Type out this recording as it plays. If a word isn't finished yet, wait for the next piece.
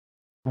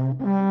Okay,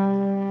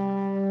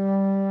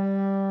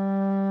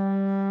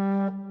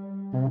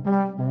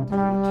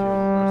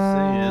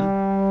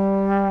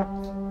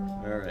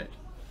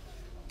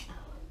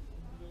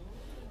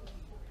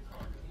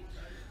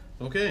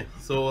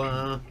 so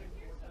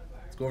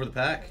let's go over the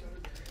pack.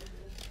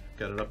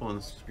 Got it up on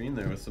the screen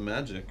there with some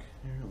magic.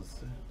 Here, let's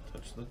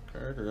touch the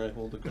card, or I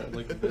hold the card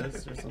like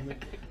this or something.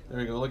 There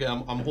we go. Look,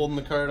 I'm holding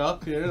the card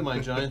up here, my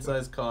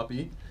giant-sized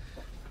copy.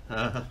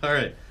 All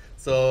right,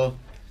 so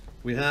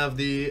we have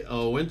the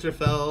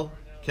Winterfell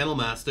Kennel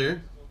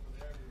Master,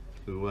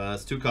 who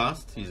has 2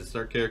 costs. He's a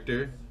start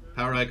character,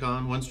 power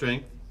icon, 1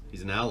 strength.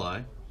 He's an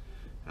ally.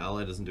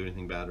 Ally doesn't do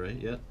anything bad, right?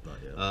 Yet. Not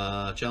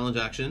yet. Challenge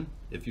action.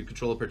 If you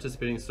control a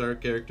participating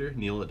start character,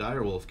 kneel a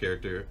direwolf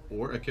character,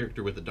 or a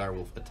character with a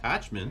direwolf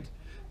attachment,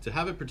 to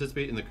have it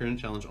participate in the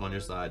current challenge on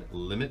your side,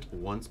 limit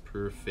once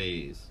per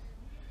phase.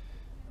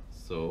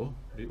 So,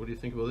 what do you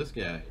think about this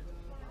guy?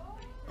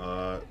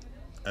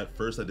 At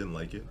first I didn't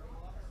like it.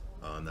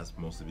 And that's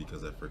mostly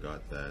because I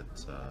forgot that,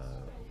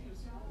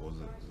 what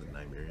was it? Was it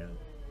Nymeria?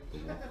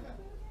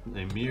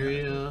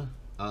 Nymeria,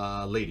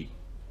 Lady.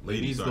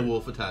 Lady's the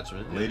wolf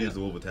attachment. Lady is the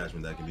wolf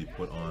attachment that can be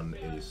put on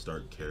a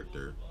start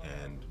character,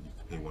 and you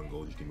can pay 1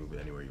 gold, you can move it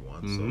anywhere you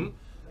want. So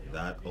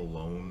that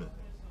alone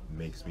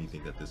makes me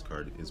think that this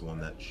card is one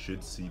that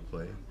should see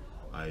play.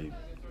 I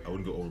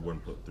wouldn't go overboard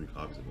and put 3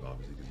 copies of it,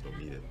 obviously, because you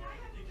don't need it.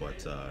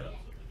 But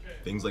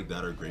things like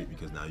that are great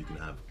because now you can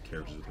have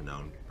characters with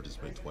renown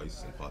participate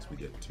twice and possibly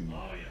get 2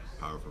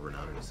 powerful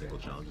renown in a single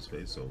challenges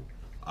phase. So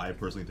I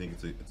personally think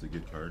it's a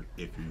good card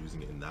if you're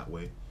using it in that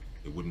way.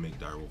 It wouldn't make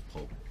direwolf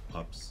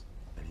pups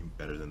any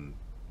better than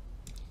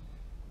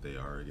they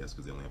are, I guess,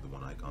 because they only have the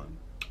 1 icon.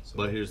 So.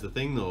 But here's the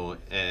thing, though,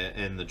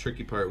 and the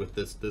tricky part with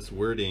this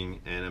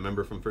wording, and I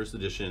remember from first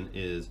edition,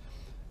 is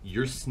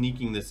you're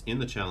sneaking this in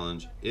the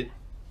challenge.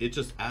 It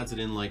just adds it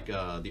in like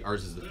the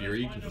Ours is the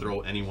Fury. You can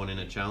throw anyone in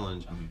a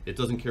challenge. It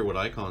doesn't care what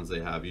icons they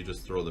have. You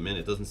just throw them in.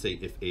 It doesn't say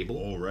if able.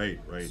 Oh, right.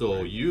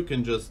 So you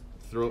can just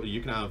throw.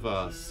 You can have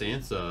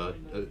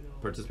Sansa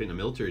participate in a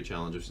military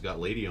challenge if she's got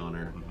Lady on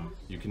her.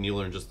 You can kneel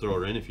her and just throw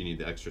her in if you need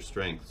the extra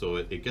strength. So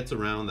it gets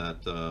around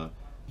that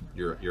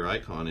your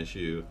icon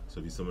issue. So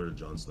it'd be similar to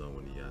Jon Snow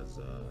when he has,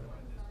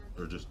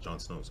 or just Jon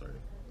Snow, sorry.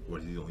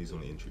 What he's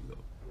only intrigue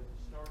though.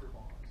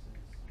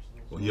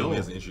 Well, he only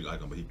has an intrigue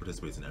icon, but he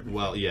participates in everything.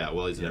 Well, yeah,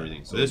 he's in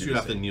everything. So this you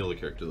have to kneel the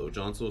character though.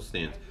 Jon Snow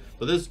stands.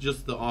 But this is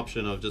just the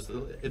option of just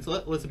lets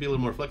it be a little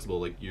more flexible.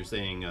 Like you're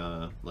saying,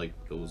 like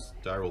those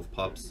direwolf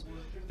pups,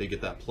 they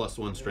get that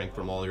 +1 strength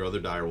from all your other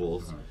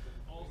direwolves,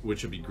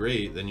 which would be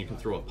great. Then you can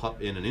throw a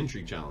pup in an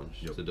intrigue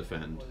challenge to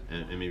defend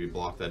and maybe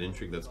block that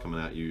intrigue that's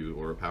coming at you,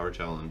 or a power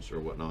challenge or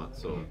whatnot.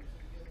 So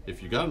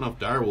if you got enough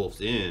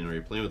direwolves in, or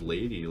you're playing with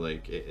Lady,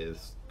 like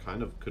it's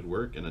kind of could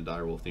work in a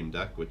direwolf themed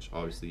deck, which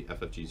obviously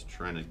FFG's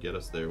trying to get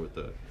us there with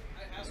the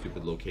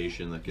stupid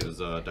location that gives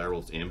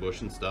direwolves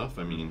ambush and stuff.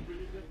 I mean,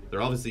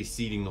 they're obviously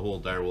seeding the whole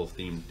direwolf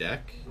themed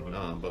deck,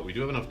 but we do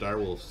have enough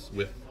direwolves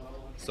with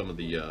some of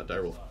the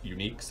direwolf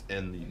uniques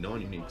and the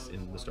non-uniques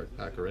in the Stark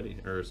pack already,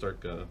 or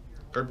Stark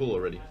card pool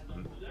already.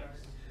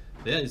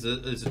 Yeah, it's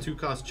a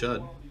 2-cost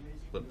chud,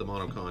 but the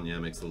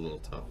monocon makes it a little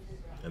tough.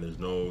 And there's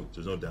no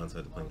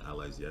downside to playing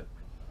allies yet.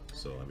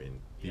 So I mean,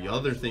 the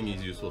other thing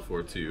he's useful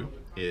for too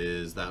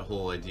is that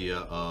whole idea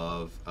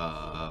of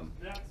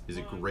is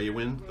it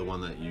Greywind, the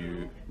one that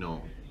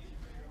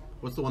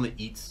what's the one that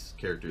eats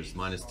characters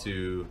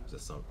 -2? Is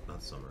that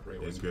not Summer?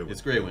 It's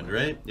Greywind,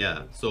 right?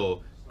 Yeah.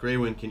 So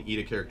Greywind can eat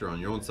a character on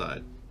your own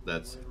side.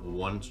 That's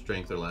 1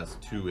 strength or less,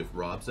 2 if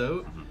Rob's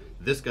out.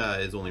 This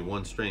guy is only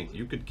 1 strength.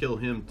 You could kill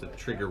him to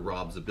trigger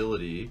Rob's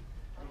ability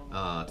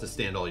to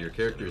stand all your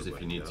characters if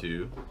you need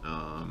to,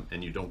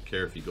 and you don't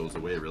care if he goes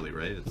away, really,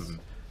 right? It's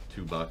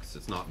 $2.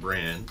 It's not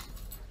Bran,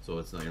 so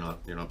it's not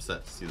you're not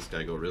upset to see this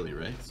guy go, really,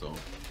 right? So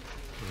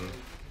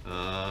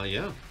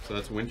yeah. So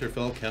that's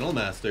Winterfell Kennel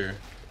Master.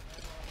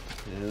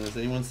 Is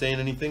anyone saying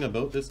anything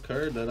about this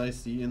card that I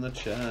see in the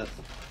chat?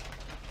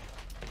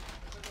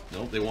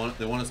 Nope, they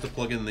want us to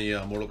plug in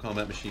the Mortal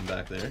Kombat machine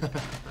back there.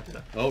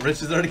 Oh,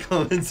 Rich is already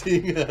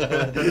commenting.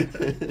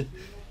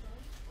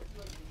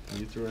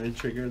 You throw her in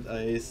triggered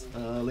ice.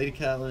 Lady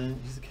Catelyn.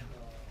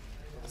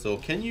 So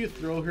can you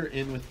throw her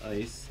in with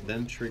ice,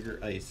 then trigger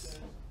ice?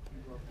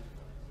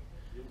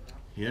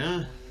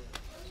 Yeah.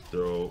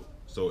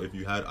 So if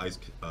you had ice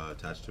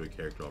attached to a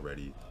character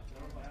already,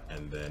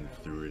 and then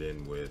threw it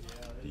in with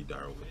the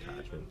direwolf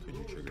attachment, could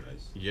you trigger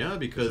ice? Yeah,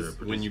 because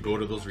when you go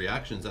to those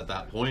reactions at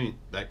that point,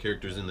 that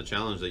character's in the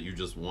challenge that you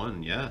just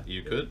won. Yeah,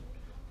 you could.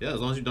 Yeah, as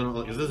long as you don't,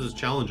 because this is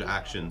challenge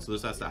action, so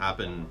this has to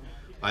happen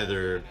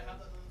either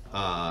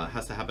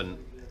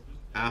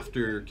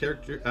after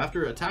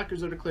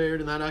attackers are declared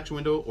in that action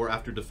window, or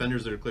after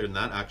defenders are declared in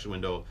that action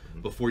window,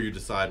 before you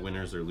decide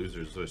winners or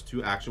losers. So there's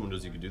 2 action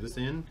windows you could do this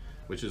in,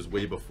 which is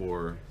way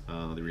before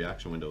the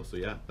reaction window. So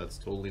yeah, that's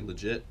totally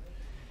legit.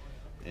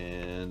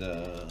 And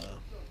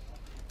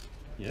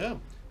yeah,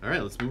 all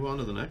right, let's move on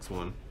to the next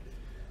one,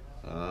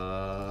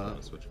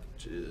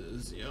 which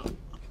is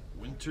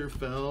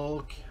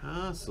Winterfell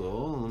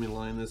Castle. Let me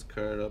line this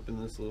card up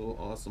in this little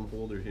awesome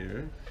holder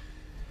here.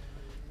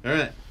 All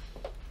right.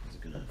 Is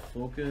it gonna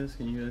focus?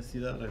 Can you guys see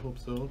that? I hope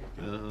so.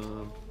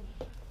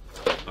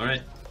 All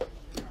right.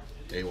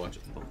 Hey, watch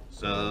it.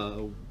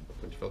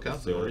 Winterfell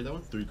Castle. You read that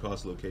one?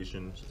 3-cost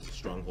location,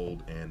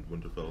 stronghold, and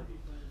Winterfell.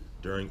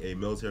 During a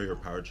military or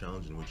power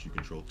challenge in which you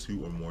control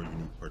 2 or more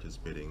unique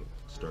participating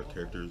start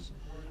characters,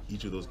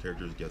 each of those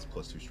characters gets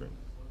 +2 strength.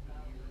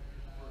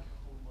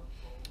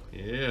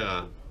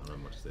 Yeah. I don't have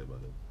much to say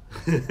about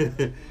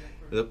it.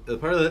 the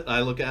part that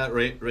I look at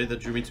right that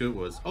drew me to it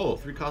was, oh,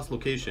 3-cost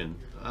location.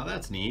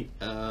 That's neat.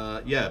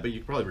 Yeah, but you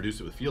could probably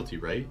reduce it with fealty,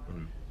 right?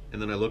 Mm-hmm.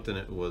 And then I looked and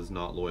it was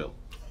not loyal.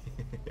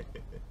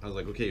 I was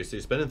like, okay, so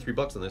you're spending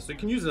 $3 on this, so you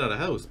can use it at a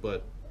house,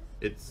 but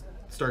it's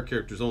start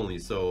characters only,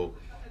 so,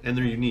 and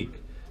they're unique.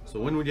 So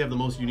when would you have the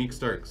most unique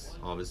Starks?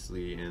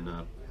 Obviously in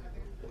a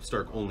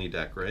Stark only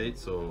deck, right?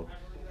 So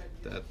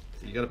that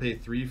you got to pay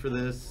 3 for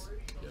this.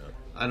 Yeah.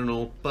 I don't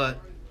know, but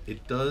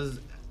it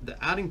does. The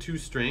adding 2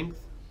 strength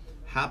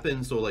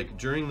happens. So like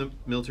during the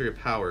military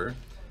power,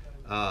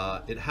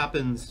 it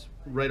happens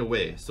right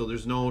away. So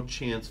there's no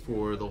chance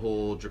for the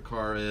whole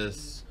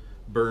Dracarys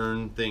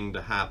burn thing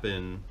to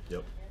happen.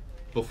 Yep.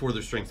 Before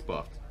their strength's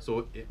buffed.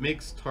 So it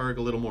makes Targ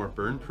a little more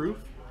burn proof.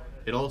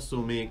 It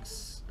also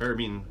makes,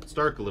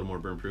 Stark a little more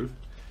burn proof.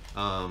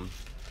 And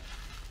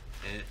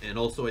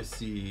also I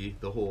see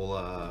the whole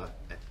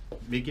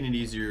making it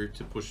easier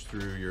to push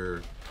through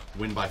your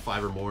win by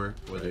 5 or more,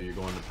 whether you're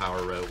going the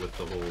power route with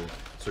the whole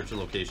searching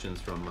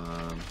locations from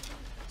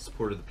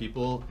support of the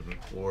people,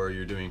 or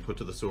you're doing put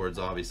to the swords,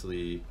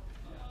 obviously.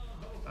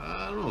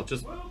 I don't know, it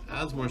just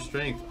adds more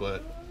strength,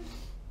 but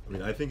I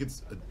mean, I think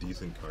it's a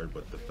decent card,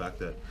 but the fact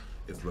that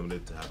it's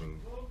limited to having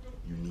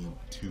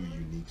 2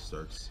 unique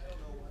Starks,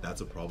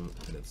 that's a problem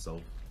in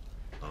itself.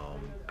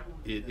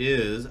 It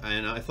is,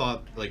 and I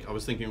thought, like, I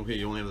was thinking, okay,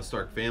 you only have the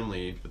Stark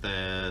family, but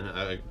then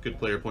a good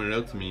player pointed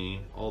out to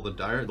me all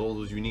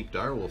those unique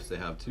direwolves they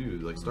have too.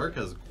 Like, Stark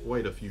has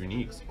quite a few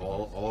uniques,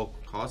 all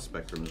cost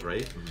spectrums,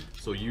 right?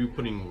 So you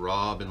putting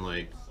Rob and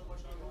like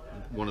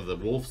one of the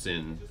wolves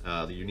in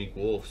the unique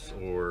wolves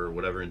or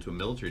whatever into a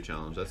military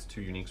challenge, that's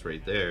 2 uniques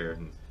right there.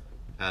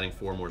 Adding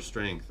 4 more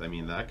strength, I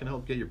mean, that can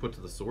help get your put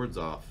to the swords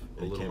off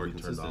a little more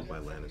consistent. Turned off by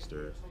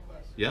Lannister.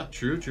 Yeah,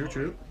 true.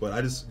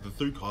 But the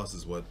 3 cost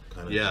is what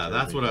kind of. Yeah,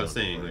 that's what I was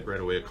saying. Like right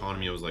away,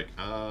 economy. I was like,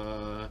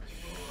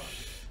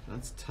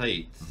 that's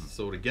tight.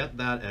 So to get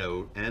that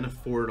out and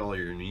afford all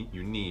your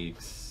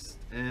uniques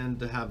and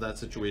to have that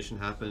situation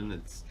happen,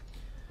 it's.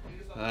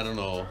 I don't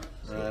know.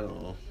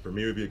 For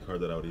me, it would be a card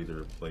that I would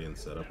either play in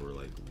setup or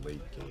like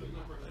late game.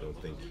 I don't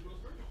think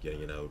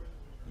getting it out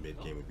mid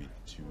game would be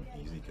too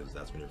easy because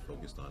that's when you're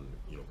focused on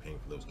paying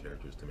for those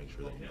characters to make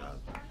sure that you have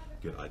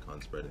good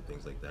icon spread and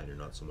things like that, and you're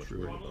not so much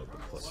worried about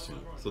the +2.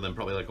 So then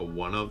probably like a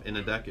 1 of in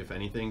a deck, if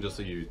anything, just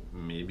so you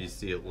maybe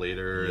see it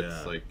later. Yeah,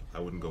 it's like I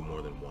wouldn't go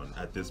more than 1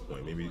 at this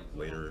point. Maybe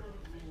later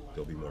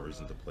there'll be more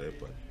reason to play it,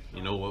 but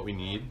you know what we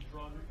need?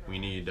 We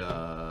need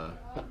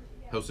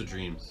House of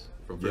Dreams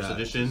from first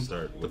edition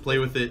to play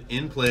with it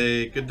in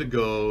play, good to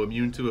go,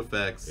 immune to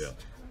effects,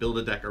 build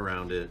a deck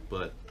around it.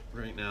 But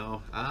right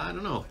now, I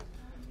don't know.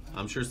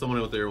 I'm sure someone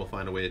out there will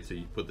find a way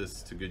to put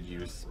this to good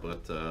use,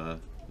 but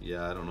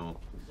yeah, I don't know.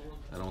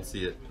 I don't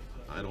see it.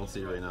 I don't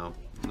see it right now.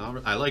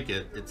 I like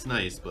it. It's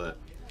nice, but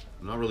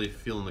I'm not really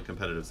feeling the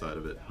competitive side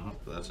of it.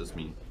 That's just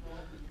me.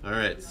 All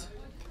right.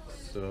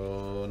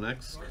 So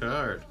next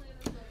card,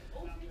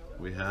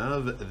 we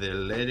have the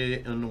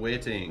Lady in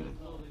Waiting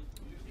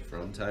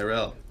from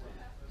Tyrell.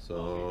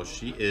 So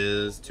she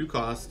is 2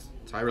 cost,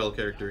 Tyrell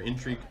character,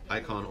 intrigue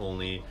icon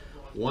only,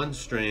 1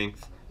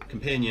 strength,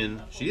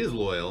 companion. She is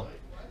loyal.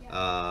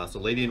 So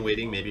Lady in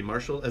Waiting may be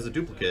marshaled as a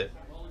duplicate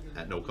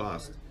at no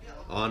cost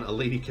on a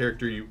lady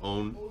character you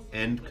own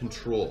and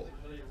control.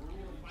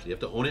 So you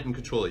have to own it and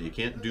control it. You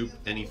can't dupe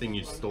anything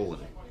you've stolen.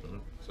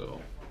 So,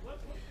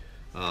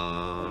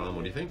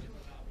 what do you think?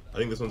 I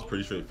think this one's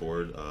pretty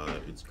straightforward.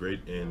 It's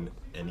great in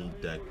any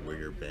deck where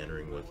you're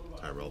bannering with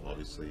Tyrell,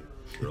 obviously.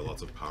 There are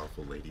lots of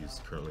powerful ladies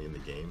currently in the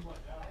game,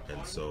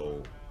 and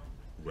so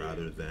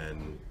rather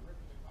than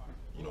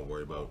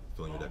worry about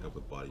filling your deck up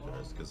with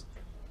bodyguards, because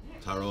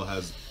Tyrell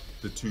has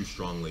the 2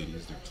 strong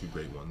ladies, the 2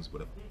 great ones,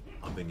 but if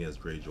I'm thinking as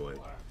Greyjoy,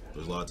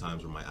 there's a lot of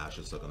times where my Ash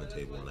is stuck on the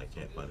table and I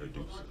can't find her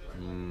dupes.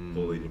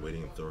 Pull Lady in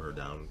Waiting and throw her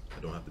down.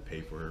 I don't have to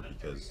pay for her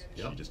because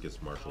she just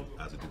gets marshaled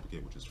as a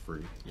duplicate, which is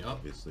free,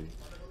 obviously.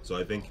 So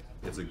I think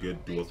it's a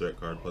good dual threat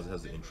card, plus it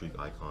has the intrigue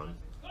icon.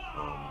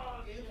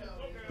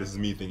 This is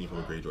me thinking from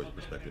a Greyjoy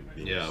perspective,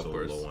 being so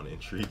low on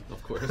intrigue.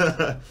 Of course.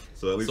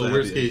 So at least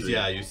worst case,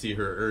 you see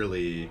her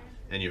early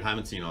and you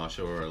haven't seen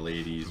Asha or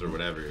ladies or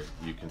whatever,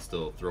 you can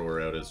still throw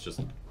her out as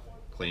just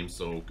claim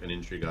soak, an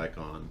intrigue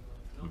icon.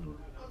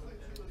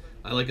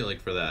 I like it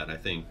like for that. I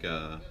think,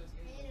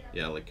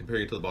 like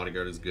comparing it to the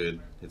bodyguard is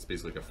good. It's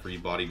basically like a free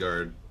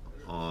bodyguard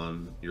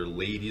on your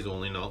ladies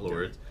only, not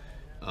lords.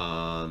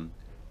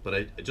 But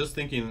I just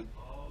thinking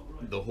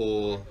the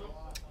whole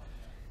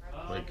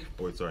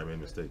sorry, I made a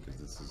mistake because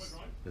this is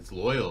It's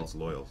loyal. It's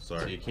loyal. So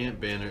Sorry. you can't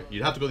banner.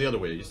 You'd have to go the other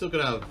way. You still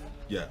could have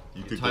Yeah,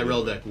 you could Tyrell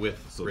go the deck other way.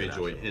 with Still Greyjoy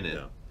natural, in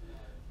it.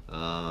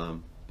 Yeah.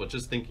 But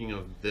just thinking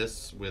of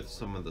this with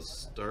some of the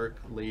Stark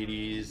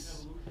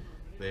ladies,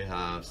 they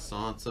have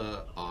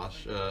Sansa,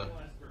 Asha,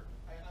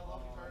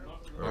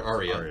 or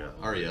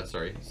Arya,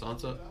 sorry.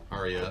 Sansa,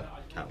 Arya.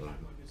 Catelyn.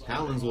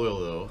 Catelyn's loyal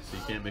though, so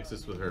you can't mix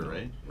this with her,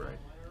 right? Right.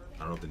 I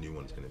don't know what the new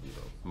one's gonna be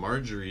though.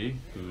 Marjorie,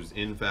 who's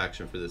in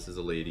faction for this, is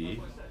a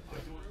lady.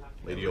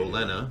 Lady Yeah,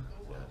 Olenna.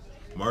 Yeah.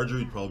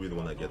 Marjorie would probably be the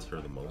one that gets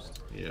her the most.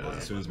 Yeah. Because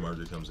as soon as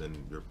Marjorie comes in,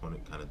 your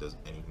opponent kind of does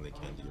anything they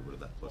can to get rid of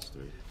that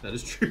 +3. That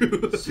is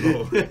true.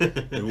 So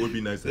it would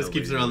be nice to this have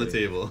keeps her Lady on the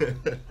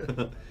Olenna.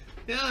 table.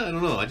 Yeah, I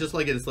don't know. I just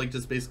like it. It's like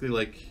just basically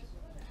like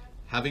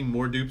having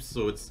more dupes,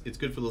 so it's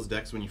good for those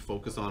decks when you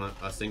focus on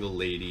a single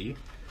lady,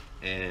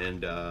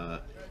 and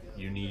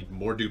you need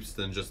more dupes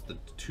than just the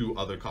 2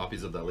 other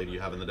copies of that lady you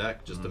have in the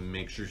deck, just to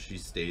make sure she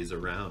stays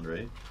around,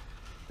 right?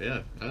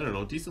 Yeah, I don't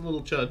know. Decent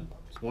little chud.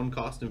 It's 1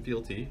 cost in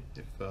fealty.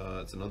 If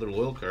it's another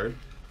loyal card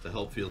to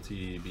help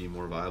fealty be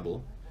more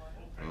viable,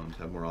 to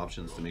have more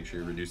options to make sure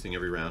you're reducing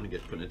every round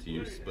and putting it to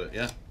use. But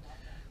yeah,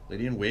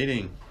 Lady in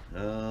Waiting.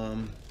 So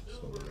I'm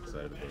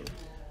excited about it.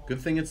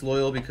 Good thing it's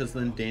loyal, because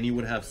then Danny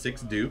would have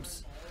 6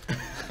 dupes.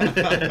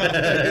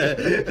 that's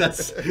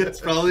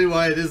probably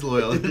why it is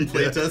loyal. In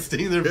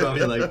playtesting, they're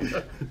probably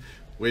like,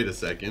 wait a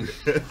second.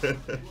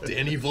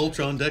 Danny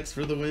Voltron decks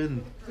for the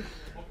win.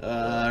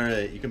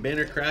 Alright, you can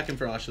banner Kraken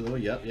for Asha though.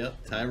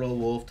 Yep. Tyrell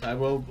Wolf.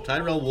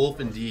 Tyrell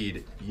Wolf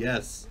indeed.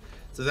 Yes.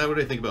 So that's what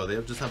I think about.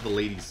 They just have the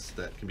ladies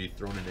that can be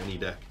thrown in any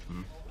deck.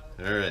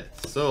 Alright,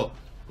 so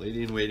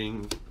Lady in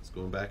Waiting. It's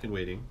going back in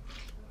waiting.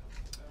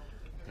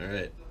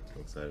 Alright.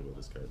 I'm excited about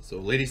this card. So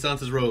Lady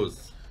Sansa's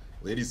Rose.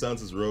 Lady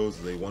Sansa's Rose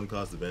is a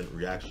 1-cost event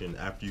reaction.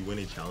 After you win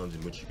a challenge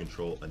in which you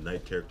control a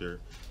knight character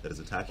that is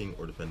attacking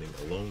or defending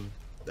alone,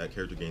 that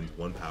character gains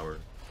 1 power.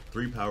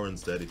 3 power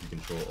instead if you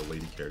control a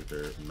lady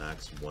character,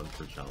 max 1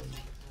 per challenge.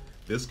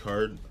 This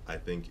card, I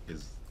think,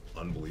 is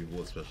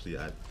unbelievable, especially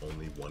at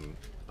only 1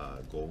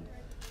 gold.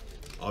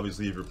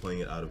 Obviously, if you're playing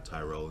it out of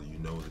Tyrell, you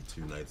know the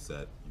 2 knights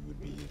that you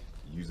would be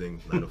using.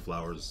 Knight of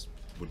Flowers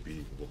would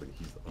be, well,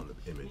 he's on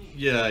the image.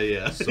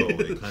 Yeah. So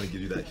it kind of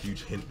gives you that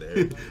huge hint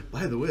there.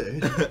 By the way.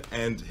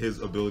 And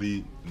his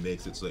ability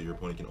makes it so that your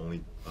opponent can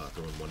only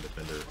throw in 1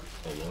 defender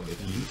alone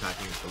if he's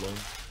attacking alone.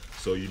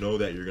 So you know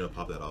that you're going to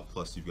pop that off.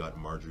 Plus, you've got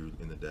Marjorie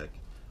in the deck.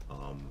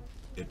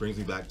 It brings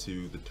me back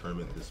to the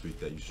tournament this week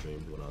that you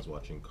streamed when I was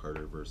watching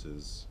Carter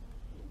versus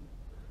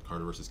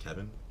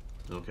Kevin.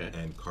 Okay.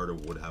 And Carter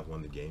would have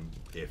won the game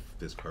if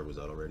this card was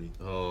out already.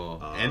 Oh,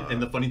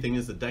 and the funny thing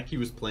is, the deck he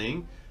was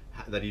playing,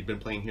 that he'd been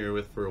playing here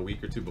with for a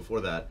week or 2 before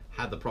that,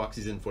 had the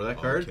proxies in for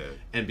that card. Okay.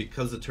 And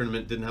because the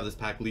tournament didn't have this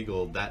pack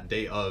legal, that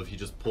day of, he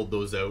just pulled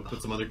those out,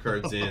 put some other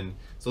cards in.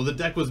 So the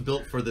deck was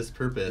built for this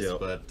purpose,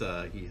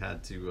 but he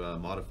had to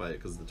modify it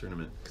because of the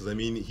tournament. Because, I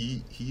mean,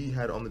 he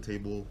had on the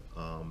table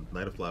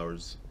Knight of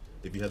Flowers.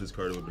 If he had this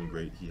card, it would have been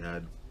great. He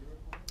had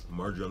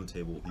Marjorie on the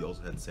table. He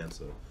also had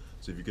Sansa.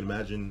 So if you can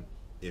imagine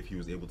if he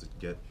was able to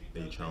get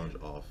a challenge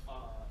off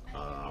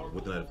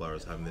with the Knight of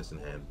Flowers, having this in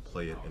hand,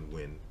 play it and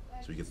win.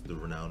 So he gets the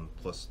Renown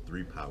plus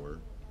 3 power,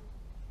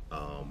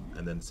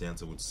 and then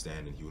Sansa would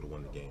stand and he would have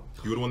won the game.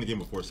 He would have won the game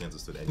before Sansa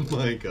stood anyway. Oh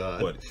my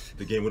god. But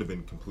the game would have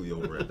been completely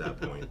over at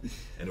that point,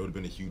 and it would have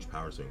been a huge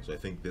power swing. So I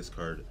think this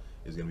card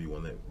is going to be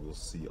one that we'll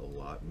see a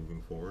lot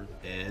moving forward.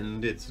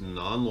 And it's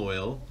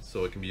non-loyal,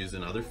 so it can be used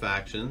in other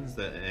factions.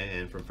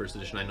 And from first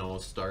edition, I know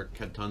Stark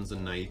had tons of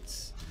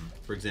knights.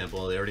 For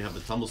example, they already have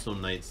the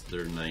Tumblestone Knights,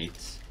 they're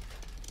knights.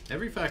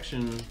 Every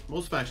faction,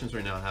 most factions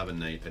right now have a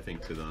knight, I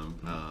think, to them.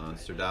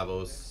 Sir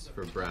Davos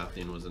for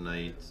Baratheon was a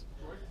knight.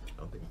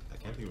 I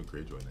can't think of a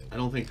Greyjoy knight. I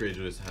don't think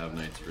Greyjoys have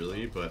knights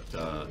really, but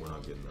we're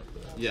not getting up for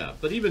that. yeah.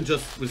 But even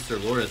just with Sir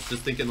Loras,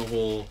 just thinking the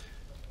whole,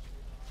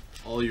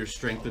 all your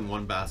strength in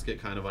one basket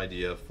kind of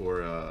idea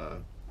for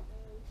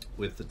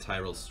with the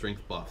Tyrell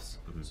strength buffs.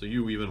 So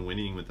you even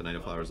winning with the Knight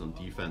of Flowers on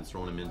defense,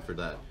 throwing him in for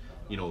that,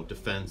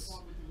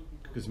 defense,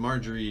 because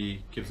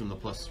Marjorie gives him the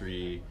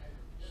 +3.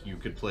 You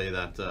could play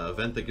that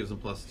event that gives him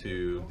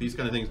 +2, these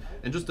kind of things,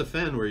 and just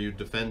defend, where you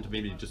defend to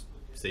maybe just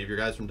save your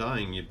guys from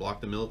dying. You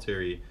block the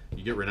military,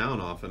 you get renown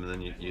off him, and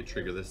then you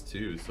trigger this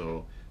too.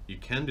 So you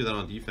can do that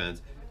on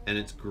defense, and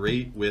it's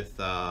great with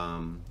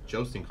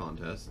jousting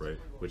contest, right?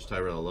 Which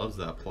Tyrell loves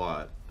that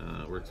plot.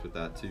 Works with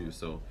that too.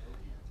 So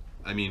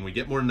I mean, we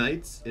get more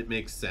knights. It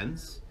makes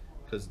sense,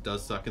 because it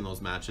does suck in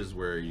those matches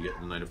where you get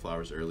the Knight of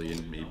Flowers early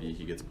and maybe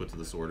he gets put to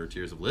the sword or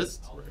Tears of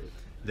List. Right.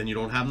 Then you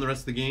don't have him the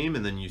rest of the game,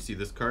 and then you see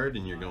this card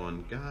and you're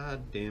going,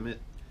 God damn it.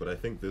 But I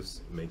think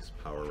this makes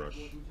Power Rush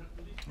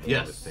more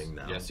Yes. of a thing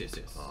now. Yes.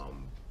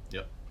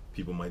 Yep.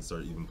 People might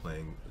start even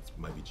playing, it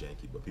might be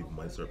janky, but people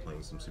might start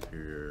playing some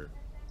superior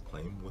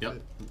claim with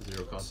it.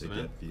 Zero cost to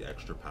event. get the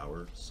extra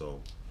power.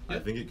 So I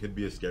Yep. think it could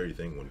be a scary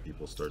thing when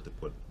people start to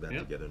put that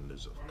Yep. together and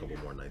there's a couple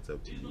more knights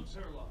out to use.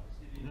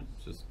 Yeah,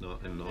 it's just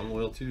not and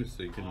non-loyal too,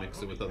 so you can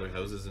mix it with other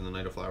houses, and the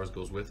Knight of Flowers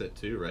goes with it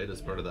too, right?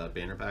 As part of that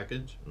banner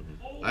package.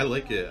 I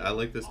like it. I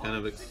like this kind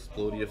of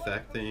explodey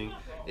effect thing.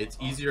 It's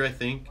easier, I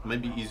think. It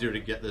might be easier to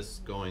get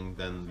this going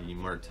than the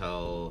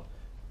Martell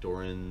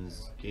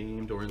Doran's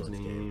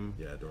name.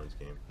 Yeah, Doran's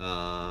game.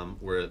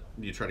 Where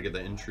you try to get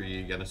that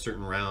intrigue on a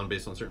certain round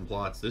based on certain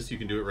plots. This you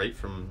can do it right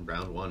from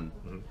round 1,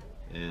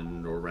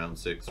 and or round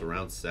 6 or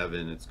round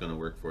 7. It's going to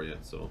work for you.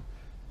 So,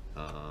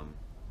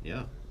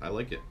 yeah, I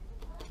like it.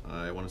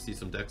 I want to see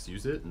some decks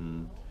use it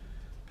and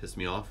piss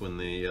me off when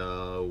they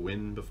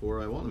win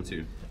before I want them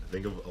to. I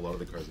think of a lot of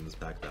the cards in this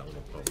pack, that one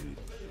will probably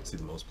see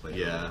the most play.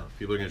 Yeah,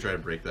 people are going to try to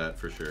break that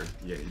for sure.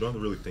 Yeah, you don't have to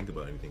really think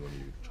about anything when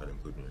you try to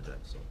include in your deck.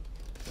 So.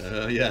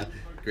 Yeah,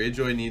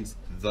 Greyjoy needs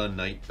the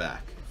Knight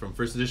back. From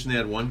first edition, they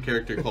had one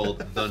character called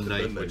the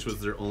Knight, which was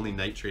their only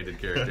Knight traded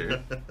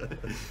character.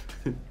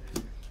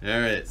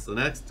 Alright, so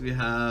next we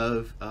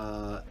have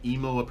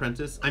Unsworn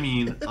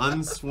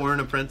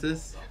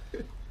Apprentice.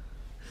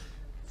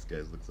 This guy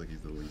looks like he's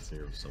the lead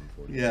singer of some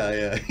 40.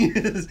 Yeah, he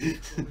is.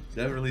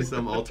 Definitely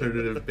some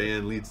alternative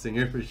band lead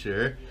singer for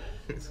sure.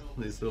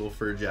 Nice little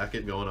fur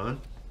jacket going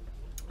on.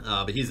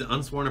 But he's an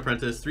Unsworn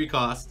Apprentice, 3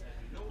 cost.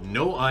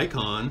 No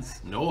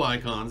icons. No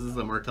icons. This is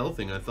a Martell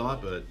thing, I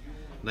thought, but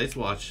Night's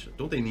Watch.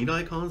 Don't they need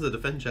icons to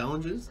defend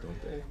challenges?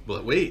 Don't they?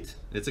 But wait,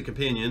 it's a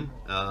companion.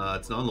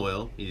 It's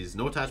non-loyal. He's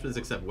no attachments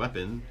except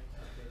weapon,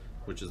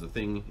 which is a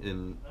thing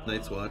in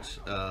Night's Watch.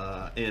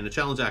 And a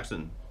challenge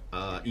action.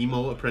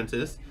 Emo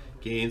Apprentice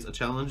gains a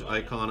challenge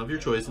icon of your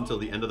choice until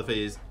the end of the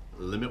phase.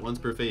 Limit once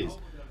per phase.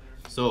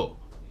 So,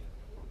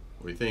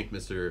 what do you think,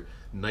 Mr.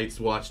 Night's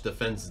Watch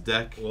defense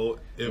deck? Well,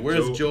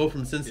 where's Joe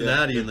from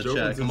Cincinnati in the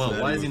chat? Come on,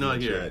 why is he not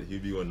here? Chat,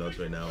 he'd be going nuts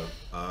right now.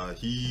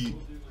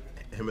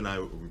 Him and I,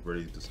 we've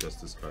already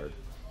discussed this card.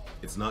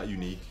 It's not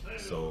unique,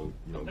 so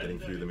getting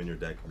 3 of them in your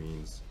deck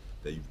means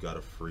that you've got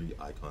a free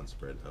icon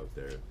spread out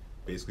there.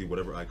 Basically,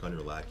 whatever icon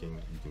you're lacking,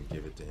 you can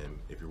give it to him.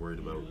 If you're worried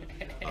about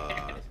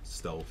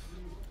stealth,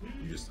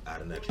 you just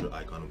add an extra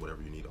icon of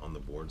whatever you need on the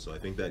board. So I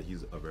think that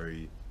he's a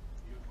very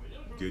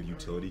good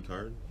utility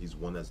card. He's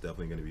one that's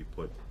definitely going to be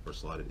put or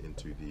slotted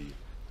into the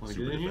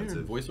super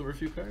defensive voice over a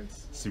few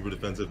cards. Super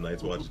defensive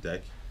Night's Watch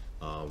deck.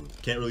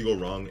 Can't really go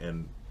wrong,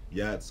 and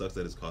yeah, it sucks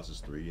that his cost is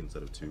 3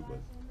 instead of 2, but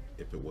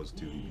if it was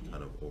 2, he'd be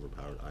kind of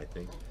overpowered, I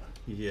think.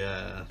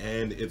 Yeah.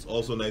 And it's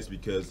also nice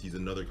because he's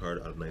another card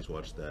out of Night's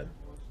Watch that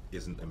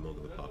isn't a Milk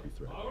of the Poppy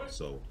threat.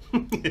 So,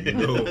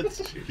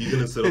 he's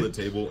going to sit on the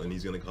table and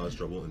he's going to cause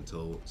trouble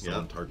until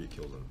some target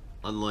kills him.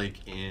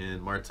 Unlike in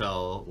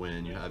Martell,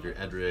 when you have your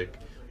Edric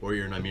or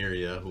your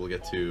Nymeria, who we'll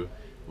get to,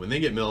 when they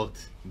get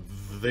milked,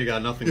 they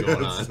got nothing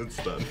going on. It's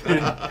done.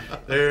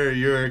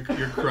 You're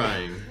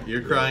crying.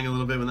 You're crying a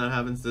little bit when that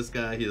happens. This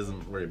guy, he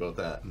doesn't worry about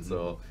that.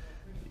 So,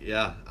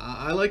 yeah,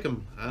 I like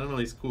him. I don't know,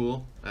 he's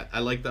cool.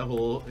 I like that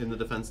whole in the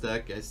defense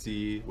deck. I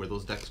see where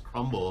those decks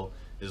crumble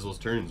is those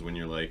turns when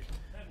you're like,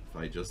 if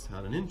I just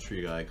had an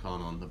intrigue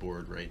icon on the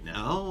board right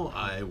now,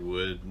 I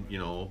would,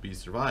 be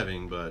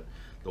surviving, but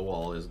the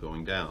wall is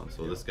going down.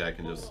 So this guy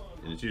can just,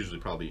 and it's usually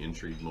probably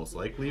intrigue most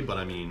likely, but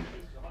I mean,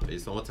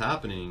 based on what's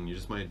happening, you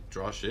just might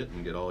draw shit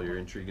and get all your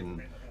intrigue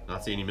and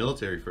not see any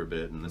military for a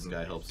bit, and this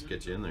guy helps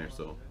get you in there.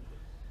 So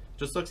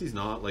just sucks he's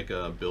not like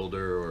a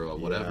builder or a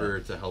whatever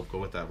to help go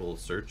with that whole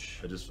search.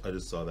 I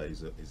just saw that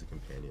he's a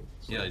companion.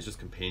 So. Yeah, he's just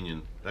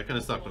companion. That kind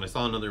of sucked. When I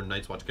saw another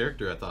Night's Watch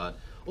character, I thought,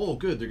 oh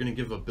good, they're gonna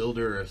give a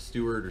builder or a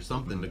steward or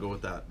something to go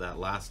with that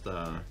last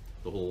the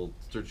whole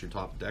search your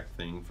top deck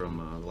thing from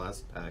the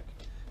last pack,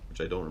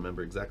 which I don't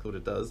remember exactly what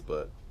it does,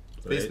 but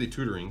it's basically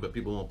tutoring, but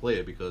people won't play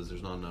it because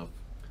there's not enough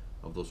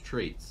of those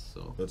traits.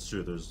 So that's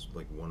true. There's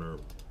like one or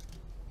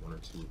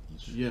 2 of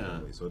each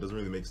family, so it doesn't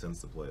really make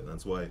sense to play. And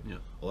that's why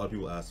a lot of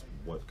people ask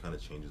what kind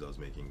of changes I was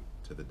making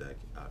to the deck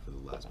after the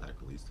last pack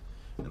released,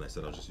 and I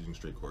said I was just using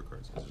straight core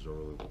cards because there's no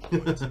really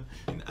point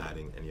in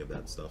adding any of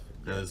that stuff.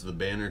 Now is the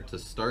banner to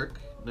Stark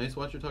Night's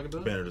Watch you're talking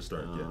about? Banner to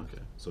Stark, yeah.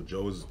 Okay. So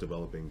Joe is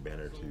developing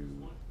banner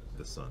to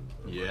the Sun.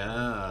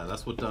 Yeah,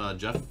 that's what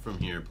Jeff from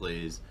here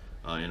plays.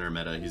 In our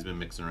meta, he's been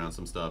mixing around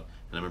some stuff,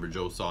 and I remember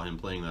Joe saw him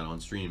playing that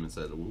on stream and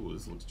said, "Ooh,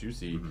 this looks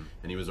juicy,"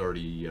 and he was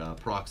already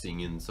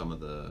proxying in some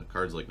of the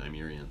cards like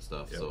Nymeria and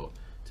stuff. So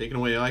taking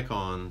away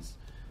icons,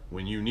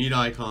 when you need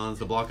icons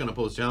to block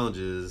unopposed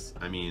challenges,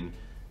 I mean,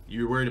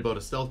 you're worried about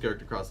a stealth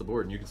character across the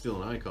board and you can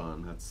steal an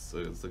icon. It's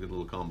a good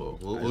little combo.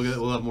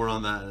 We'll have more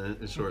on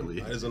that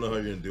shortly. I just don't know how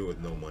you're gonna do it with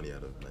no money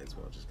out of Night's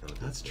Watch. It's kind of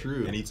that's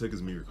true. And he took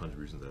his meager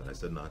contributions out. I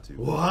said not to.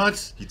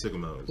 What? He took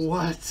them out.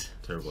 What?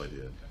 Terrible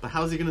idea. But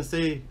how's he gonna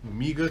say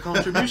meager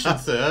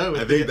contributions, sir?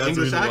 I think that's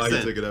the reason why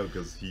he took it out,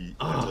 because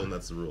I told him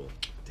that's the rule.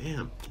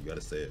 Damn. You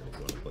gotta say it if you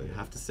want to play it. You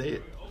have to say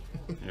it.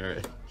 All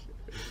right.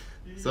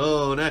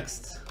 So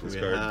next we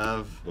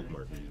have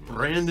bookmark.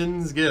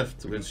 Brandon's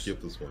Gift. We're gonna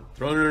skip this one.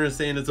 Throner is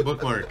saying it's a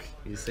bookmark.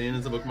 He's saying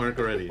it's a bookmark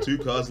already. 2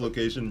 cost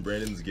location,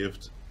 Brandon's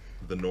Gift,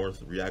 the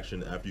North.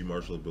 Reaction after you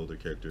marshal a builder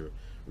character.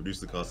 Reduce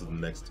the cost of the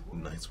next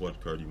Night's Watch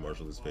card you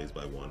marshal this phase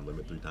by 1.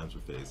 Limit 3 times per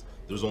phase.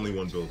 There's only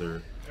 1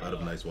 builder out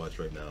of Night's Watch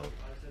right now.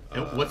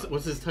 And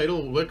what's his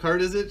title? What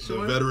card is it? The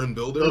Veteran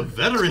Builder. The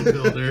Veteran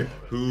Builder.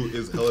 Who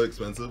is hella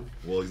expensive.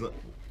 Well, he's not.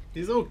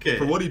 He's okay.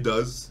 For what he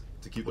does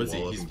to keep the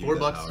wall up. He's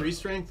 $4 3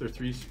 strength or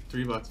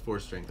 $3 4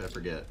 strength? I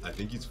forget. I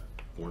think he's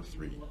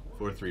 4-3.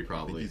 4-3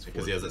 probably.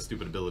 Because he has that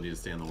stupid ability to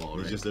stay on the wall,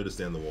 He's right? just there to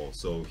stay on the wall.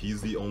 So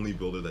he's the only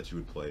builder that you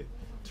would play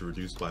to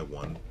reduce by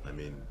 1. I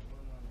mean,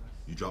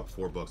 you drop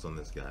 $4 on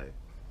this guy,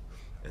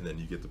 and then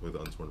you get to play the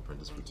Unsworn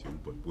Apprentice for 2.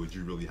 But would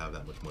you really have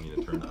that much money in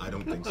a turn? I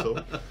don't think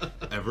so.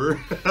 Ever.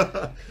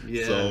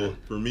 Yeah. So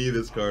for me,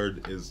 this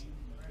card is...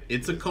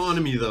 It's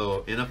economy,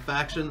 though. In a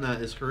faction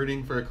that is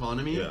hurting for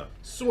economy, yeah.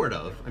 Sort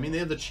of. I mean, they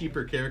have the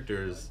cheaper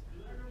characters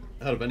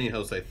out of any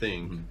house, I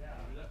think.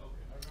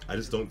 I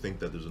just don't think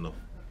that there's enough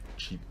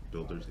cheap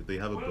builders. If they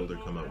have a builder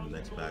come out in the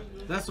next pack...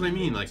 That's what I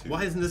mean. Like,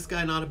 why isn't this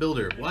guy not a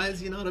builder? Why is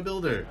he not a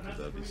builder?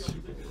 That'd be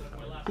super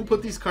cool. Who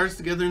put these cards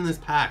together in this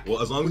pack?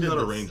 Well, as long as he's not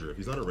a ranger. If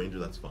he's not a ranger,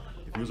 that's fine.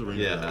 If he was a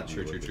ranger, yeah,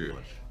 true.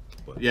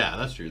 But yeah,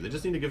 that's true. They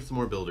just need to give some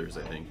more builders,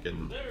 I think,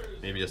 and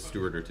maybe a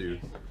steward or 2.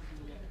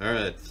 All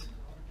right.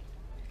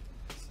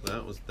 So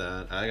that was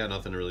that. I got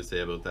nothing to really say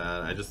about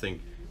that. I just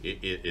think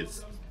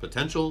it's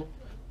potential,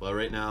 but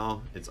right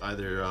now it's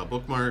either a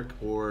bookmark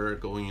or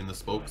going in the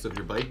spokes of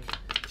your bike.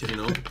 You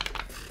know,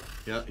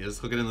 yeah, you just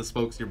hook it in the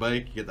spokes of your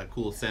bike. You get that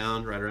cool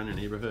sound right around your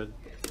neighborhood.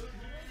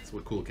 That's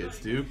what cool kids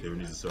do. They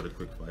need to start a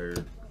quick fire.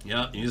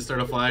 Yeah, you need to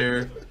start a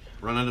fire,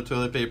 run out of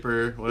toilet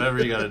paper,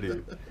 whatever you gotta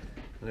do.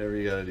 Whatever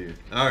you gotta do.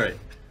 Alright.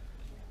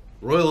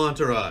 Royal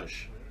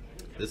Entourage.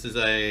 This is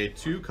a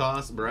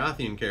 2-cost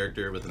Baratheon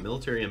character with a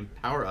military and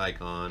power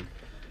icon.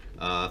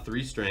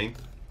 3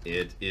 strength.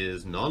 It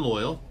is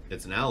non-loyal.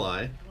 It's an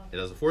ally. It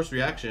has a forced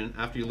reaction.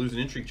 After you lose an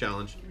intrigue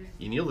challenge,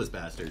 you kneel this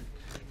bastard.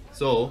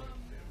 So,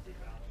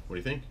 what do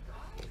you think?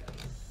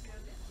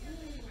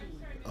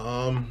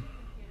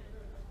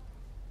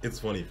 It's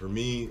funny. For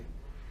me,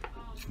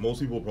 most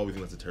people probably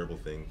think that's a terrible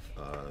thing,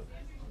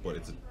 but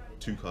it's a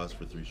 2-cost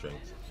for 3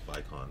 strength.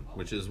 Bicon.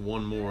 Which is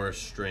 1 more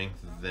strength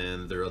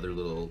than their other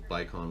little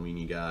Bicon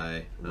weenie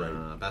guy.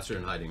 Right. Bastard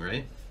in Hiding,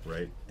 right?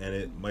 Right. And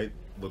it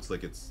looks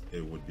like it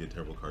would be a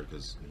terrible card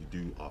because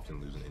you do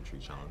often lose an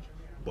intrigue challenge.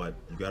 But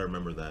you gotta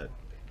remember that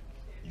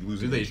you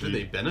lose an intrigue. Do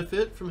they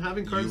benefit from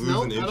having cards you lose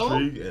now an at all?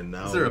 And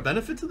now is there a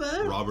benefit to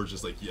that? Robert's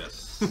just like,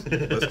 yes,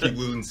 let's keep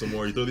losing some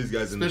more. You throw these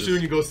guys in. Especially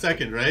when you go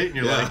second, right? And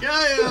you're like,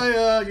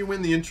 yeah, you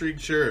win the intrigue,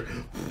 sure.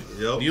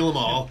 Yep. Kneel them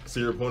all. So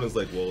your opponent's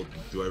like, well,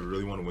 do I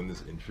really want to win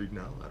this intrigue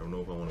now? I don't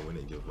know if I want to win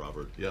it and give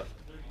Robert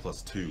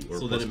 +2 or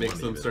so then it makes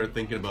them start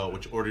thinking about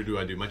which order do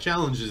I do my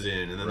challenges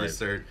in, and then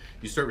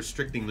you start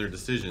restricting their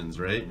decisions,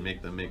 right? And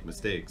make them make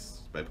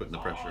mistakes by putting the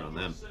pressure on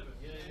them.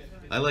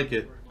 I like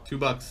it.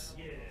 $2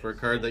 for a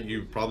card that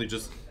you probably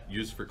just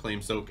use for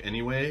claim soak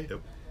anyway.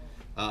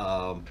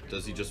 Yep.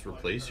 Does he just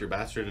replace your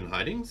Bastard in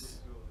Hidings?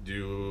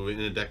 Do in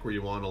a deck where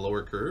you want a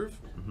lower curve,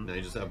 now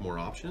you just have more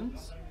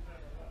options.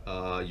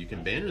 You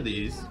can banner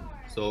these.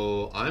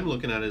 So I'm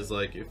looking at it as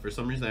like, if for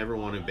some reason I ever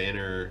want to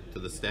banner to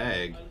the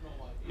Stag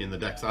in the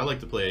decks I like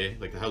to play,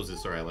 like the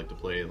houses, I like to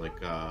play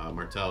like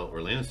Martell or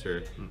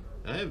Lannister,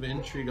 I have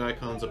intrigue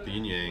icons up the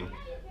yin yang.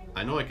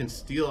 I know I can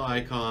steal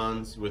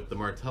icons with the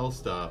Martell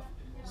stuff,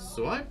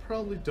 so I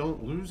probably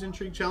don't lose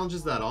intrigue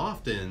challenges that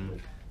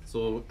often.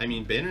 So, I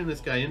mean, bannering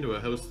this guy into a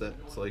house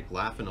that's like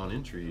laughing on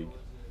intrigue,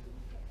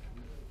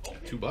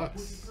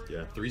 $2.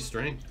 Yeah. 3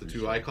 strength. The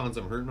 2 icons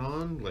I'm hurting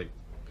on, like,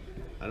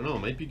 I don't know,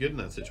 it might be good in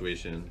that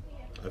situation.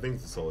 I think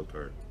it's a solid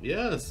card.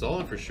 Yeah, it's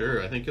solid for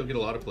sure. I think he'll get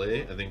a lot of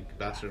play. I think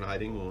Bastard in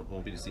Hiding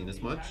won't be seen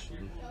as much,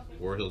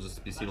 or he'll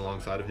just be seen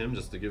alongside of him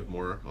just to give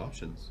more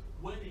options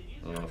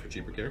for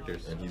cheaper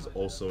characters. And he's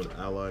also an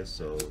ally,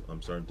 so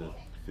I'm starting to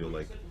feel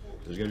like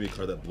there's going to be a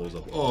card that blows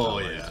up. Oh,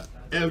 yeah.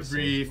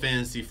 Every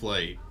Fantasy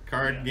Flight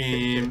card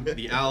game,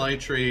 the ally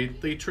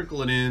trait, they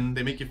trickle it in.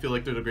 They make you feel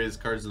like they're the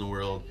greatest cards in the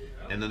world,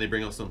 and then they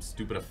bring out some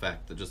stupid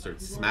effect that just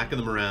starts smacking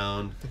them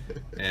around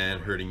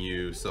and hurting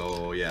you.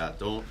 So yeah,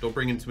 don't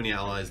bring in too many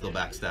allies. They'll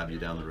backstab you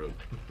down the road.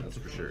 That's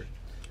for sure.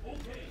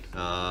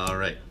 All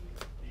right.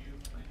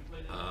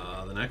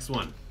 The next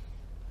one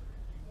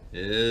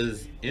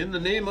is In the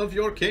Name of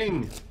Your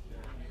King.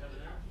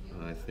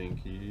 I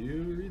think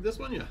you read this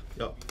one, yeah.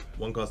 Yep.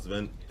 1-cost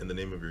event, In the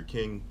Name of Your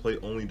King. Play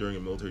only during a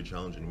military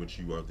challenge in which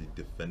you are the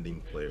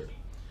defending player.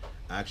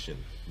 Action.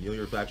 Kneel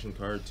your faction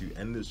card to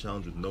end this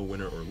challenge with no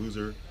winner or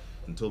loser.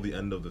 Until the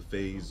end of the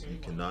phase, you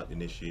cannot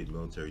initiate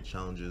military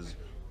challenges.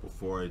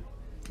 Before I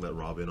let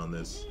Rob in on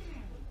this,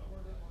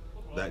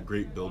 that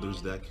Great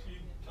Builders deck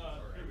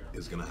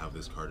is going to have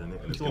this card in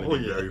it, and it's going to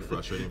be very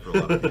frustrating for a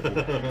lot of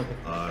people.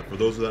 For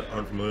those that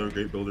aren't familiar,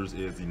 Great Builders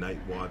is the Night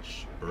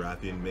Watch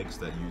Baratheon mix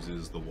that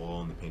uses the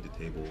wall and the painted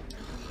table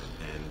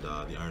and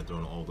the Iron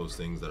Throne, all those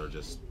things that are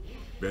just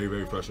very,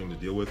 very frustrating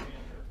to deal with.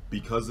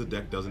 Because the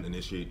deck doesn't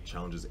initiate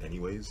challenges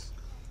anyways,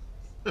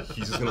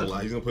 he's just gonna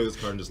lie. He's gonna play this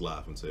card and just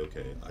laugh and say,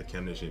 "Okay, I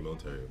can initiate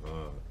military,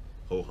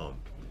 ho hum,"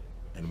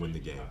 and win the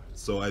game.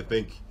 So I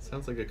think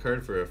sounds like a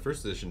card for a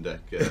first edition deck.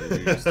 You're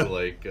used to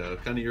like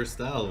kind of your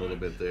style a little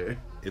bit there.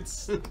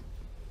 It's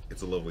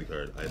a lovely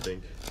card, I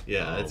think.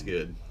 Yeah, that's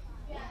good.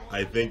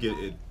 I think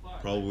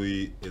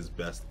probably is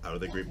best out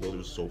of the great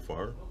builders so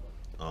far.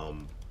 I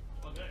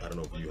don't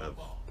know if you have.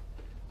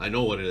 I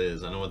know what it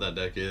is. I know what that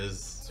deck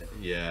is.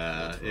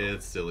 Yeah,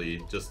 it's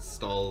silly. Just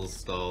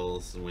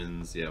stalls,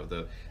 wins. Yeah,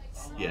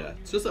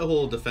 it's just a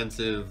whole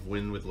defensive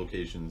win with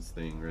locations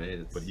thing,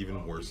 right? But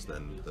even worse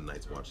than the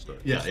Night's Watch stuff.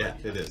 Yeah,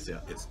 it is. Yeah,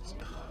 It's.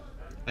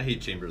 I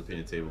hate Chamber of the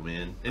Painted Table,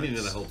 man.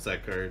 Anything that helps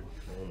that card.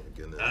 Oh my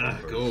goodness.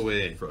 Go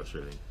away.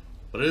 Frustrating.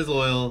 But it is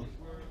loyal,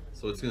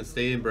 so it's gonna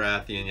stay in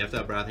Baratheon. You have to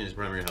have Baratheon as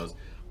primary house.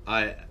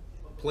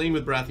 Playing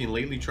with Baratheon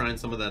lately, trying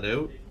some of that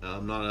out.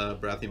 I'm not a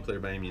Baratheon player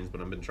by any means,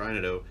 but I've been trying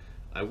it out.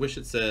 I wish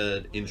it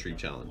said Intrigue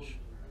Challenge,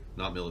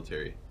 not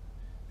military.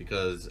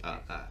 Because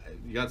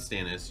you got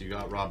Stannis, you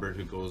got Robert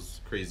who goes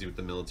crazy with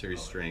the military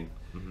strength.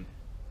 Mm-hmm.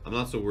 I'm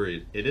not so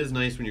worried. It is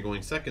nice when you're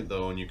going second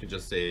though, and you can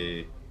just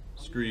say,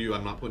 screw you,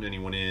 I'm not putting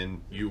anyone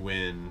in, you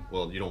win.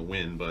 Well, you don't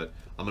win, but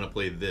I'm going to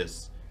play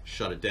this,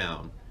 shut it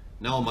down.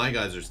 Now all my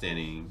guys are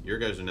standing, your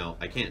guys are now,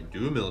 I can't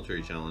do a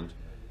military challenge,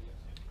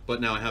 but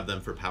now I have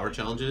them for power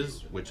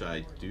challenges, which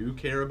I do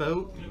care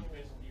about,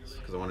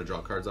 because I want to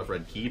draw cards off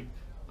Red Keep.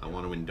 I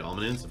want to win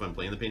dominance if I'm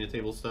playing the painted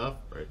table stuff.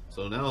 Right.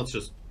 So now it's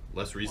just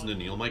less reason to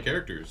kneel my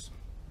characters.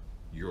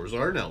 Yours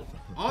are now.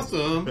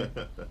 Awesome.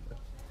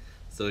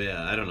 So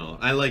yeah, I don't know.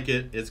 I like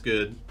it. It's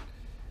good.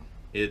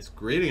 It's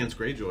great against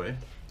Greyjoy.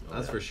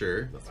 That's for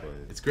sure. That's why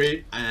it's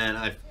great, and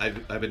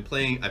I've been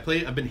playing. I've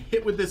been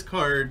hit with this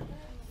card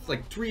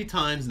like 3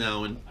 times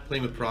now, and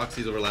playing with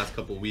proxies over the last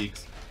couple of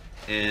weeks,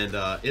 and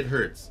it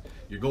hurts.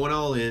 You're going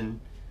all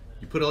in.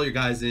 You put all your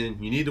guys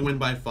in. You need to win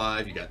by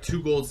 5. You got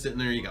 2 gold sitting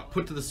there. You got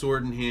put to the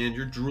sword in hand.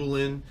 You're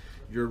drooling.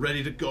 You're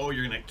ready to go.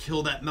 You're gonna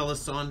kill that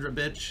Melisandre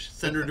bitch.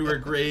 Send her to her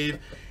grave.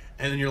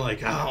 And then you're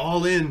like,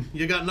 all in.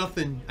 You got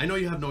nothing. I know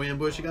you have no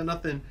ambush. You got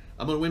nothing.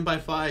 I'm gonna win by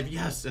 5.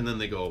 Yes. And then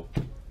they go.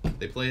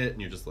 They play it,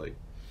 and you're just like,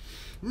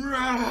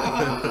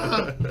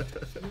 no.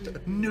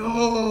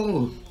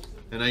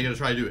 And now you gotta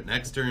try to do it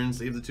next turn.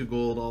 Save the 2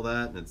 gold. All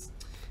that. And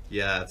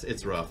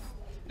it's rough.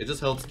 It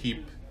just helps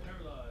keep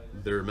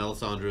their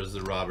Melisandres,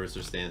 their Roberts,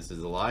 their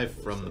Stannises alive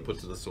from the put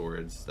to the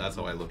swords. That's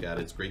how I look at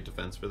it. It's great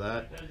defense for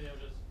that.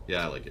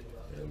 Yeah, I like it.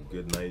 And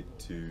good night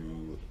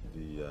to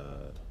the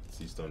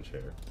Seastone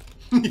chair.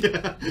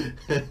 Yeah.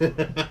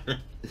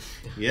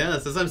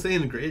 Yes, as I'm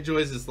saying,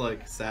 Greyjoy's just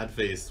like sad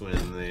face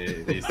when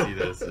they see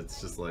this. It's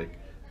just like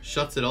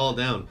shuts it all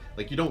down.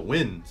 Like you don't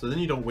win, so then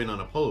you don't win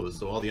unopposed.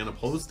 So all the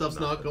unopposed stuff's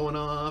not going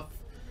off.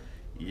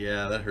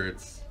 Yeah, that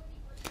hurts.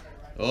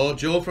 Oh,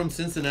 Joe from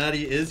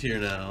Cincinnati is here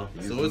now.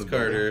 So is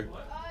Carter.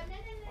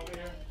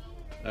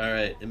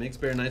 Alright, it makes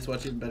Bear Night's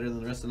Watch even better than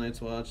the rest of Night's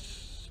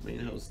Watch. Main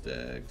house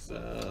decks.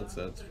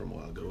 That's from a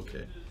while ago.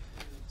 Okay.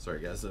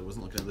 Sorry, guys. I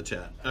wasn't looking at the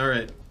chat.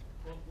 Alright.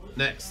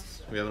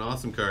 Next, we have an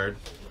awesome card.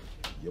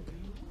 Yep.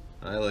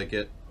 I like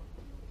it.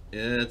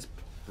 It's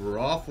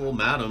Brothel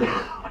Madam.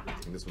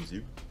 And this one's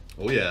you?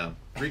 Oh, yeah.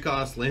 3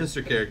 cost,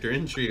 Lannister character,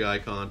 intrigue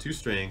icon, 2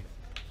 strength,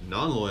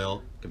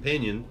 non-loyal,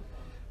 companion.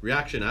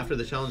 Reaction: after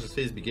the challenges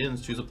phase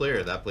begins, choose a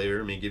player. That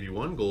player may give you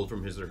 1 gold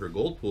from his or her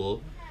gold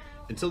pool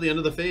until the end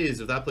of the phase.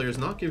 If that player is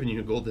not giving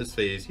you gold this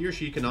phase, he or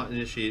she cannot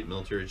initiate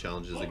military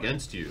challenges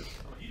against you.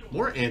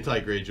 More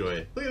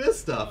anti-Greyjoy. Look at this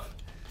stuff.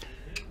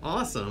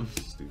 Awesome.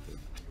 Stupid.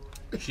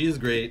 She is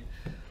great.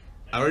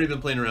 I've already been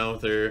playing around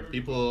with her.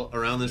 People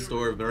around this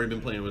store have already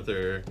been playing with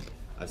her.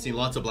 I've seen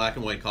lots of black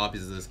and white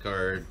copies of this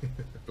card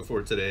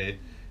before today.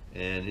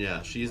 And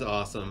yeah, she's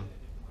awesome.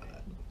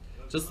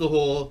 Just the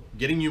whole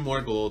getting you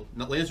more gold.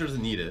 Lannister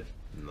doesn't need it.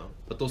 No.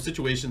 But those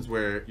situations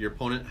where your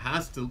opponent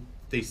has to,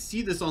 they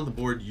see this on the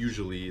board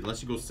usually,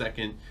 unless you go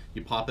second,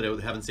 you pop it out,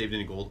 they haven't saved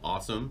any gold,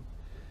 awesome.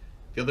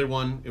 The other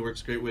one it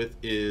works great with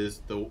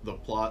is the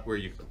plot where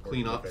you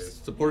clean off,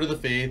 Support of the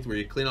Faith, where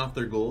you clean off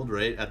their gold,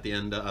 right, at the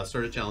end,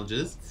 start of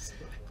challenges.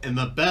 And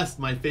the best,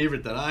 my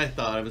favorite that I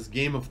thought of was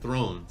Game of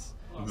Thrones.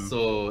 Mm-hmm.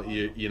 So,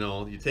 you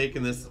know, you're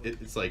taking this,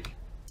 it's like,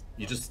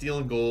 you're just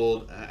stealing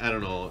gold, I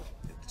don't know.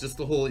 Just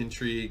the whole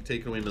intrigue,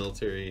 taking away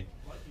military.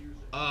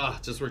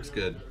 Just works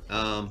good.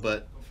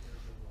 But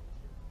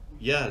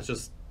yeah, it's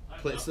just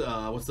what's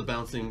the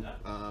bouncing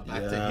back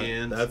to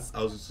hand? I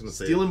was just gonna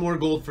say stealing more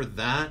gold for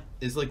that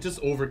is like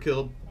just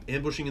overkill.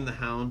 Ambushing in the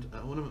Hound.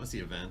 What's the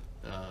event?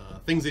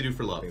 Things they do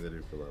for love. Things they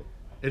do for love.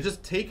 It's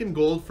just taking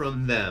gold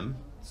from them,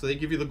 so they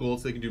give you the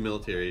gold so they can do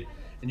military.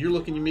 And you're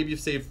looking, maybe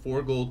you've saved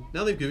 4 gold.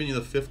 Now they've given you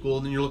the 5th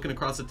gold, and you're looking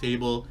across the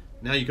table.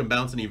 Now you can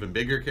bounce an even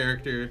bigger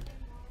character.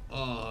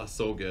 Oh,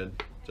 so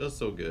good. Just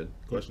so good.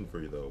 Question for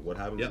you though: what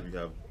happens if you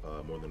have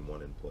more than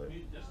 1 in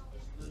play?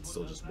 Is it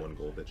still just 1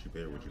 gold that you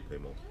pay, or would you pay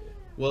multiple?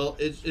 Well,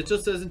 it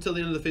just says until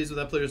the end of the phase where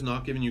that player is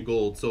not giving you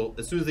gold. So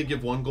as soon as they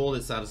give 1 gold,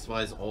 it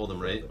satisfies all of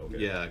them, right? Okay.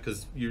 Yeah,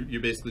 because you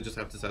basically just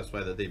have to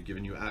satisfy that they've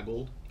given you a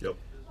gold. Yep.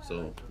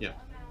 So yeah.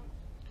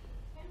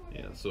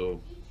 Yeah. So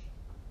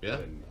yeah.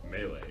 And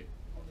melee.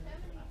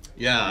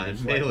 Yeah,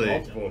 and melee.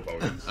 Multiple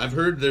opponents. I've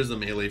heard there's a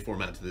melee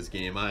format to this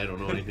game. I don't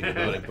know anything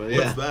about it, but yeah.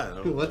 What's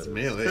that? What's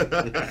melee?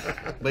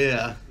 But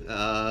yeah,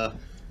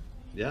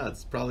 yeah,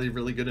 it's probably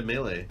really good at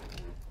melee.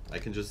 I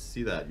can just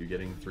see that you're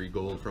getting 3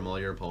 gold from all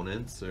your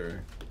opponents,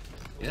 or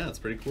yeah, it's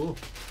pretty cool.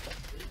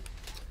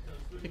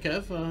 Hey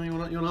Kev, you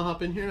wanna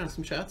hop in here and have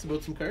some chats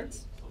about some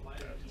cards?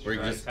 Or you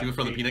can just do it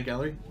from the peanut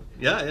gallery?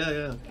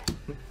 Yeah.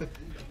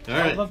 All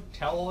right.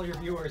 Tell all your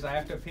viewers I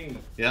have to pee.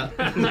 Yeah.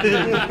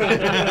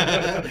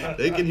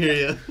 They can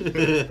hear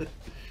you.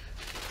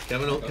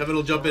 Kevin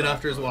will jump in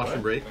after his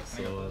washroom break.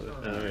 So,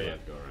 all right.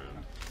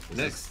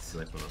 Next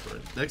one up,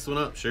 right? Next one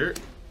up, sure.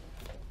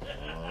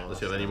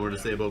 Unless you have any more to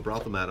say about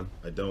Brothel, Madam.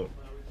 I don't.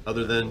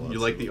 Other than you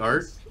like the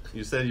art?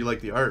 You said you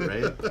like the art,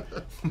 right?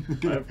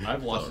 I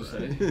have lots to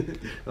say.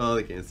 Oh,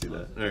 they can't see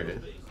that. All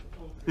right.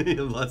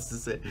 You have lots to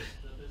say.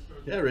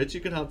 Yeah, Rich, you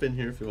can hop in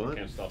here if you want.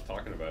 Can't stop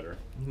talking about her.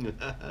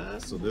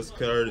 So this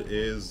card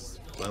is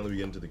finally we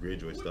get into the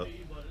Greyjoy stuff.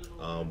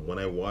 When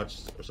I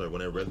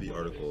read the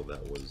article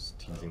that was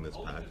teasing this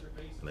pack,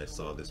 and I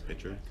saw this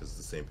picture because it's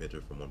the same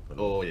picture from 1.0.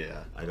 Oh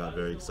yeah. I got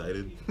very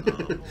excited.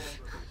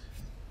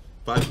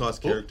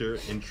 5-cost character,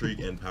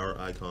 intrigue and power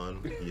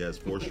icon. He has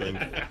 4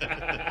 strength,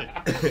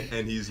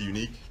 and he's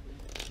unique.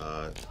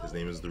 His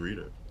name is the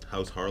Reader.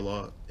 House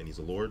Harlaw, and he's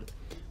a lord.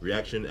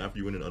 Reaction: after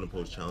you win an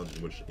unopposed challenge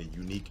in which a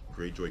unique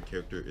Greyjoy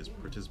character is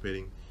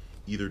participating,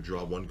 either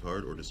draw 1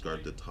 card or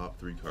discard the top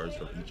 3 cards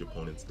from each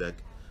opponent's deck.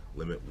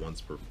 Limit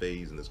once per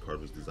phase, and this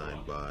card was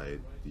designed by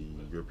the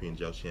European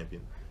Joust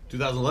champion.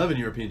 2011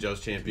 European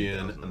Joust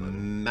champion,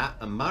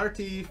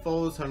 Marty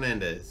Foz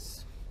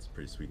Hernandez. It's a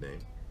pretty sweet name.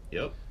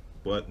 Yep.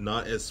 But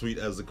not as sweet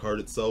as the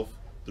card itself.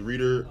 The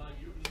Reader,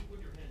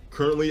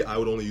 currently I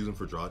would only use him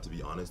for draw, to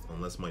be honest,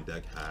 unless my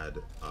deck had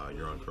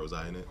Euron Crow's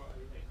Eye in it.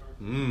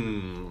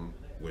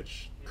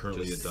 Which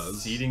currently Just it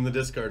does. Seeding the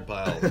discard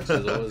pile, which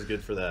is always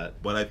good for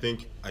that. But I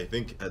think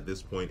at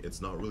this point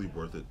it's not really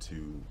worth it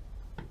to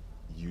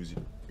use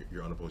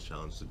your unopposed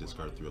challenge to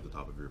discard 3 at the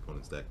top of your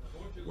opponent's deck.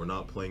 We're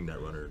not playing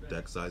Netrunner.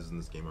 Deck sizes in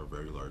this game are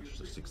very large,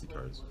 there's 60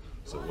 cards.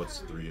 So what's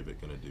 3 of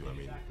it gonna do? I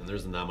mean, and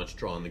there's not much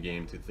draw in the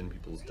game to thin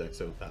people's decks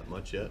out that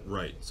much yet.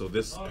 Right. So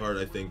this card,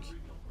 I think,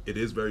 it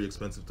is very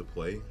expensive to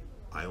play.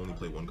 I only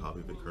play 1 copy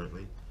of it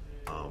currently.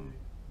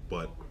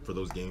 But for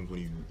those games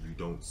when you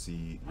don't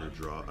see your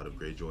draw out of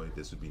Greyjoy,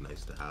 this would be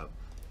nice to have.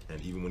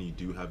 And even when you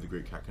do have the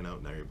Great Kraken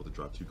out, now you're able to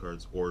draw 2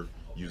 cards, or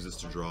use this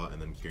to draw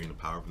and then gain the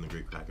power from the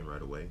Great Kraken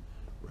right away,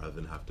 rather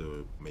than have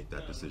to make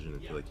that decision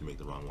and feel like you make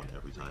the wrong one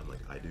every time, like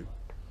I do.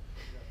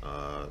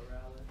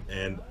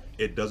 And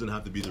it doesn't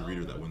have to be the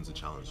Reader that wins the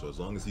challenge. So as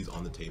long as he's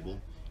on the table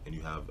and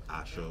you have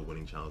Asha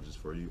winning challenges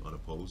for you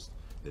unopposed,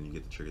 then you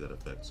get to trigger that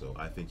effect. So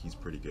I think he's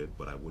pretty good,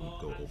 but I wouldn't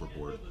go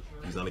overboard.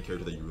 He's not a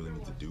character that you really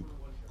need to dupe.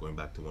 Going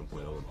back to 1.0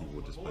 when people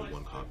would just play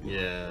 1 copy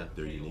of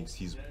their uniques,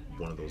 he's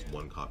one of those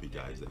 1 copy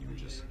guys that you would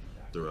just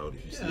throw out.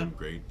 If you see him,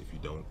 great. If you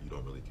don't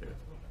really care.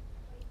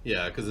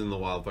 Yeah, because in the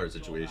wildfire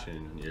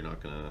situation, you're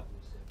not gonna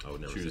I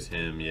would never choose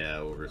him,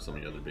 over some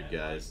of the other big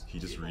guys. He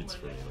just reads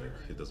for me,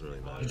 like, it doesn't really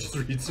matter. He just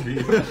reads for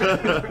you.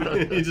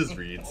 He just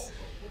reads.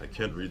 I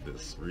can't read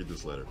this. Read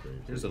this letter for me,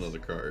 please. Here's another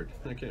card.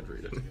 I can't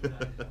read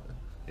it.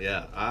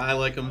 Yeah, I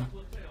like him.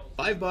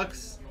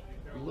 $5,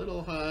 a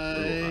little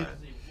high.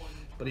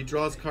 But he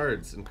draws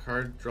cards, and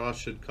card draw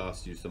should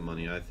cost you some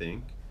money, I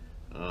think.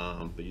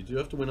 But you do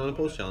have to win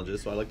unopposed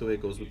challenges, so I like the way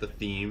it goes with the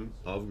theme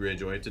of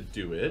Greyjoy to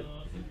do it.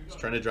 He's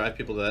trying to drive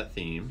people to that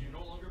theme,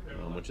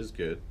 which is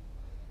good.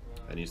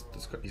 And he's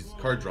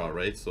card draw,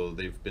 right? So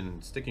they've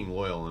been sticking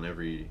loyal on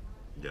every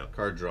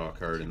card draw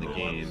card in the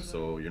game,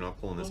 so you're not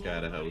pulling this guy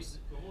out of house.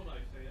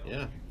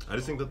 Yeah. I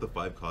just think that the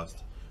 5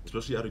 cost,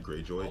 especially out of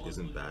Greyjoy,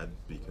 isn't bad,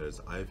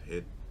 because I've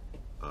hit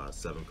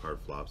 7 card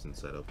flops in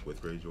setup with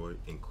Greyjoy,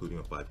 including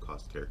a 5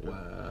 cost character.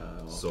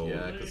 Wow. So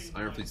yeah, because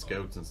Ironfleet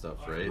Scouts and stuff,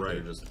 right? Right.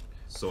 They're just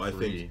so I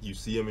think you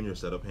see him in your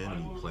setup hand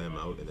and you play him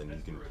out, and then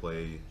you can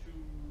play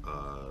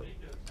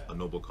a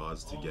Noble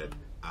Cause to get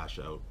Ash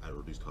out at a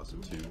reduced cost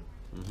of 2.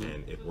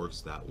 And it works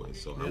that way,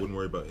 so I wouldn't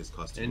worry about his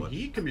cost too much. And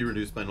he can be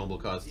reduced by Noble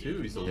Cause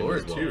too. He's a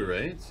Lord too,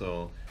 right?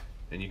 So,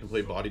 and you can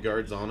play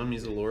bodyguards on him.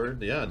 He's a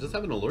Lord. Yeah, just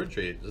having a Lord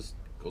trait just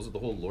goes with the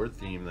whole Lord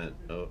theme that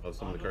of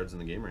some of the cards in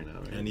the game right now.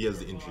 Right? And he has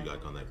the intrigue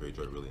icon that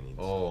Greyjoy really needs.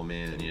 Oh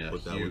man, and you yeah,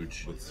 put that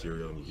huge. With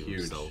cereal, and you give huge.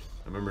 himself.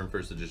 I remember in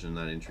first edition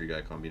that intrigue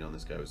icon being on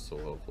this guy was so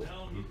helpful.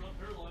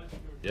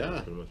 Yeah,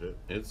 that's pretty much it.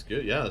 It's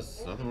good. Yeah,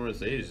 there's nothing more to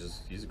say.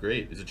 He's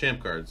great. He's a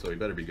champ card, so he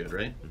better be good,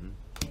 right?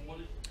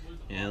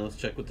 And let's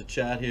check with the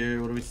chat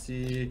here. What do we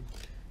see?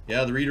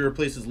 Yeah, the Reader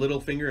replaces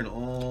Littlefinger in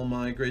all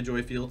my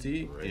Greyjoy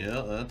fealty. Right.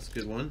 Yeah, that's a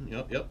good one.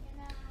 Yep.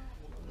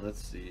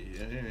 Let's see.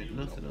 Alright,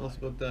 nothing else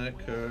about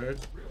that card.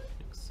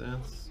 Makes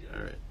sense.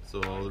 Alright,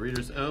 so the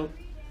Reader's out.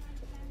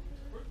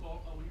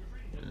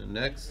 And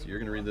next, you're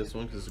going to read this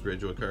one because it's a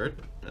Greyjoy card.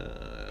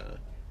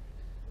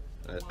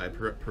 I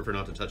prefer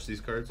not to touch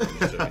these cards. So I'm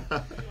just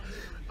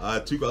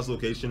joking. 2 cost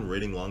location,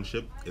 raiding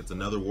longship. It's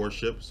another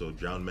warship, so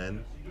drowned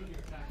men.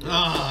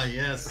 Ah,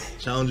 yes.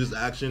 Challenges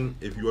action.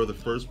 If you are the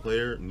first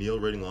player, kneel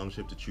raiding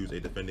longship to choose a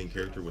defending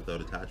character without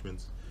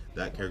attachments.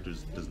 That character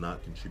does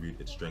not contribute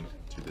its strength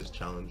to this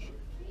challenge.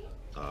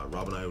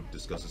 Rob and I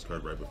discussed this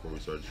card right before we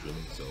started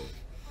streaming, so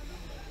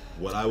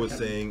what I was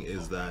saying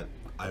is that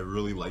I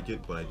really like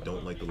it, but I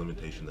don't like the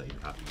limitation that you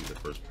have to be the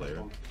first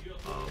player.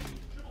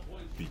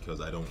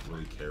 because I don't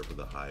really care for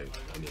the high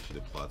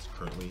initiative plots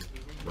currently.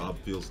 Rob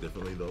feels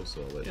differently though,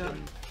 so I'll let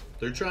him.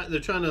 They're trying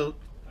to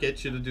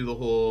get you to do the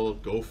whole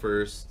go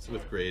first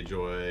with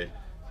Greyjoy,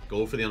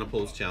 go for the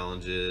unopposed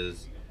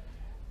challenges.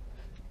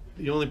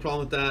 The only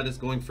problem with that is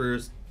going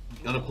first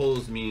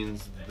unopposed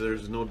means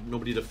there's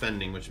nobody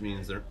defending, which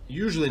means they're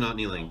usually not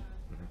kneeling.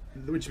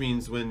 Which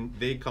means when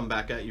they come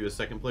back at you as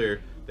second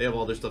player, they have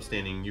all their stuff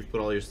standing, you've put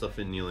all your stuff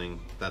in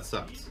kneeling, that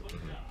sucks.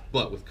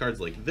 But with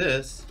cards like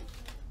this,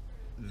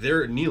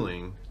 they're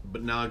kneeling,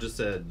 but now I've just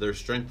said their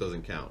strength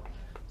doesn't count.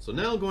 So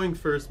now going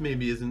first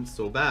maybe isn't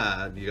so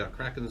bad. You got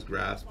Kraken's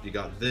Grasp, you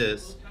got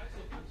this.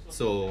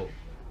 So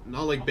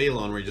not like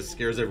Balon where he just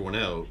scares everyone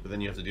out, but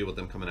then you have to deal with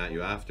them coming at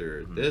you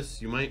after. This,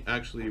 you might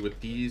actually, with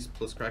these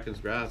plus Kraken's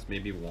Grasp,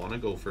 maybe want to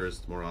go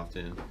first more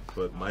often.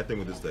 But my thing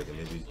with this deck, and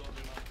maybe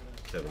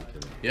Kevin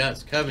can...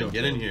 Yes, Kevin,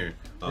 get in here.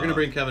 We're going to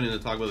bring Kevin in to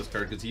talk about this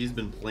card because he's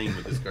been playing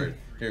with this card.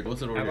 Here, go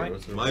sit over here.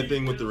 My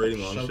thing with the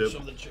Raiding Longship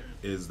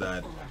is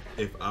that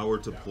if I were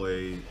to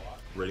play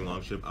Raiding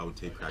Longship, I would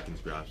take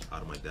Kraken's Grasp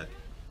out of my deck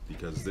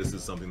because this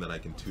is something that I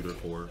can tutor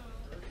for.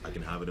 I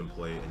can have it in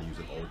play and use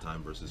it all the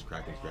time versus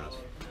Kraken's Grasp.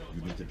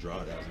 You need to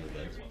draw it as an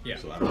event. Yeah.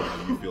 So I don't know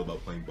how you feel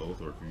about playing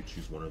both or if you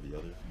choose one or the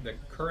other. The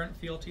current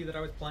fealty that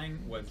I was playing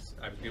was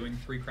I was doing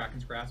 3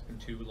 Kraken's Grasp and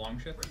 2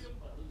 Longships.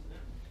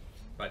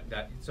 But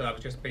so that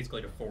was just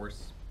basically to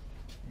force,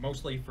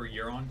 mostly for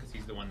Euron because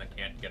he's the one that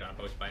can't get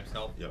unopposed by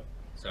himself. Yep.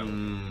 So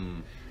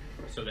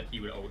so that he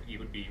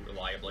would be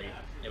reliably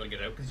able to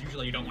get out because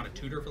usually you don't want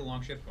to tutor for the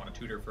Longship, you want to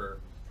tutor for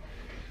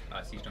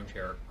Seastone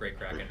Chair, Grey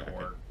Kraken,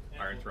 or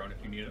Iron Throne if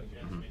you need it.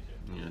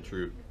 Yeah,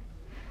 true.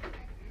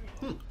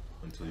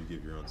 Until you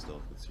give your own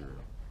stealth with Cereal.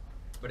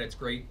 But it's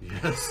great.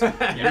 Yes.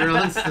 You're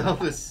on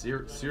stealth with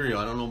Cereal.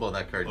 I don't know about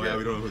that card yet. Yeah,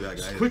 we don't know who that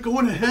guy is. Quit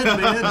going ahead,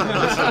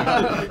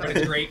 man. But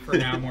it's great for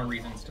now more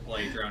reasons to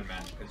play Drowned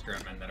Men because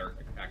Drowned Men that are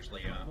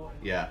actually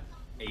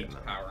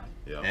 8 power.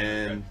 Yeah.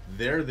 And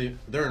they're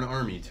an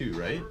army too,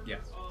 right?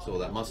 Yes. So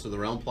that Muster the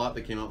Realm plot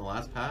that came out in the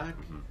last pack,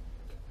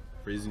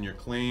 freezing your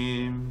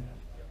claim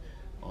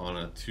on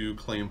a 2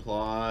 claim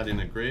plot in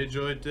a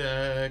Greyjoy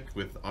deck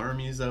with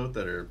armies out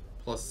that are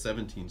plus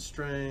 17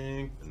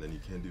 strength. And then you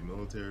can't do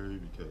military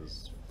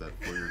because that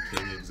for your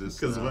king exists.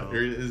 Because what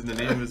is the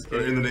name of his king?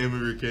 Or in the name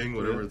of your king,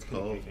 whatever it's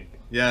called.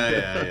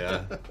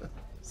 Yeah.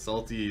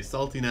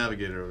 Salty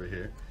navigator over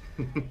here.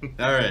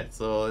 All right,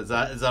 so is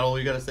that all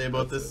you got to say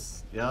about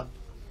this? Yeah,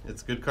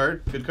 it's a good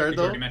card. Good card Did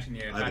though. you already mention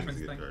the I think it's attachments a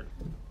good thing? card.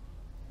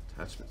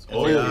 Attachments.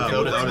 Oh, yeah,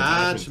 without without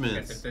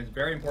attachments. Yes, it's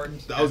very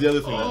important. That was the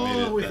other thing that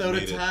made it. Without that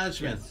made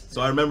attachments.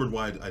 So I remembered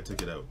why I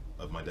took it out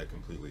of my deck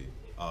completely.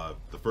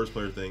 The first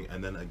player thing,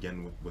 and then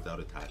again without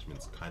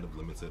attachments, kind of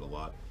limits it a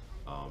lot.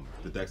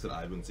 The decks that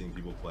I've been seeing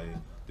people play,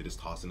 they just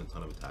toss in a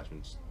ton of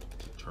attachments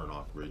to turn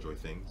off Greyjoy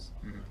things,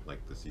 like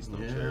the Sea Snow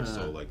Chair.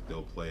 So like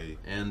they'll play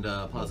And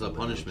Plaza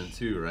Punishment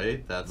too,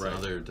 right? That's Right.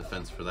 another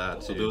defense for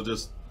that. So too. they'll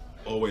just,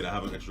 oh wait, I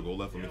have an extra gold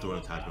left. Let me throw an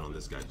attachment on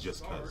this guy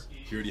just cause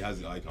he already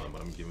has the icon,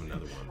 but I'm giving him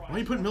another one. Why are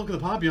you putting Milk of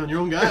the Poppy on your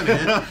own guy,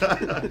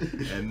 man?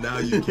 And now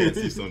you can't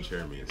see Stone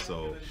Chair me.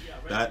 So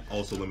that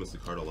also limits the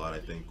card a lot, I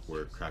think.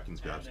 Where Kraken's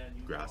Grasp.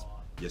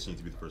 Yes, you need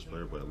to be the first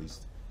player, but at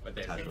least But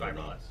they have attachment 5 or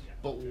or not. less.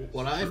 But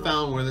what I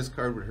found where this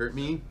card would hurt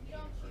me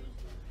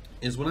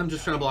is when I'm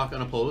just trying to block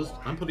unopposed,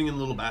 I'm putting in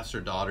little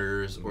bastard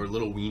daughters or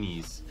little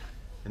weenies,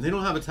 and they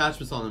don't have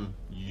attachments on them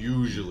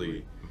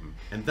usually.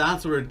 And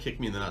that's where it'd kick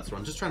me in the nuts. Where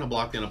I'm just trying to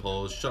block the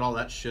unopposed, shut all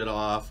that shit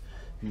off,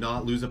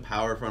 not lose a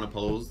power for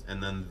unopposed,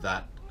 and then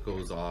that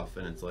goes off,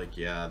 and it's like,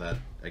 yeah, that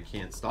I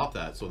can't stop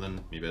that. So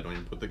then maybe I don't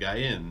even put the guy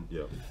in.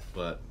 Yeah.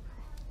 But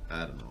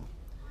I don't know.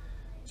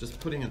 Just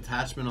putting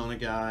attachment on a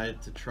guy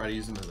to try to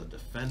use him as a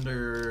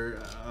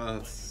defender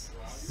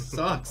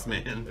sucks,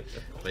 man.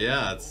 But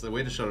yeah, it's a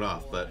way to shut it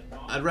off. But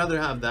I'd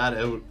rather have that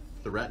out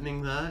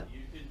threatening that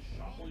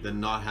than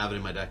not have it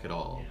in my deck at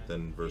all.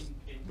 Then versus,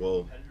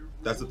 well,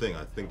 that's the thing.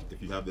 I think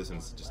if you have this and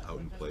it's just out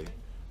in play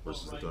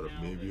versus the thought of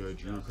maybe I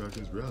drew a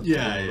Kraken's Grasp.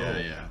 Yeah, I don't know.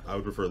 yeah. I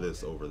would prefer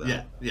this over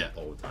that. Yeah.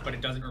 All the time. But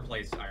it doesn't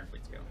replace Iron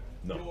Fleet Scale.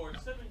 No.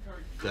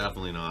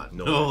 Definitely not.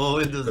 No,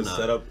 it does The not.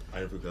 setup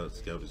Iron Fleet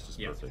Scout is just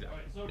Yes, perfect.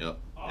 exactly. Yep.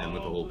 And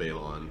with the whole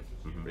Balon,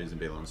 raising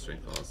Balon's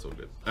strength, oh, that's so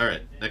good. All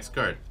right, next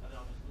card.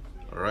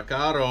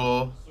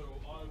 Rakaro.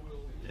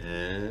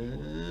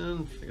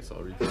 And I guess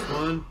I'll read this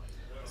one.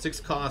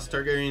 6 cost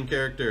Targaryen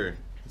character.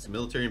 It's a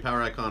military and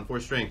power icon, 4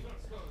 strength.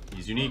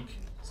 He's unique.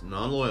 He's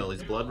non-loyal.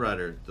 He's a Blood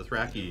Rider,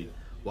 Dothraki.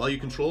 While you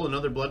control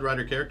another Blood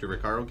Rider character,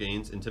 Rakaro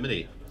gains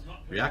Intimidate.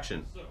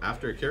 Reaction.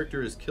 After a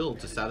character is killed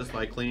to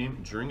satisfy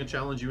claim during a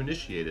challenge you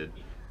initiated,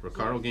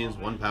 Rakaro gains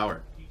 1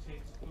 power.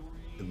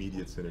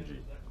 Immediate synergy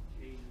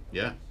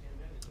Yeah.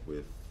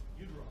 with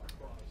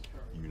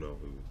you know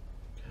who.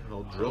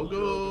 Khal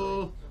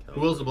Drogo.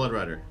 Who else is a Blood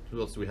Rider? Who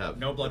else do we have?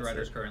 No Blood That's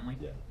Riders it. currently.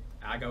 Yeah.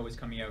 Ago is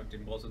coming out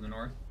in Wolves of the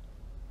North.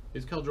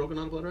 Is Khal Drogo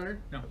not a Blood Rider?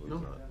 No, believe No.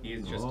 not. he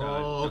is just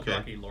Oh, okay.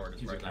 Dothraki Lord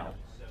as right now.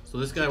 So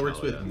this guy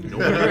works with yeah.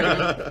 nobody right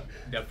now?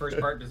 The first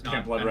part does not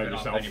Can't Blood Ride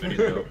benefit off yourself.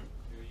 anybody's vote.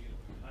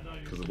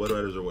 Because the Blood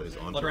Riders are what his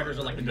entourage. Blood Riders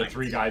are like And the the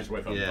 3 guys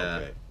with him. Yeah.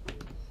 Okay.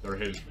 They're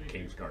his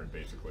king's card,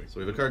 basically. So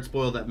we have a card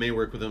spoil that may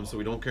work with him, so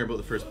we don't care about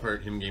the first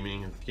part, him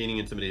gaining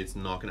Intimidate's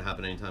not going to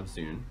happen anytime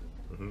soon,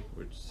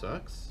 which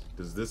sucks.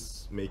 Does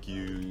this make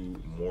you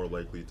more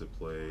likely to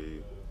play...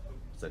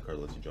 What's that card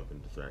that lets you jump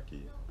into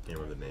Thraki? I can't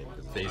remember the name.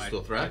 Phase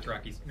still Thrak?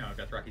 No, I've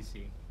got Thraki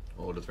C.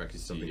 Oh, the Thraki C,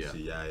 Something yeah. C,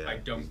 yeah. I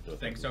don't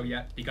think so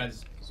yet,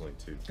 because There's only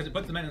 2. it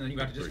puts them in and then you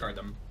have to discard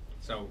them.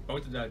 So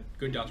both of the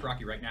good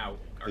Dothraki right now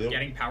are Yep.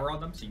 getting power on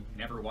them, so you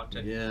never want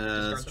to Yeah,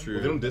 discard that's them. true.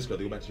 Well, they don't discard,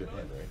 they go back to your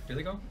hand, right? Do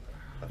they go?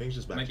 I think it's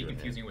just back Might to be your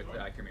confusing hand.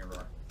 with Hear Me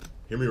Roar.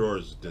 Hear Me Roar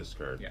is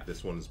discard. Yeah.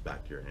 This one is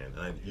back to your hand.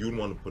 And you wouldn't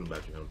want to put him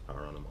back to your hand with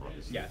power on him,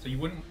 obviously. Yeah, so it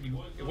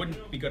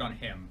wouldn't be good on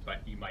him, but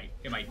it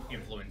might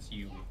influence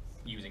you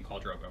using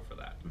Khal Drogo for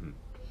that.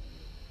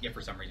 If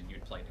for some reason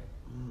you'd played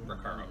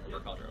Rakaro over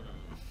Khal Drogo.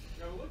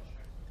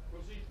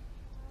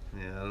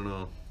 Yeah, I don't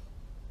know.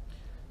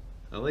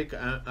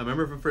 I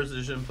remember from first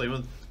edition playing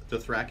with the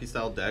Thraki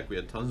style deck. We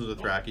had tons of the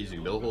Thrakis. You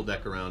can build a whole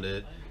deck around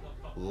it.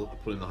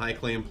 Put in the high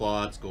claim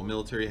plots, go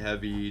military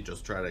heavy,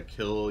 just try to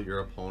kill your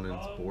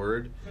opponent's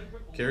board.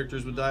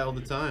 Characters would die all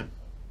the time.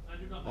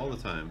 All the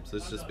time. So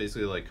it's just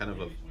basically like kind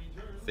of a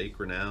fake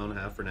renown,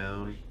 half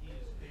renown.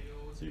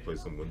 So you play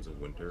some Winds of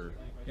Winter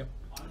Yep.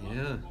 Yeah.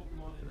 and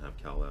have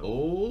Cal out.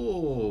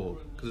 Oh,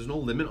 because there's no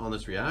limit on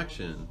this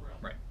reaction.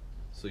 Right.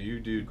 So you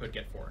do Could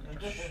get 4 in a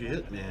turn.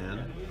 shit,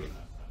 man.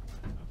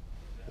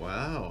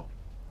 Wow.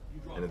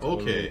 And it's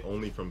Okay.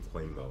 only from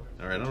Claim, though.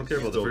 All right, I don't care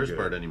about the Still first good.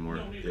 part anymore.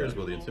 Who cares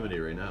about the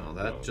Intimidate right now?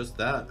 That just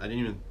that. I didn't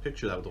even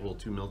picture that with the whole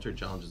 2 military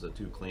challenges at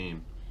 2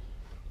 claim.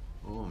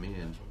 Oh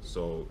man.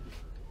 So,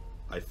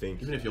 I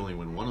think... Even if you only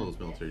win one of those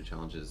military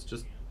challenges,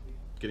 just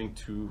getting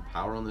 2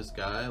 power on this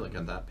guy, like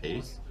at that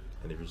pace.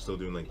 And if you're still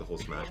doing like the whole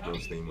Smash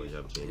Bros thing where you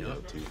have Jamie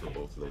out too for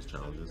both of those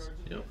challenges,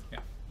 Yep. Yeah.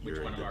 Which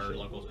You're one in of good our shape.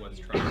 locals was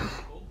trying?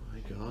 Oh my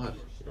god.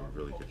 you're in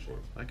really good shape.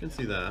 I can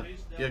see that. Yeah,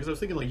 because I was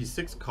thinking like he's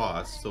 6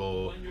 costs,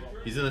 so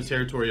he's in the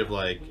territory of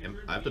like,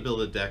 I have to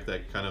build a deck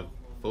that kind of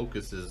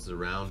focuses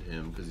around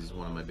him because he's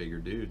one of my bigger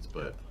dudes,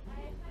 but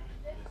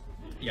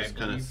Yeah, just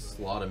kind of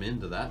slot him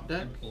into that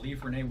deck. I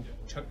believe Renee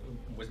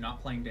was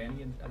not playing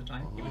Danny at the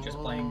time. He was just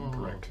playing.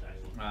 Correct.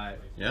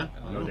 Yeah?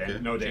 No, Okay.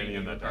 no Danny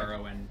in that deck.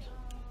 Taro and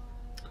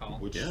Khal.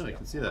 Which, Yeah, I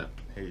can see that.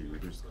 hey, you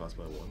reduce the cost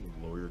by 1,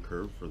 lower your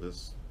curve for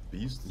this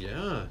beast.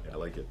 Yeah. I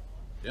like it.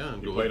 Yeah,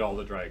 You played all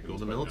the dragons. go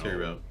the but military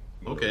no. route.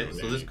 Okay,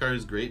 so this card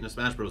is great in a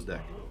Smash Bros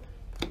deck.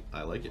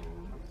 I like it.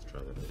 Let's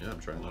try that out. Yeah, I'm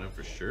trying that out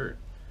for sure.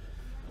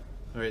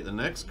 Alright, the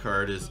next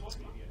card is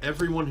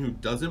everyone who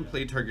doesn't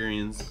play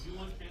Targaryen's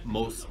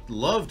most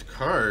loved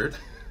card.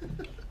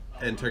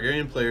 And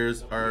Targaryen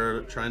players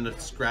are trying to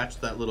scratch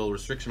that little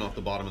restriction off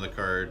the bottom of the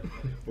card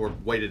or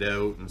white it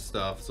out and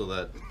stuff so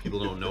that people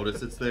don't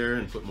notice it's there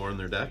and put more in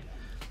their deck.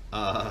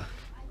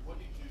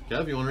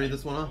 Kev, you want to read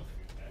this one off?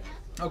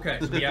 Okay,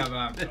 so we have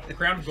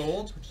Crown of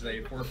Gold, which is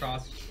a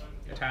 4-cost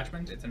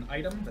attachment. It's an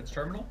item that's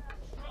terminal.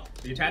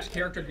 The attached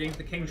character gains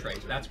the king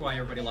trait. That's why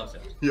everybody loves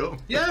it. Yep.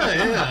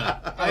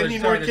 Yeah. I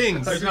need more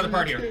kings. There's another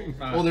part here.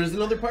 Oh, there's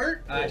another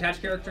part?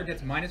 Attached character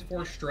gets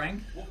 -4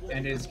 strength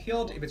and is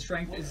killed if its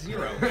strength is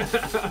 0.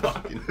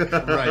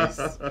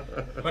 Christ.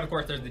 But of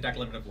course, there's the deck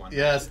limit of 1.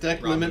 Yes,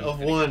 deck Robin limit of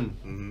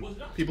fitting. 1.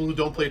 People who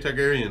don't play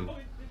Targaryen,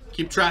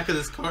 keep track of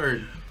this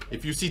card.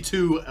 If you see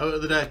 2 out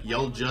of the deck,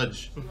 yell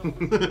judge.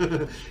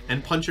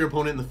 And punch your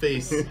opponent in the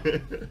face.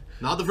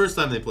 Not the first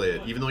time they play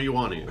it, even though you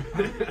want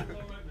to.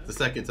 The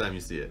second time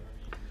you see it.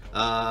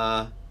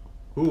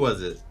 Who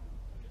was it?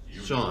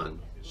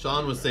 Sean.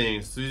 Sean was saying,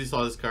 as soon as he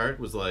saw this card,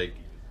 was like,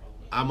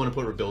 I'm going to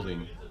put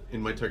Rebuilding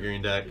in my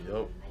Targaryen deck.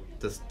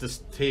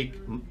 Just take,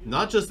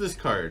 not just this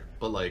card,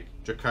 but like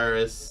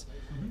Dracarys.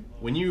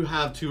 When you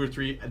have 2 or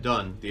 3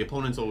 done, the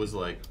opponent's always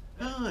like,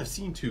 oh, I've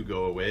seen 2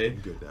 go away.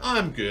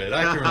 I'm good.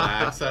 I can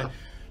relax.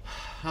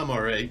 I'm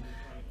alright.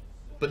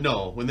 But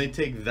no, when they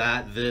take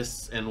that,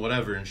 this, and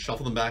whatever, and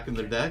shuffle them back in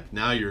their deck,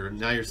 now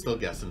you're still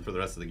guessing for the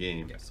rest of the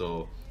game. Yeah.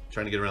 So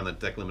trying to get around that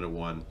deck limit of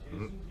 1.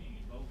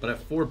 But at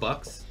 $4,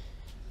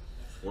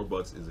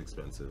 $4 is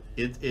expensive.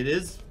 it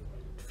is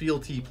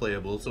fealty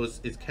playable, so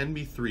it can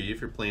be 3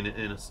 if you're playing it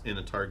in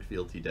a target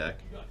fealty deck.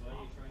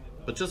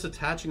 But just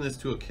attaching this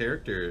to a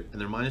character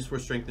and they're -4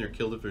 strength and they're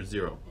killed if they're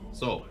 0.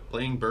 So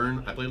playing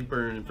Burn, I played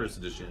Burn in first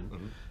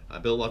edition. I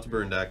built lots of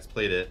Burn decks,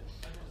 played it.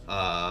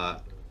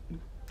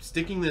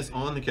 Sticking this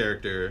on the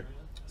character,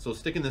 so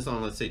sticking this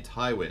on, let's say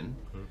Tywin,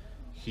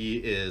 he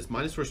is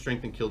 -4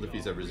 strength and killed if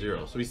he's ever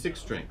 0. So he's 6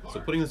 strength. So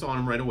putting this on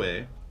him right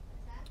away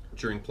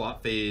during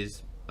plot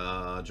phase,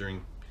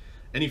 during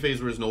any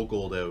phase where there's no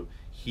gold out,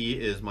 he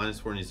is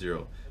 -4 and he's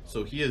 0.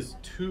 So he is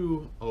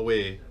 2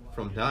 away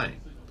from dying.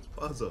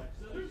 Plaza.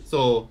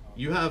 So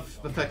you have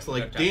effects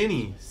like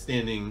Danny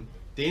standing,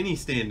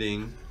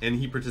 and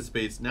he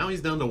participates. Now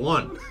he's down to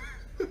 1.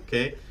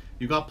 Okay,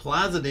 you got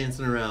Plaza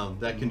dancing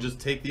around that can just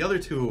take the other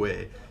 2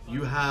 away.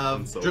 You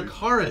have Unsullied.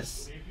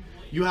 Dracarys.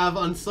 You have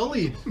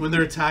Unsullied when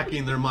they're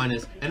attacking. They're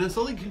minus, and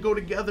Unsullied can go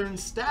together and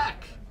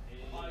stack.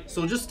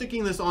 So just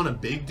sticking this on a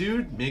big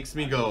dude makes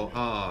me go,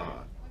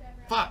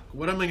 fuck.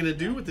 What am I gonna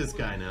do with this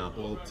guy now?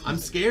 Well, I'm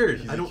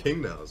scared. He's I don't. a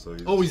king now, so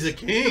Oh, he's a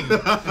king.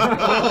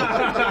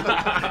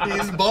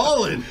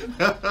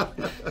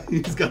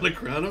 He's got a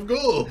crown of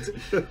gold.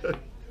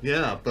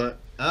 Yeah, but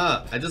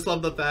I just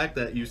love the fact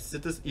that you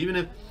sit this, even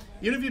if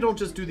you don't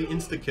just do the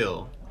insta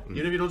kill,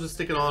 even if you don't just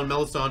stick it on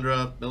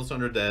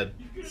Melisandre dead,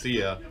 see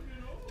ya.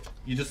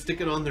 You just stick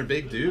it on their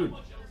big dude,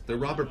 their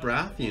Robert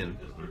Baratheon,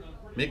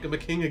 make him a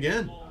king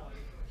again,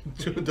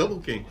 to a double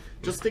king.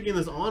 Just sticking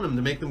this on him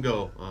to make them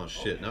go, oh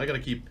shit! Now I gotta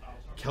keep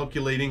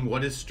calculating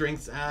what his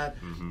strength's at.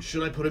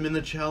 Should I put him in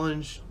the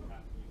challenge?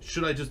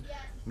 Should I just,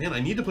 man, I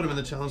need to put him in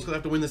the challenge because I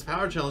have to win this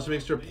power challenge to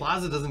make sure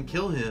Plaza doesn't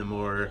kill him,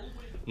 or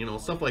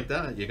stuff like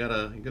that. You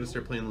gotta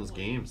start playing those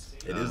games.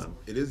 It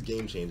is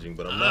game changing,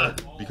 but I'm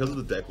not, because of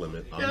the deck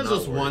limit. I'm it's not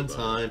just worried one about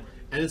time,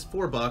 and it's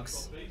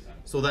 $4.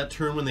 So that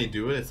turn when they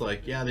do it, it's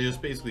like, yeah, they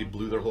just basically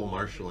blew their whole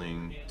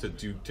marshalling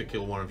to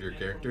kill one of your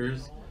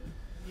characters.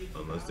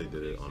 Unless they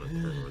did it on a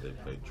turn where they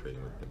played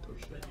Trading with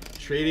Pentoshi.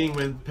 Trading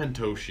with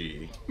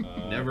Pentoshi.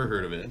 Never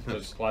heard of it.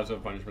 Does Plaza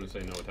of Punishment say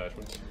no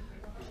attachments?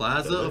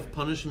 Plaza of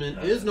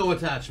Punishment is no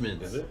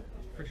attachments. Is it?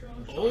 For sure.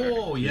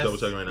 Oh, yes. double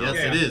checking right now?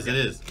 Yes, Yeah. it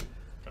is.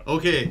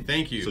 Okay,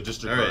 thank you. So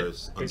just All right.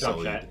 Dracarys, Good job,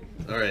 Unsullied. chat.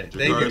 All right. Dracarys,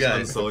 Thank you, guys.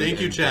 Unsullied, Thank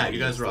you, and chat. Gold You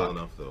guys is still rock.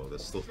 enough, though.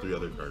 There's still 3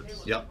 other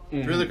cards. Yep.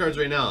 3 other cards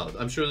right now.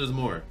 I'm sure there's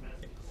more.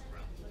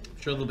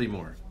 I'm sure there'll be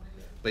more.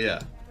 But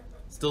yeah,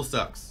 still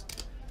sucks.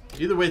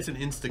 Either way, it's an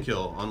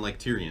insta-kill on like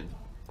Tyrion.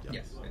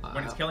 Yes.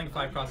 When it's killing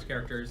 5-cost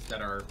characters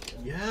that are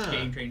Yeah.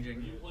 game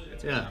changing.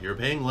 Yeah, you're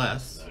paying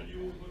less.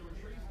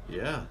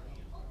 Yeah.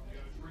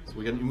 So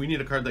we need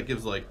a card that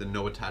gives like the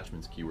no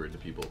attachments keyword to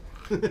people.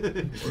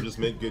 Or just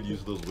make good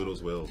use of those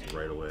Widow's Wails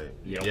right away.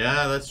 Yep.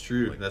 Yeah, that's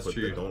true. Like, That's but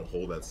true. Don't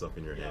hold that stuff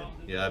in your hand.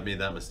 Yeah, I've made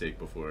that mistake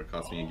before. It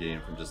cost me a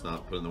game from just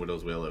not putting the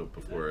Widow's Wail out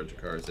before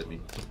Dracarys hit me.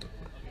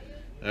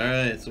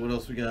 Alright, so what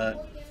else we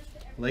got?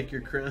 Like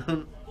your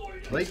crown.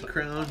 Like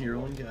crown your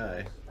own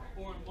guy.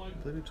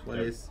 Played it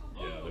twice.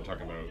 Yeah, they're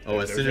talking about. Oh,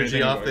 a if there's synergy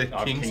anything off the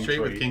about- King's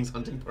Trait with King's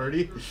Hunting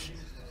Party?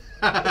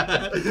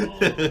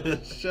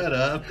 Shut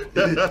up.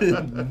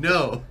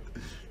 No.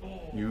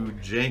 You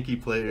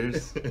janky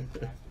players.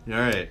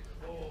 Alright.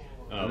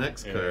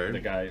 Next and card. The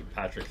guy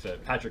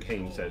Patrick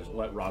Haynes says,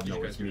 "Let Rob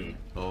know it's me."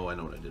 Oh, I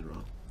know what I did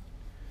wrong.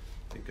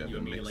 I think I've You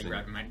been immediately mixing.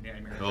 grab my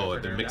name. Oh,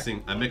 I've been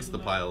mixing. I mixed the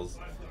piles.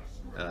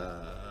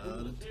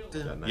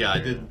 Yeah,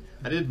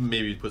 I did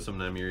maybe put some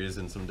Nymerias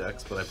in some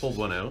decks, but I pulled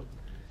one out.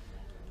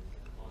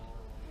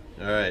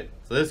 All right,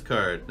 so this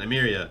card,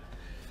 Nymeria,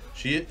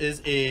 she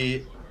is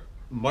a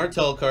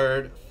Martell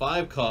card,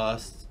 5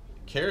 cost,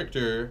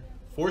 character,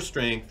 4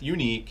 strength,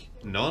 unique,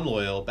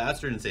 non-loyal,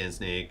 bastard and sand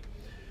snake.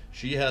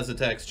 She has a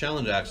text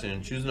challenge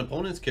action. Choose an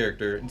opponent's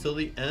character until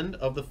the end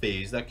of the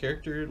phase. That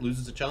character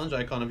loses a challenge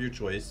icon of your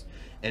choice,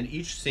 and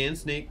each sand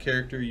snake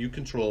character you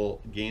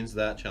control gains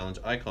that challenge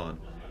icon.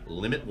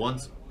 Limit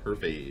once per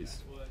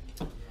phase.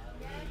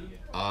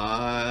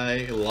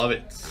 I love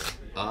it.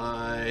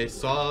 I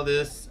saw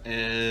this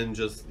and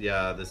just,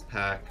 yeah, this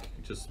pack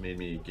just made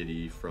me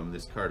giddy from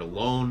this card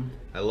alone.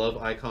 I love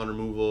icon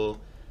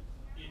removal.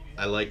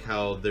 I like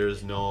how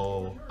there's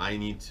no, I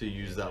need to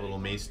use that little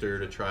Maester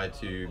to try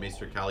to,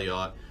 Maester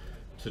Kaliot,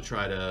 to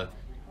try to,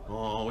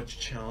 oh, which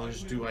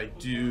challenge do I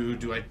do?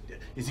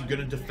 Is he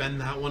gonna defend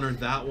that one or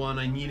that one?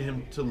 I need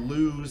him to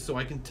lose so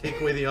I can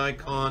take away the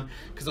icon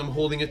because I'm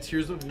holding a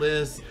Tears of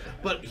Bliss,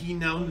 but he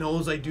now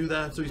knows I do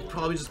that, so he's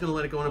probably just gonna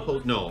let it go in a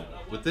post. No,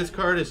 with this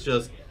card, it's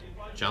just,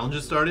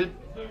 challenges started.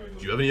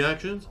 Do you have any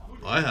actions?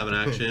 I have an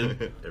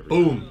action.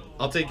 Boom,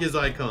 I'll take his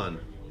icon.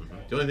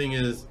 The only thing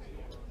is,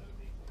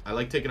 I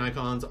like taking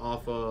icons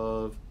off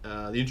of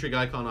the intrigue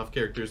icon off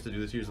characters to do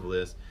the Tears of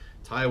Bliss.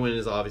 Tywin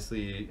is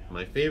obviously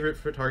my favorite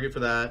target for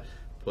that,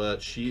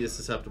 but she is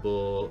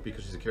susceptible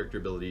because she's a character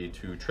ability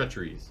to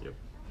treacheries. Yep.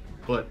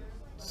 But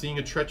seeing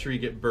a treachery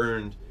get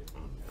burned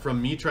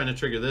from me trying to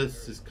trigger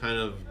this is kind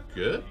of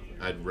good.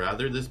 I'd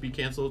rather this be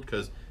canceled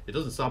because it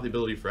doesn't stop the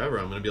ability forever.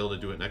 I'm going to be able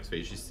to do it next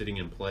phase. She's sitting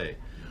in play.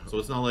 So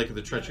it's not like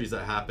the treacheries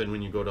that happen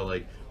when you go to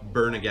like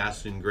burn a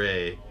Gaston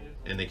Grey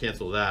and they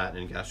cancel that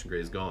and Gaston Grey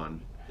is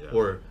gone. Yeah.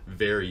 Or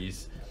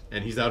Varys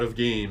and he's out of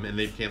game and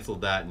they've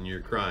canceled that and you're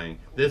crying.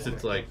 This,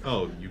 it's like,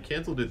 oh, you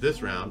canceled it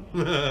this round.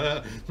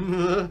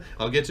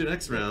 I'll get you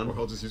next round. Or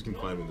I'll just use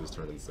Confinement this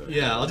turn instead.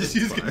 Yeah, I'll just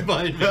use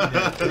Confinement.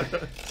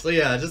 Yeah. So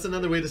yeah, just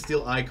another way to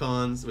steal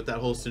icons with that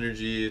whole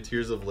synergy,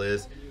 Tears of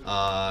Bliss.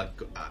 I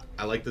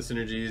like the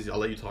synergies. I'll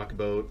let you talk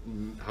about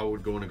how it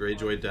would go in a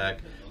Greyjoy deck.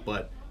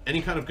 But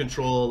any kind of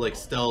control, like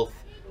stealth,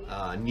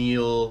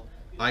 kneel,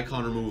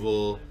 icon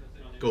removal,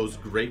 goes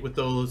great with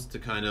those to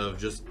kind of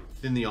just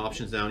thin the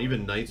options down.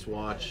 Even Night's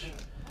Watch,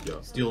 Yeah.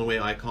 stealing away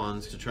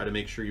icons to try to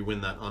make sure you win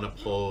that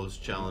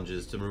unopposed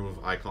challenges to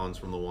remove icons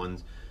from the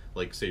ones,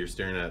 like say you're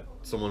staring at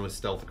someone with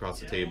stealth across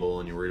the table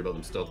and you're worried about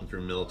them stealthing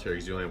through military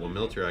because you only have one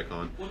military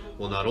icon.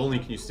 Well, not only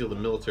can you steal the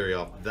military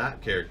off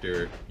that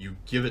character, you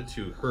give it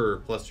to her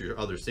plus your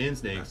other sand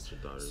snakes.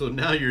 So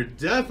now you're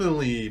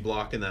definitely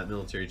blocking that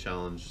military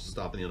challenge,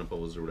 stopping the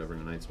unopposed or whatever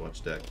in a Night's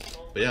Watch deck.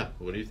 But yeah,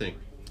 what do you think?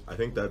 I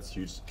think that's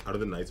huge. Out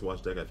of the Night's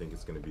Watch deck, I think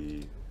it's going to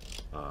be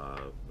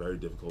very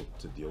difficult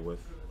to deal with.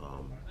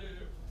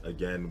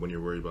 again, when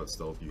you're worried about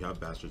stealth, you have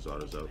Bastard's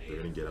Daughters out. They're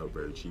going to get out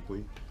very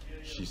cheaply.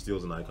 She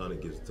steals an icon,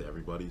 it gives it to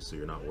everybody, so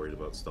you're not worried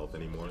about stealth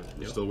anymore.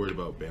 You're still worried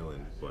about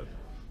Balin, but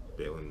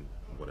Balin,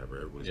 whatever,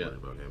 everybody's worried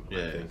about him,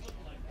 I think.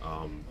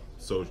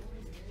 So,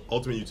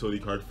 ultimate utility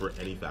card for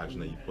any faction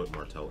that you put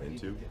Martell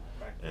into.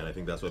 And I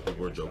think that's why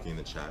people were joking in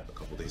the chat a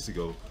couple days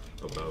ago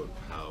about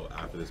how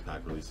after this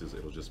pack releases,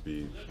 it'll just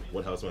be,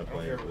 what house am I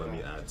playing? Let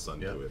me add Sun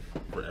to it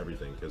for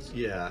everything, because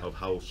of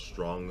how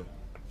strong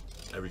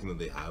everything that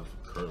they have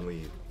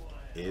currently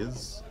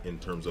is in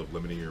terms of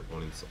limiting your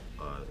opponent's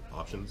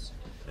options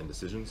and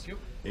decisions.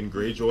 In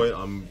Greyjoy,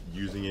 I'm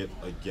using it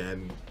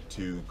again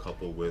to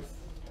couple with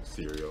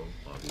Cereal,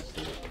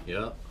 obviously.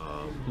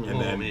 And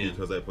then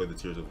because I play the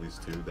Tears of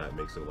Least 2, that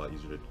makes it a lot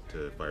easier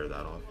to fire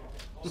that off.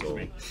 So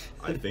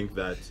I think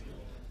that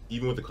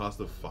even with the cost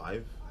of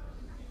 5,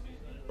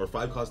 or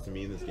 5 cost to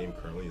me in this game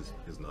currently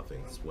is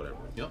nothing. It's whatever.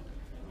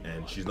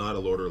 And she's not a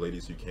lord or a lady,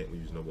 so you can't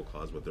use Noble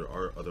Cause, but there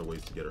are other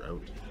ways to get her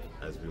out,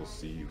 as we'll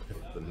see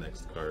with the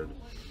next card,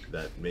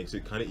 that makes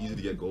it kind of easy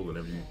to get gold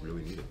whenever you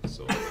really need it.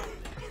 So,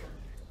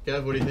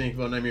 Kev, what do you think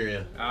about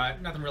Nymeria?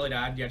 Nothing really to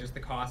add. Yeah, just the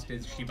cost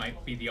is she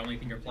might be the only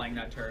thing you're playing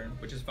that turn,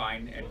 which is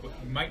fine. And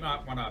you might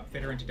not want to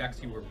fit her into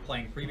decks you were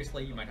playing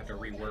previously. You might have to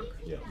rework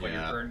what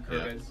your current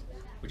curve is,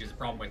 which is a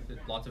problem with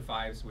lots of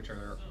 5s, which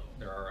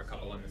there are a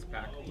couple in this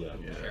pack.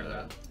 Share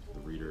that. The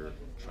Reader,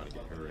 trying to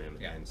get her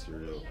in, and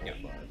Cereal, all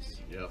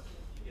 5s.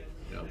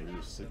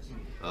 Reader's 6.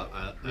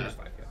 Reader's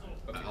 5,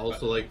 I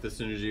also like the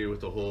synergy with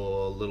the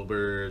whole Little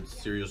Bird,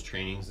 Cereal's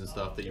trainings and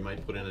stuff that you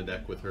might put in a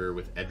deck with her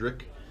with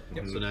Edric.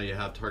 So now you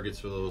have targets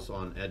for those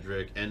on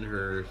Edric and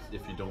her.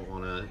 If you don't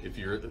want to, if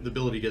the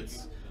ability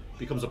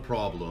becomes a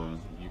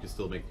problem, you can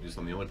still make it do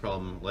something. The only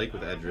problem, like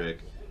with Edric,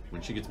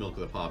 when she gets Milk of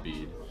the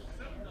Poppy,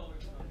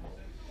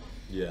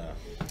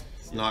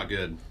 it's not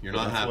good. You're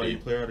not happy. That's why you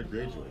play out of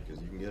Greyjoy,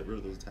 because you can get rid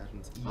of those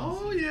attachments easy.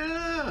 Oh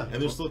yeah. And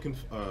there's still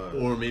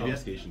or maybe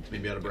out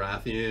of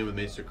Baratheon with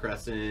Maester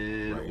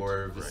Crescent,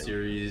 or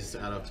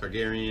Viserys out of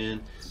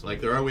Targaryen.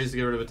 Like there are ways to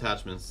get rid of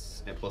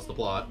attachments, and plus the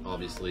plot,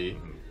 obviously.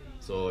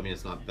 So I mean,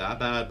 it's not that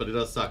bad, but it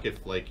does suck if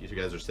you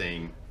guys are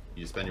saying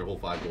you spend your whole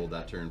 5 gold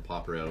that turn,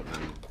 pop her out,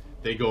 and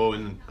they go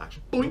and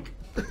boink.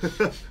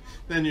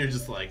 Then you're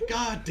just like,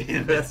 God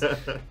damn it!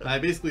 I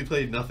basically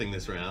played nothing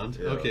this round.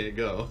 Okay,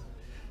 go.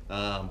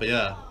 But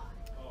yeah,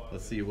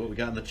 let's see what we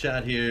got in the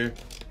chat here.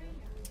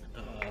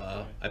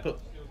 I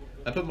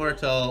put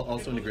Martell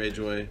also into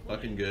Greyjoy.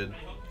 Fucking good.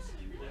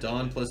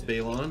 Dawn plus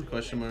Balon?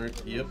 Question mark.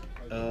 Yep.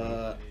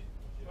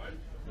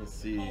 Let's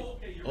see.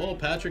 Oh,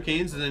 Patrick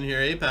Haynes is in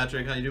here. Hey,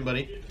 Patrick, how you doing,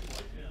 buddy?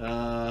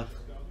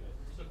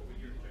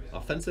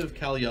 Offensive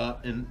Calyot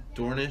and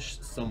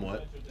Dornish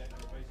somewhat.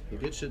 You'll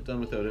get shit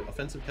done without it.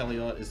 Offensive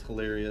Calyot is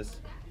hilarious.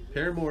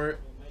 Paramore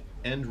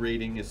end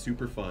rating is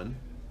super fun.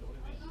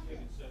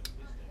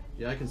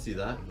 Yeah, I can see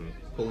that.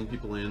 Pulling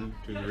people in,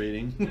 doing the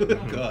rating.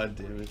 God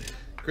damn it.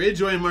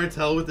 Greyjoy and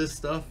Martell with this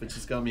stuff, it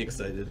just got me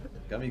excited.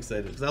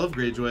 Because I love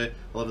Greyjoy.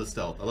 I love the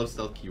stealth. I love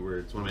stealth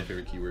keywords. It's one of my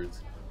favorite keywords.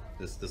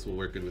 This will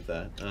work good with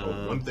that.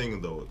 One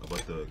thing though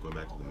about going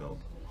back to the milk,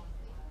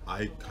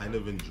 I kind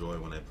of enjoy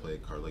when I play a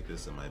card like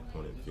this and my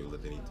opponent feels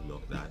that they need to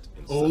milk that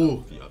instead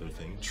of the other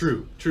thing.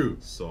 True.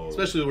 So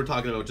especially when we're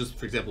talking about, just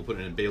for example,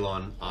 putting in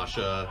Balon,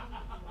 Asha,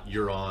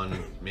 Euron,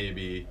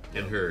 maybe,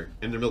 and her,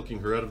 and they're milking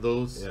her out of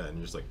those. Yeah, and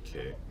you're just like,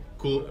 okay,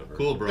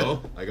 cool,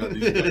 bro. I got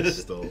these guys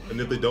still.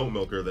 And if they don't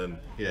milk her, then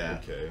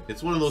okay.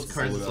 It's one of those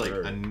cards that's like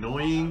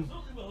annoying,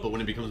 but when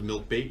it becomes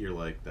milk bait, you're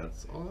like,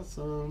 that's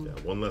awesome.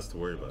 Yeah, one less to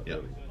worry about. Yeah,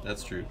 really.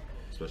 That's true.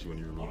 Especially when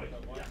you remove it.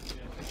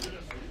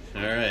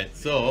 All right,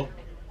 so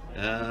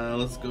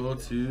let's go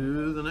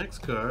to the next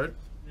card,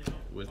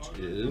 which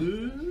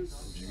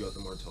is. You got the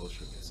Martell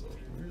string, so.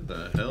 Where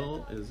the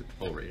hell is it?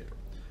 Oh, right here.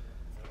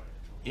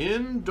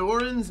 In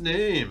Doran's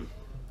name.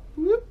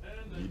 Whoop.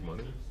 Need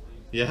money?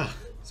 Yeah.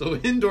 So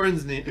in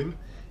Doran's name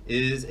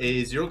is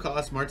a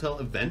 0-cost Martell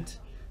event.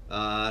 It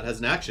has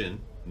an action.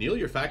 Kneel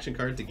your faction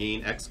card to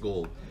gain X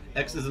gold.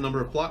 X is the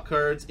number of plot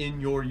cards in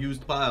your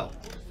used pile.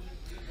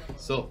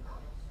 So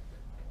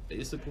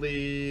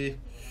basically,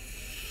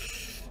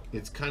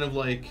 it's kind of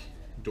like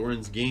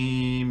Doran's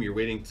game. You're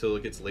waiting till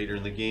it gets later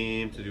in the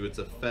game to do its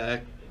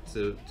effect,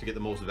 to get the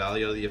most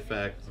value out of the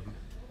effect.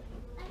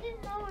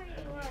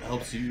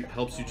 Helps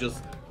you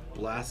just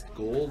blast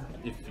gold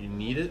if you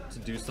need it to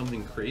do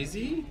something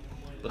crazy,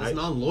 but it's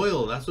not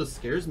loyal. That's what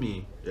scares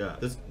me. Yeah.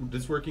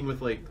 This working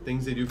with like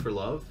things they do for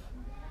love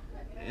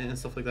and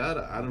stuff like that.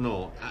 I don't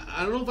know.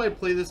 I don't know if I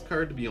play this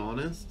card, to be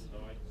honest.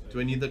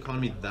 Do I need the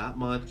economy that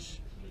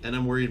much? And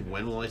I'm worried,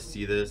 when will I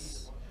see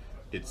this?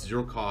 It's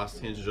 0 cost.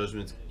 Hands of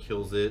Judgments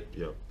kills it.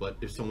 Yep. But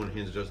if someone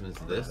Hands of Judgments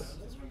this,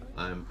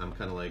 I'm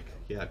kind of like,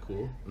 yeah,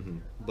 cool.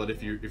 But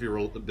if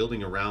you're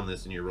building around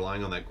this and you're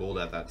relying on that gold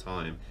at that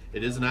time,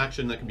 it is an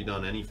action that can be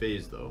done any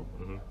phase though.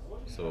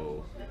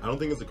 So I don't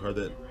think it's a card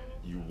that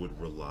you would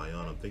rely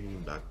on. I'm thinking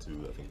back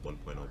to, I think,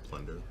 1.0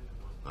 Plunder.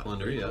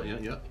 Plunder,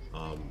 yeah.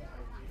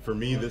 For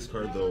me, this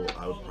card though,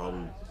 I would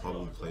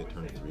probably play it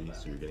turn 3,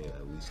 so you're getting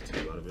at least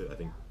 2 out of it. I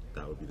think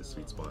that would be the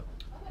sweet spot.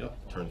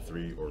 Yep. Turn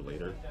 3 or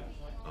later.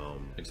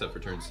 Except for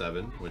turn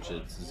 7, which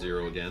it's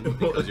 0 again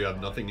because you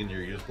have nothing in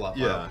your use plot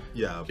pile.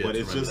 Yeah, Kids, but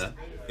it's remember just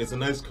it's a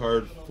nice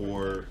card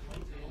for,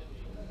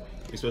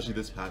 especially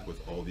this pack with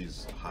all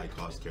these high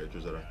cost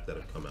characters that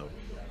have come out.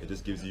 It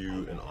just gives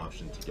you an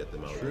option to get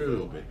them out a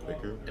little bit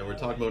quicker. And we're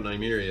talking about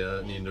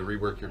Nymeria needing to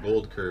rework your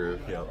gold curve.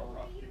 Yeah.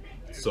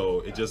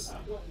 So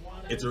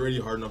it's already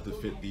hard enough to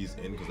fit these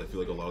in because I feel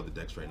like a lot of the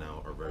decks right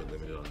now are very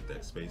limited on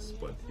deck space.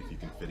 But if you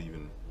can fit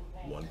even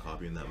one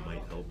copy, and that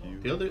might help you.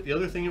 The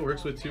other thing it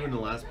works with too in the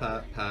last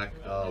pack,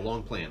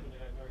 long plan.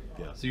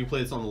 Yeah. So you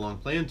play this on the long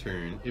plan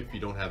turn. If you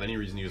don't have any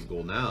reason to use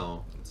gold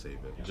now, And save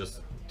it.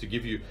 just to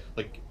give you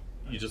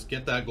you just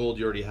get that gold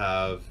you already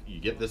have.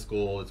 You get this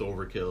gold, it's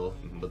overkill.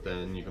 But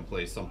then you can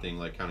play something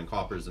like Counting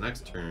Coppers the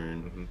next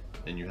turn,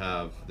 and you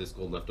have this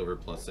gold left over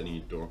plus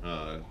any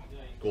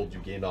gold you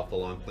gained off the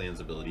long plan's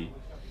ability.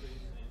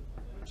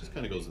 Just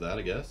kind of goes with that,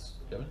 I guess.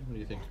 Kevin, what do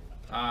you think?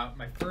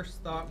 My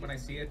first thought when I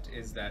see it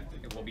is that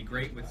it will be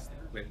great with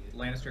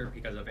Lannister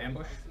because of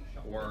ambush,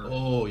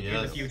 or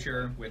in the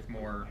future with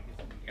more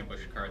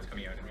ambush cards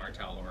coming out in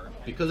Martell or...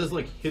 Because it's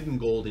like hidden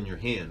gold in your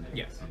hand.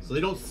 Yes. So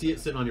they don't see it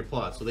sitting on your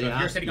plot. So they if ask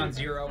you're sitting you, on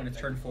 0 and it's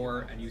turn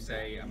 4 and you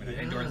say, I'm going to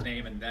hit Doran's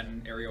name and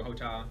then Ario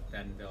Hota,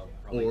 then they'll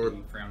probably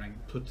be frowning.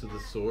 Put to the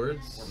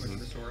swords. Or put to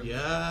the swords.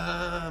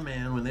 Yeah,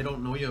 man. When they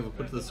don't know you have a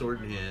put to the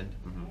sword in hand,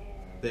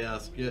 they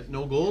ask,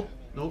 no gold?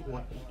 No,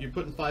 what? You're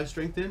putting 5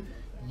 strength in?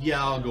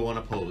 Yeah, I'll go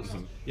unopposed.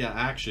 Yeah,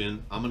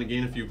 action. I'm gonna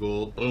gain a few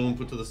gold. Boom,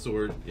 put to the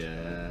sword. Yeah.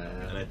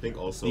 And I think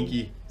also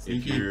Sneaky.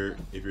 if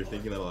you're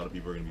thinking that a lot of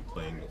people are going to be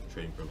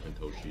trading from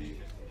Pentoshi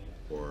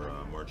or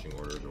marching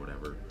orders or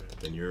whatever,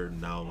 then you're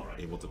now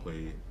able to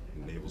play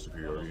naval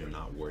superiority and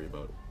not worry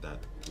about that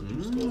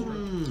reduced gold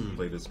strength.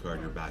 Play this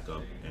card, you're back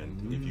up,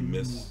 and if you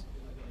miss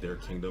their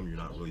kingdom, you're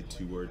not really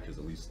too worried because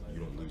at least you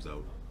don't lose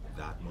out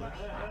that much.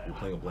 You're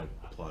playing a blank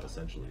plot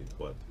essentially,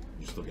 but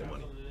you still get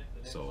money.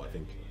 So I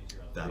think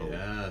that'll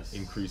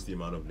increase the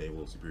amount of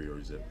naval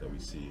superiorities that we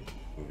see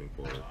moving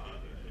forward.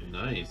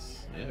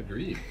 Nice. Yeah,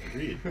 agreed.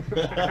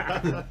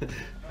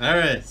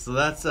 Alright, so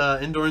that's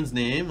Indorn's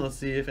name. Let's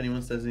see if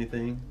anyone says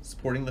anything.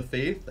 Supporting the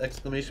faith,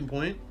 exclamation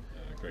point.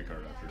 Great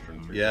card after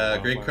turn 3. Yeah,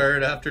 great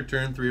card after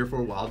turn 3 or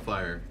 4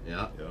 wildfire.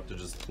 Yeah, Yep. to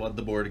just flood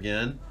the board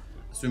again.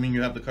 Assuming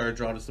you have the card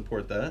draw to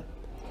support that.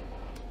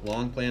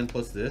 Long plan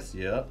plus this,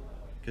 yeah.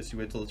 Guess you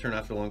wait till the turn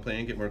after long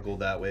plan, get more gold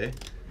that way.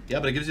 Yeah,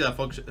 but it gives you that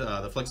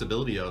the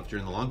flexibility of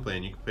during the long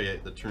plan, you can pay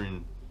the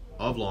turn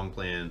of long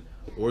plan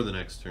or the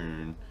next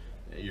turn.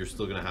 You're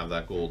still going to have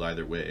that gold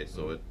either way,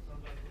 so it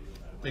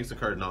makes the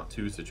card not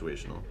too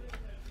situational.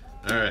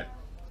 Alright,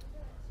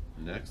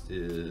 next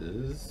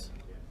is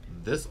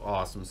this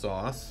awesome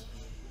sauce.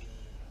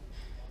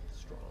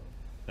 Strong.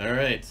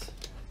 Alright,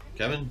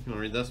 Kevin, you want to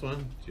read this one?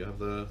 Do you have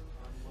the...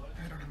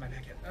 I don't have my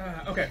deck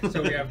yet. Okay,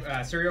 so we have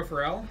Sirio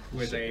Farrell,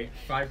 who is a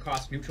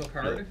 5-cost neutral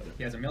card.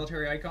 He has a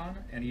military icon,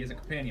 and he is a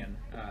companion.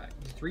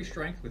 He's 3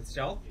 strength with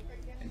stealth,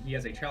 and he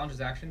has a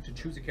challenges action to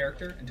choose a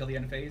character until the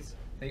end of phase.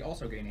 They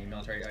also gain a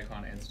military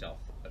icon and stealth,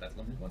 but that's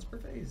limited once per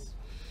phase.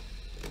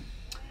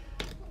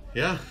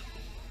 Yeah.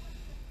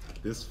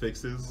 This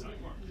fixes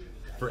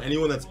for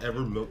anyone that's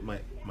ever milked my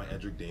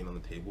Edric Dane on the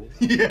table.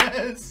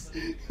 Yes!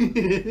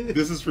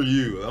 This is for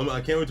you. I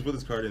can't wait to put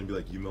this card in and be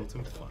like, you milked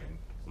him? Fine.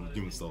 I'm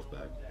giving himself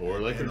back. Or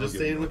like And we're just I'll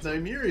give saying him with lots.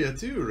 Nymeria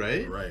too,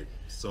 right? Right.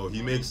 So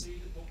he makes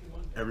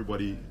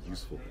everybody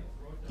useful,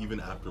 even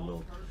after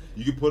milk.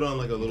 You could put on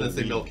like a little. Unless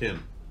they weed. milk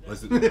him. But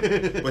hey,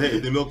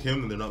 if they milk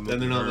him, then they're not milking Then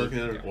they're not her. looking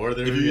at her. Or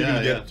they're, If you yeah,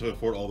 even yeah. get to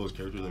afford all those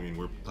characters, I mean,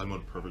 we're talking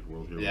about a perfect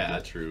world here. Yeah, We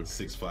get true.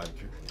 6/5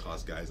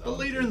 cost guys. But out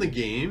later there. in the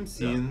game,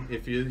 seeing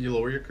if you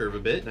lower your curve a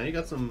bit, now you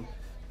got some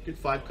good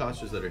 5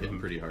 costers that are hitting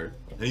pretty hard.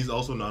 And he's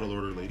also not a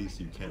lord or lady, so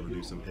you can't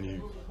reduce him. And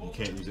you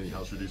can't use any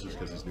house reducers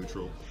because he's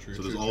neutral.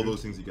 So there's all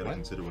those things you got to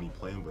consider when you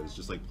play him. But it's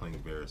just like playing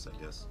Varys,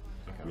 I guess.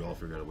 Okay. We all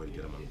figured out a way to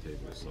get him on the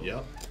table. So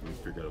Yep. we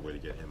figured out a way to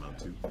get him out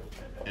too.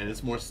 And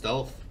it's more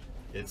stealth.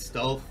 It's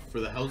stealth for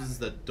the houses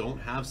that don't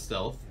have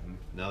stealth.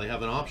 Now they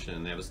have an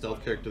option. They have a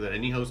stealth character that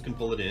any house can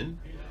pull it in.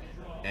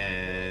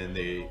 And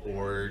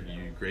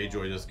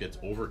Greyjoy just gets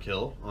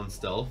overkill on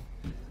stealth.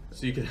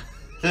 So you can...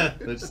 that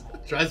just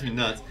drives me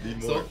nuts.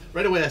 So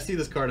right away I see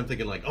this card, I'm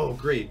thinking like, oh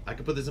great, I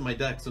can put this in my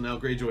deck. So now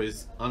Greyjoy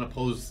is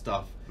unopposed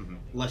stuff.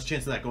 Less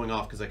chance of that going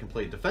off because I can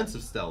play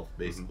defensive stealth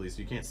basically. So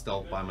you can't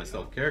stealth by my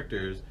stealth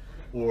characters.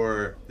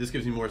 Or this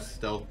gives me more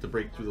stealth to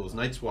break through those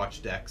Night's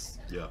Watch decks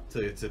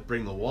to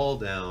bring the wall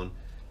down.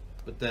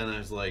 But then I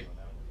was like,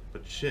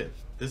 but shit,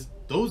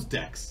 those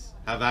decks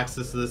have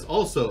access to this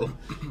also.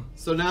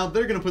 So now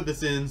they're gonna put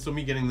this in, so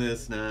me getting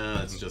this,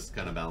 nah, it's just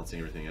kind of balancing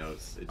everything out.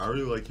 I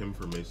really like him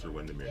for Maester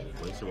Windermere.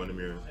 Maester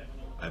Windermere,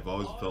 I've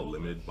always felt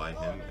limited by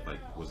him if I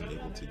wasn't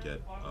able to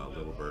get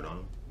Little Bird on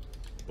him.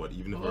 But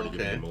even if I already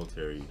get him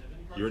military,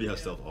 he already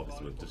has stealth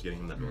obviously, but just getting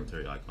him that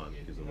military icon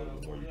gives him a little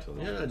bit more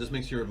utility. Yeah, it just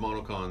makes your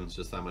monocons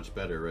just that much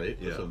better, right?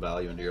 Put some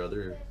value into your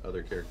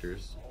other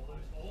characters.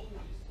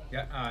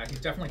 Yeah, he's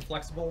definitely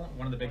flexible.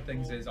 One of the big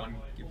things is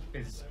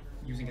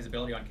using his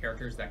ability on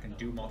characters that can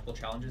do multiple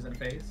challenges in a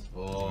phase.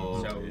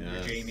 Oh, so your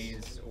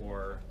Jamies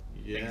or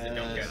things that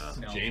don't get Yes,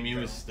 no, Jamie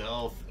so- with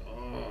stealth.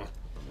 Oh.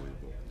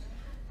 Unbelievable.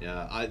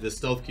 Yeah, the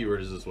stealth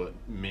keyword is just what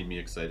made me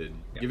excited.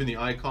 Yep. Giving the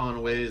icon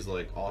away is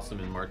like awesome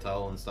in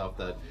Martell and stuff,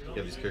 that you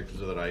have these characters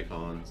with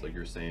icons, like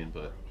you're saying,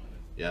 but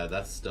yeah,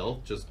 that's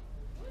stealth. Just,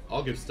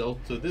 I'll give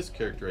stealth to this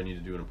character I need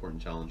to do an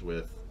important challenge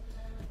with.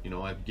 You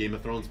know, I have Game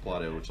of Thrones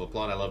plotted, which is a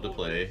plot I love to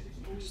play.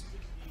 Just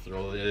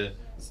throw the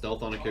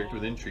stealth on a character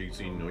with intrigue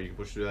so you know you can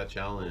push through that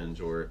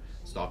challenge, or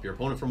stop your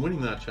opponent from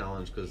winning that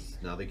challenge because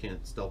now they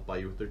can't stealth by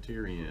you with their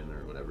Tyrion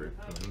or whatever.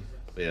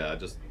 But yeah,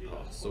 just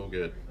so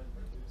good.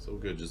 So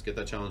good. Just get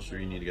that challenge through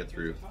you need to get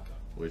through,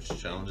 which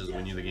challenges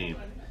win you the game.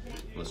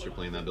 Unless you're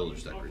playing that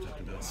builder's deck we were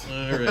talking about.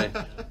 Alright.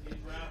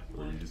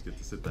 Or you just get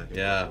to sit back. And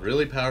Yeah,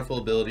 really powerful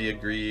ability,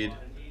 agreed.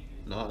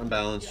 Not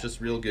unbalanced, just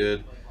real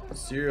good.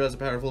 Syrio has a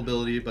powerful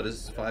ability, but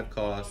it's 5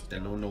 cost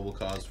and no noble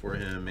cause for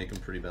him. Make him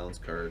pretty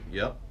balanced card.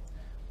 Yep.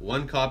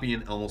 1 copy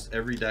in almost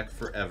every deck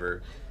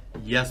forever.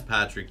 Yes,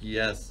 Patrick,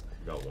 yes.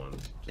 got one.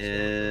 Just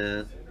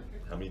And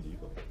how many do you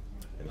go?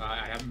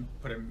 I haven't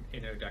put him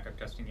in a deck of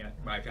testing yet.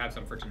 I have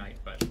some for tonight,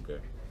 but Okay.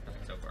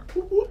 nothing so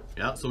far.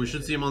 yeah, so we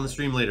should see him on the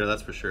stream later,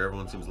 that's for sure.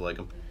 Everyone seems to like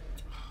him.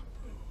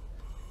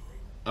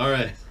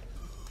 Alright.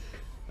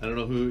 I don't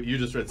know who you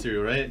just read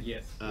Syrio, right?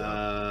 Yes.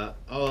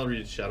 I'll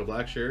read Shadow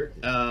Black, sure.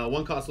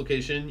 1 cost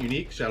location,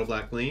 unique, Shadow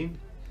Black Lane,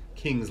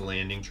 King's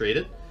Landing,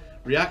 traded.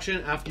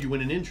 Reaction after you win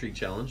an intrigue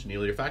challenge,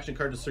 kneel your faction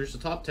card to search the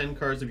top 10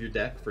 cards of your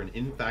deck for an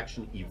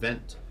in-faction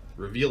event.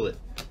 Reveal it,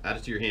 add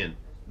it to your hand,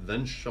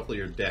 then shuffle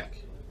your deck.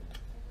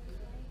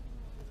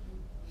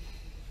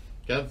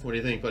 Kev, what do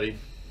you think, buddy?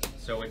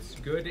 So it's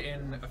good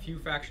in a few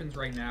factions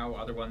right now.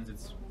 Other ones,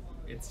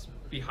 it's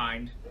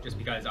behind, just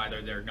because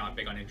either they're not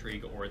big on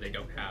intrigue or they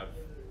don't have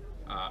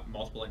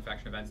multiple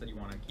in-faction events that you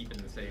want to keep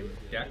in the same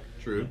deck.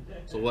 True.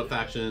 So what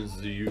factions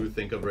do you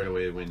think of right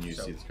away when you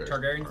So see this card?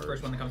 Targaryen's the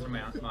first one that comes to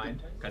my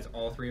mind, because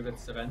all 3 of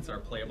its events are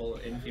playable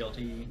in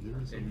fealty,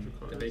 in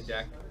the big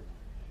deck,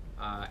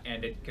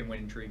 and it can win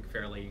intrigue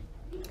fairly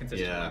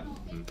consistently. Yeah.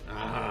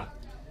 I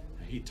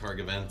hate Targ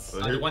events.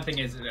 The one thing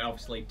is, it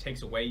obviously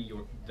takes away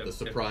The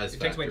surprise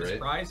it takes away factor,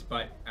 the right? surprise,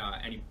 but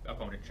any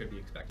opponent should be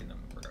expecting them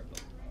regardless.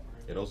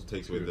 It also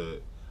takes away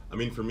the. I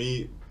mean, for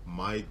me,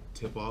 my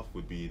tip-off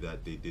would be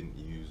that they didn't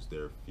use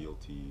their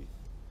fealty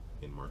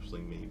in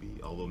marshalling, maybe.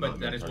 Although But not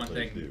that many is one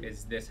players thing, do.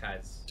 is this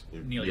has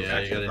Yeah, kneel your Yeah,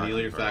 you faction. gotta kneel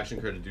your card.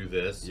 faction card to do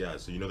this. Yeah,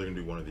 so you know they're gonna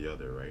do one or the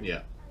other, right?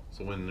 Yeah.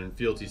 So when they're in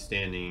fealty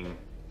standing,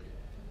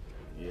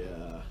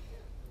 yeah.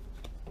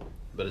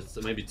 But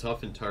it might be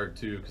tough in Targ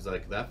too, because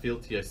like that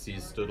fealty I see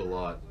stood a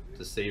lot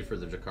to save for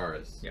the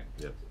Jakaras. Yeah.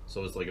 Yep.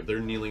 So it's like if they're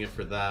kneeling it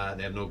for that,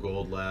 they have no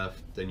gold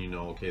left, then you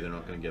know, okay, they're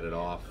not going to get it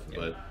off. Yeah.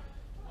 But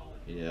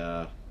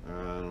yeah, I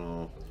don't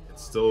know.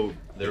 It's still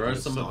There are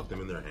some of- stock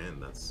them in their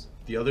hand. That's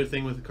The other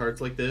thing with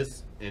cards like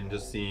this, and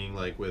just seeing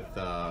like with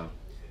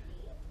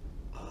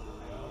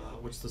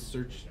what's the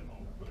search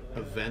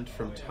event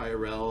from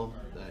Tyrell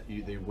that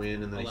they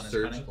win and then they Olenna's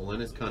search. Cunning.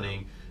 Olenna's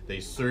Cunning. They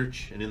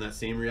search, and in that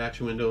same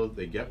reaction window,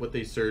 they get what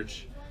they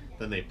search.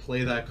 Then they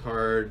play that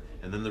card,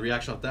 and then the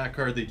reaction off that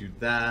card, they do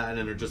that,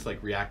 and they're just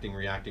like reacting.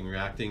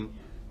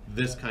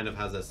 This kind of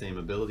has that same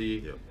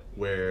ability, Yep.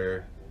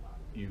 where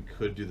you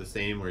could do the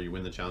same, where you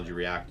win the challenge, you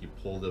react, you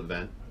pull the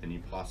event, and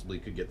you possibly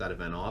could get that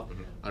event off.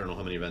 I don't know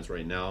how many events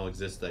right now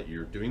exist that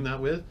you're doing that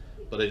with,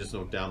 but I just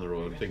know down the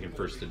road, thinking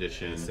first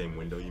edition. the same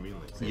window, you mean?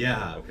 Like same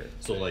Yeah. window? Okay.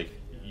 So like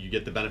you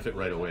get the benefit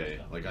right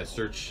away. Like I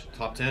search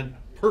top 10,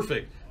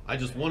 perfect. I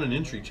just won an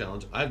intrigue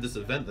challenge. I have this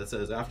event that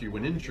says after you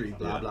win intrigue,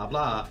 blah blah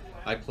blah.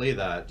 I play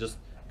that. Just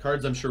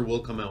cards I'm sure will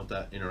come out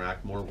that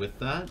interact more with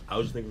that. I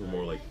was just thinking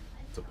more like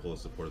to pull the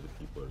support of the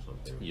people or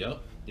something. Yep.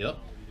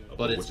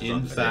 But Which it's is in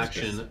on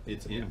faction. Vegas.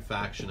 It's in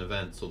faction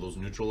events. So those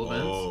neutral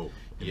events. Oh.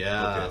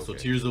 Yeah. Okay, So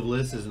okay. Tears of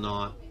Bliss is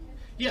not.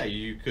 Yeah,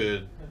 you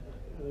could.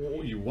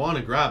 You want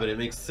to grab it. It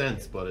makes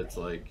sense, but it's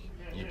like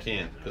you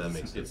can't That because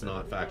makes it's sense.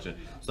 not faction.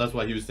 So that's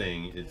why he was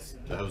saying it's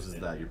the houses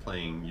that you're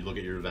playing. You look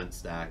at your event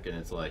stack and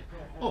it's like,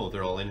 oh,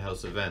 they're all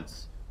in-house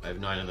events. I have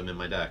 9 of them in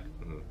my deck.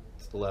 Mhm.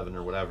 It's 11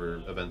 or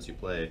whatever events you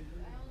play.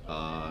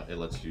 It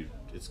lets you.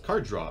 It's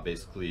card draw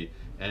basically,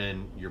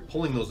 and you're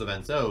pulling those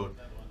events out,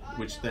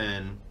 which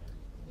then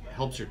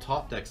helps your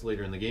top decks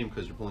later in the game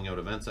because you're pulling out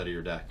events out of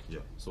your deck. Yeah.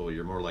 So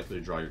you're more likely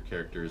to draw your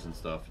characters and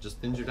stuff. It just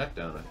thins your deck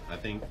down. I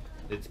think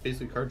it's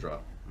basically card draw.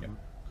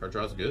 Card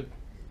draw is good.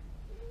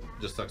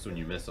 Just sucks when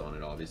you miss on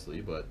it,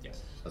 obviously, but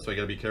Yes. that's why you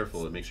gotta be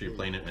careful and make sure you're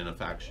playing it in a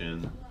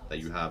faction that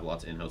you have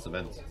lots of in-house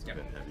events. Yeah.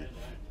 Event heavy.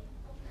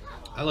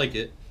 I like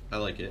it.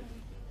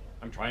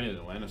 I'm trying it in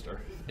Lannister.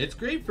 It's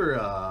great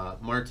for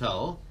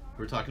Martell.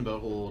 We're talking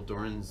about whole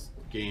Doran's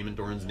game and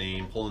Doran's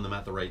name, pulling them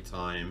at the right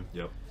time.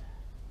 Yep.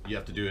 You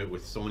have to do it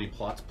with so many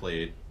plots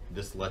played.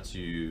 This lets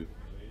you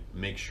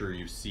make sure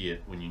you see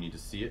it when you need to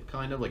see it,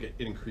 kind of. Like it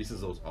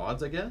increases those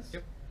odds, I guess.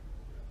 Yep.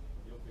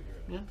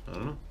 Yeah, I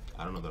don't know.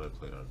 I don't know that I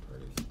played on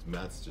target.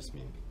 That's just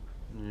me.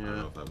 I don't Yeah.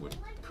 know if I would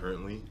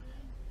currently,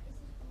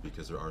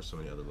 because there are so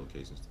many other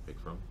locations to pick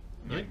from.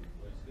 Like,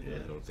 I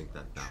don't think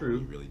that True.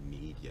 one you really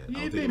need yet. I yeah,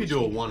 don't think maybe it do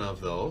a would change one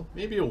of though.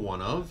 Maybe a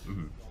one of.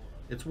 Mhm.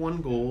 It's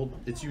 1 gold.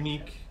 It's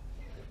unique.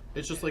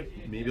 it's just like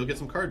maybe you'll get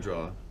some card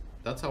draw.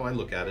 That's how I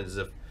look at it. Is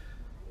if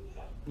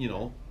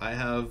I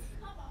have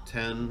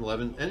 10,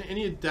 11,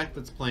 any deck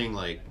that's playing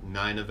like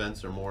 9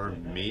 events or more,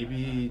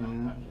 maybe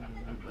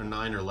or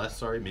 9 or less.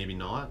 Sorry, maybe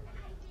not.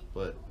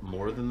 But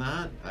more than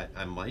that,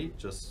 I might,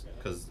 just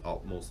because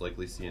I'll most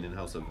likely see an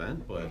in-house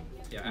event. But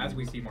yeah, as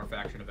we see more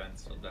faction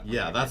events,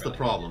 yeah, that's the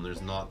problem.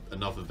 There's not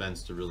enough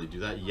events to really do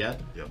that yet.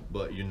 Yep.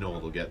 But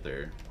they'll get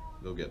there.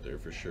 They'll get there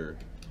for sure.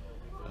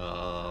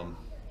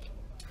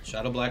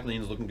 Shadow Black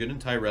Lane's looking good in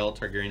Tyrell,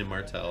 Targaryen, and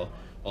Martell.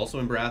 Also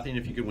in Baratheon,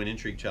 if you could win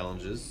intrigue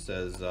challenges,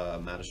 says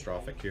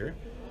Matastrophic here.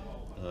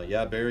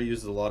 Yeah, Barry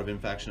uses a lot of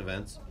in-faction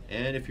events.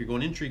 And if you're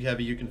going intrigue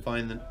heavy, you can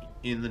find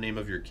in the name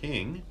of your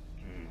king.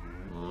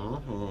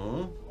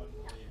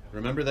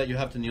 Remember that you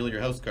have to kneel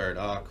your house card.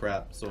 Ah,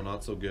 crap. So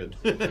not so good.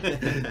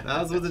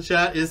 That's what the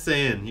chat is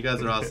saying. You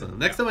guys are awesome.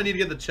 Next time I need to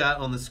get the chat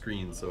on the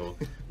screen so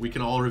we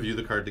can all review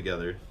the card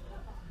together.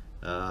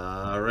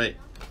 Alright.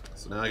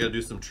 So now I gotta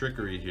do some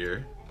trickery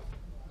here.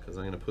 Because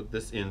I'm gonna put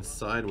this in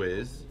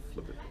sideways.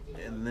 Flip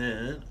it. And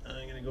then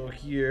I'm gonna go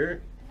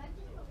here.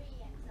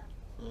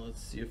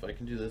 Let's see if I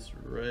can do this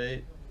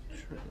right.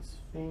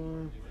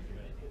 Transform.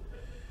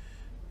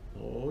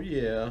 Oh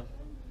yeah.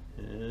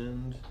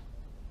 And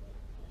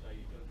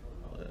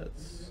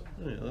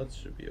that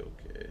should be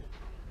okay.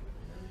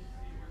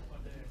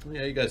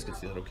 Yeah, you guys can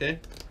see that, okay?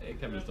 Hey,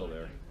 Kevin's still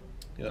there.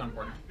 Yeah,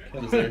 important.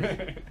 Kevin's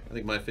there. I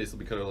think my face will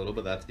be cut a little,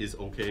 but that is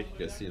okay.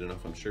 You guys see it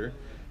enough, I'm sure.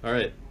 All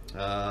right,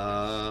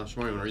 Shamari,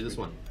 you want to read this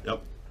one?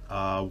 Yep.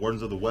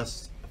 Wardens of the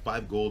West,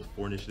 5 gold,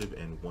 4 initiative,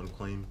 and 1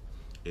 claim.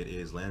 It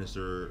is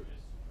Lannister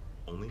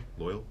only.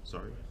 Loyal,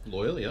 sorry.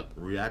 Loyal, yep.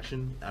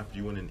 Reaction: after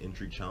you win an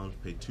intrigue challenge,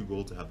 pay 2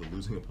 gold to have the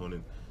losing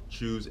opponent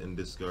choose and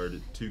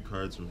discard 2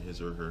 cards from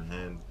his or her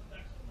hand.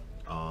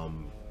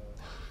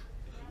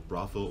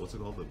 Brothel, what's it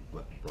called?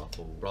 The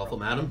Brothel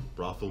Madam?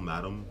 Brothel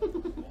Madam.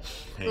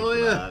 Paying Oh for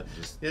yeah. that.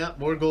 Just Yeah,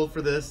 more gold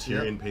for this.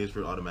 Tyrion Yep. pays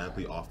for it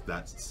automatically off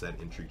that said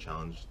intrigue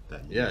challenge.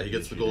 That Yeah, he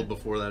gets the gold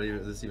before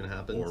this even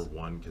happens. Or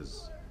 1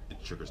 because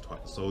it triggers twice.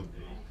 So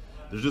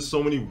there's just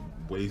so many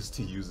ways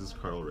to use this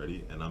card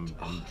already, and I'm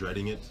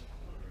dreading it.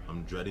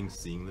 I'm dreading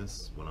seeing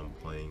this when I'm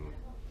playing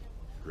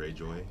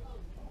Greyjoy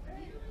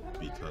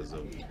because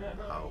of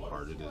how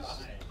hard it is.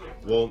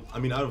 Well, I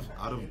mean, out of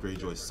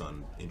Greyjoy's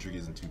son, intrigue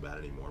isn't too bad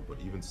anymore. But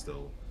even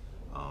still,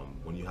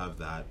 when you have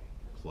that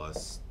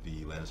plus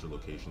the Lannister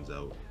locations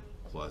out,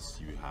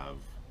 plus you have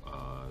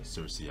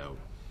Cersei out,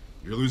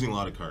 you're losing a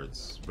lot of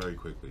cards very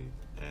quickly,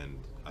 and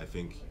I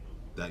think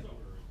that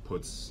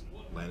puts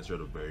Lannister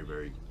at a very,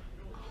 very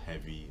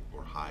heavy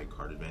or high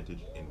card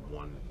advantage in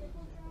 1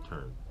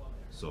 turn.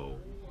 So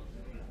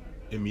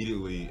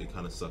immediately it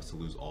kind of sucks to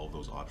lose all of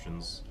those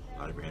options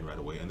out of your hand right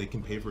away, and they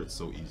can pay for it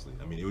so easily.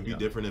 I mean, it would be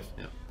different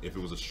if it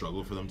was a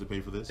struggle for them to pay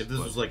for this. If this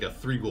was like a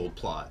 3 gold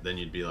plot, then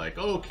you'd be like,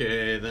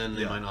 okay, then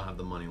they might not have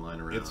the money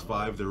lying around. It's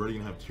 5. They're already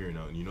gonna have Tyrion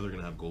out, and you know they're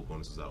gonna have gold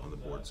bonuses out on the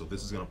board. So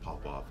this is gonna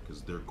pop off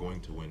because they're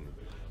going to win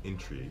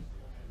intrigue.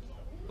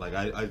 Like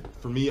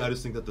for me, I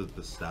just think that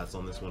the stats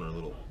on this one are a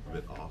little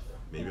bit off.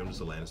 Maybe I'm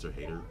just a Lannister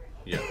hater.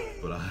 Yeah.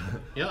 But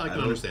yeah, I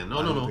can understand. No,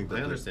 I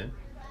understand.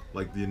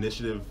 Like the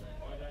initiative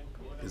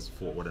is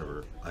 4,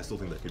 whatever. I still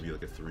think that could be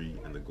like a 3,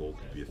 and the gold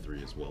could be a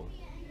 3 as well.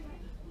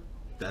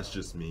 That's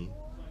just me.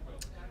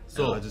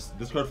 So this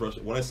card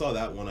frustrated. When I saw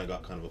that one, I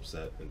got kind of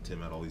upset, and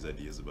Tim had all these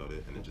ideas about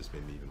it, and it just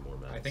made me even more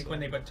mad. I think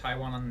when they put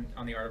Taiwan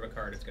on the art of a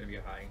card, it's going to be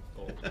a high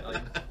gold value.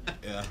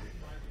 Yeah.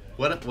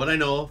 What I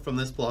know from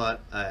this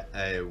plot,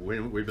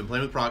 we've been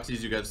playing with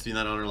proxies. You guys have seen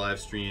that on our live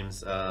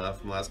streams from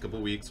the last couple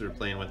of weeks. We were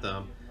playing with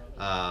them.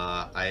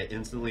 I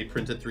instantly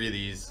printed 3 of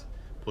these,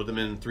 put them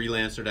in 3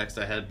 Lannister decks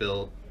I had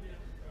built,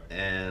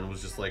 and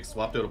was just like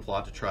swapped out a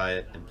plot to try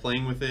it and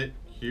playing with it.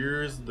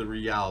 Here's the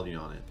reality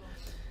on it.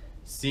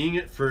 Seeing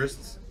it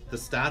first, the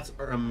stats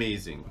are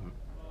amazing.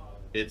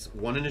 It's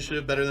 1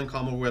 initiative better than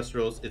Combo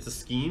Westeros. It's a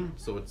scheme,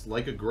 so it's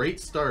like a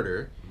great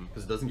starter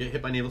because it doesn't get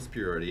hit by naval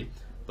superiority.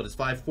 But it's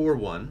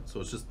 5-4-1, so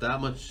it's just that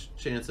much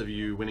chance of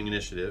you winning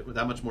initiative,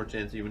 that much more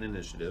chance of you winning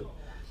initiative.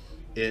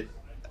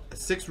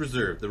 6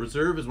 reserve. The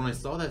reserve is when I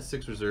saw that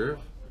 6 reserve,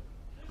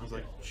 I was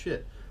like,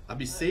 shit. I'd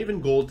be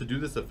saving gold to do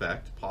this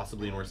effect,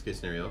 possibly in worst case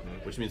scenario,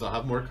 which means I'll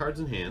have more cards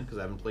in hand because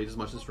I haven't played as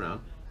much this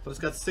round. But it's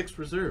got 6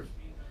 reserve.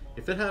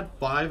 If it had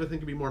 5, I think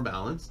it'd be more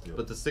balanced.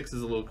 But the 6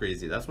 is a little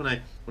crazy. That's when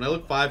I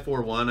look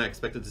 5-4-1, I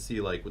expected to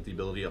see like with the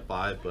ability at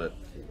 5, but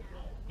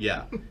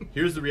yeah.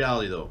 Here's the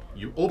reality though.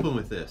 You open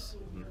with this.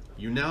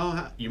 You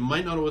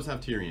might not always have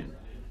Tyrion.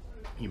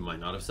 You might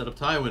not have set up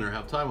Tywin or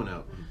have Tywin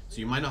out. So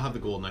you might not have the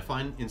gold. And I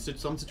find in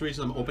some situations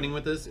I'm opening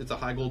with this, it's a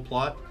high gold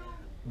plot.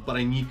 But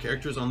I need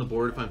characters on the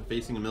board if I'm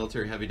facing a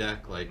military heavy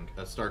deck, like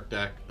a Stark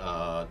deck,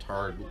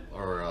 Targ,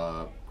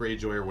 or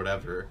Greyjoy or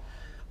whatever.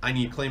 I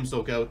need Claim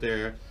Soak out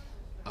there.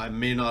 I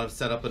may not have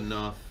set up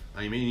enough.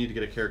 I may need to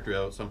get a character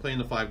out. So I'm playing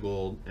the 5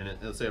 gold, and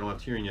let's say I don't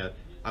have Tyrion yet.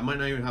 I might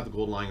not even have the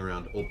gold lying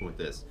around to open with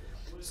this.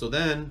 So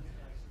then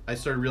I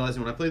started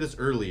realizing when I play this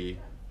early,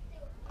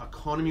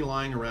 economy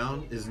lying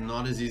around is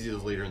not as easy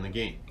as later in the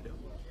game.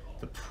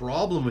 The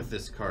problem with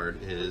this card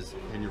is,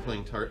 and you're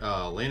playing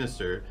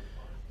Lannister,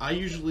 I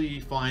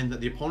usually find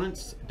that the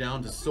opponent's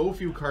down to so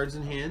few cards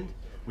in hand.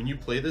 When you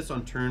play this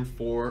on turn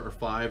 4 or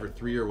 5 or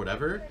 3 or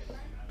whatever,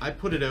 I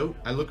put it out.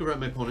 I look over at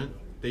my opponent.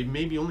 They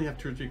maybe only have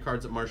 2 or 3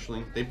 cards at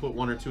marshalling. They put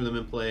 1 or 2 of them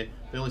in play.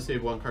 They only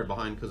save 1 card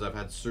behind because I've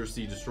had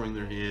Cersei destroying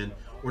their hand,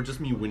 or just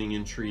me winning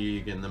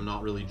intrigue and them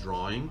not really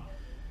drawing.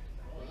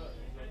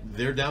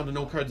 They're down to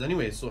no cards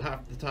anyway, so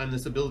half the time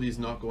this ability is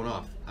not going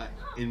off.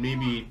 In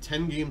maybe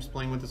 10 games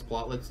playing with this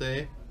plot, let's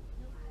say,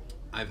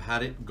 I've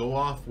had it go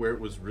off where it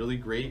was really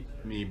great,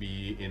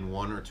 maybe in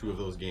 1 or 2 of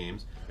those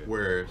games,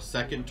 where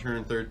second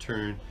turn, third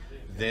turn,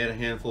 they had a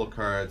handful of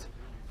cards,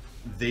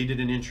 they did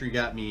an intrigue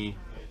at me,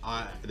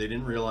 they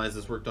didn't realize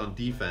this worked on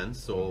defense,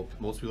 so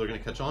most people are going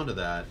to catch on to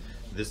that.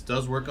 This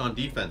does work on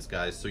defense,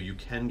 guys, so you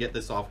can get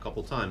this off a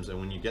couple times, and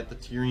when you get the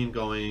Tyrion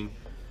going,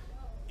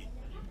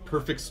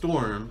 Perfect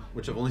Storm,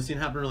 which I've only seen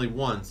happen really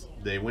once,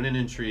 they win an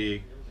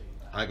intrigue,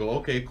 I go,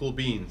 okay, cool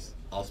beans,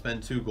 I'll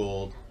spend 2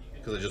 gold,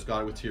 because I just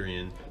got it with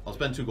Tyrion. I'll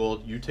spend 2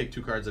 gold, you take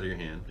 2 cards out of your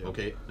hand. Yep.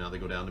 Okay, now they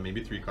go down to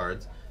maybe 3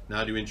 cards.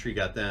 Now I do intrigue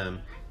at them,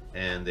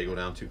 and they go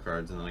down 2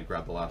 cards, and then I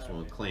grab the last one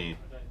with claim.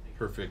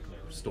 Perfect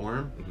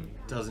Storm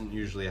doesn't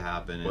usually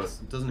happen.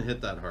 It doesn't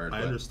hit that hard.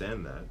 I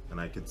understand that, and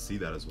I could see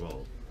that as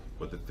well.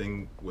 But the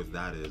thing with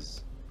that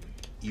is,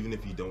 even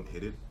if you don't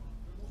hit it,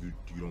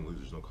 you don't lose.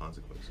 There's no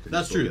consequence.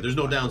 That's true. There's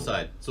no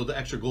downside. So the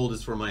extra gold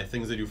is for my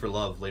things I do for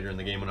love later in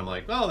the game when I'm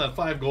like, oh, that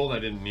 5 gold I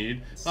didn't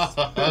need.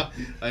 I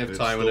have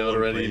time out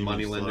already,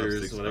 money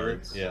lenders, whatever.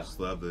 Cards, yeah. You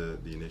still have the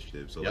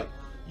initiative. So like,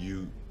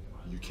 you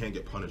can't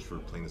get punished for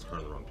playing this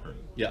card on the wrong turn.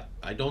 Yeah.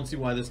 I don't see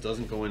why this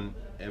doesn't go in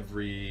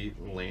every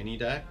Lanny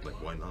deck.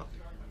 Like, why not?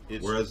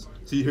 Whereas,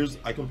 see,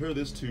 I compare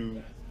this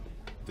to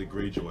the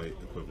Greyjoy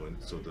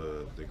equivalent. So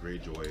the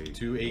Greyjoy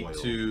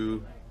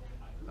 2/8/2.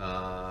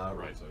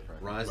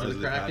 Rise of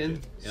the Kraken.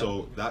 Yep.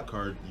 So that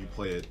card, you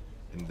play it,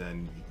 and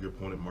then your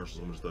opponent marshals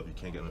so much stuff, you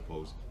can't get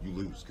unopposed. You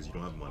lose because you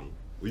don't have money.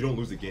 Well, you don't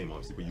lose the game,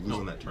 obviously, but you lose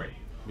on that turn.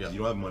 Yeah. You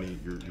don't have money.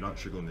 You're not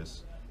triggering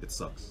this. It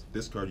sucks.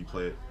 This card, you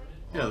play it.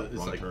 Wrong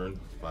like, turn,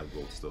 5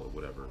 gold still,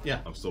 whatever.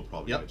 Yeah. I'm still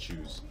probably gonna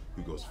choose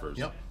who goes first.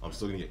 Yep. I'm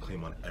still gonna get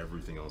claim on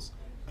everything else,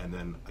 and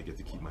then I get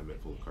to keep my mid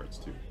full of cards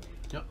too.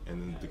 Yep.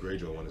 And then the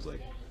Greyjoy one is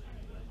like,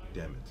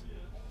 damn it,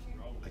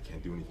 I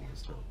can't do anything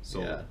this turn.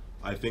 So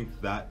I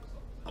think that.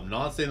 I'm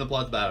not saying the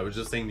plot's bad. I was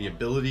just saying the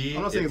ability.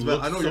 I'm not saying it's bad.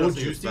 I know you're not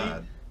saying juicy, it's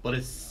bad, but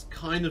it's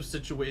kind of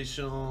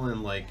situational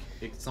and like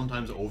it's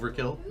sometimes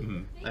overkill.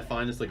 I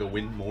find it's like a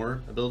win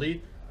more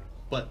ability,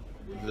 but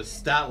the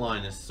stat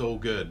line is so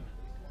good.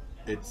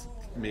 It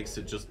makes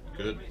it just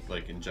good,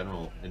 like in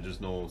general, and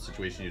there's no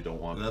situation you don't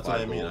want. And that's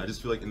what I mean. I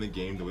just feel like in the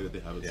game, the way that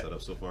they have it set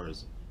up so far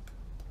is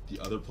the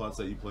other plots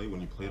that you play,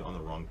 when you play it on the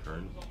wrong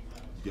turn,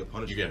 you get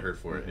punished. You get hurt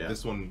for it. Yeah.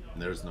 This one,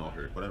 there's no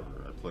hurt.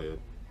 Whatever. I play it.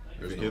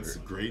 If it hits,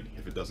 great.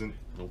 If it doesn't,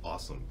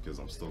 awesome, because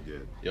I'm still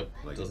good. Yep.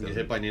 Like, doesn't get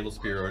hit by Naval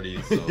Spear already,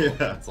 so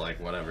it's like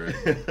whatever.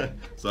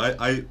 So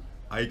I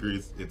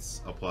agree.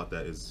 It's a plot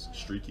that is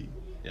streaky.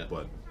 Yeah.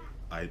 But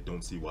I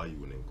don't see why you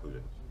wouldn't include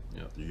it.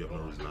 Yeah. You have no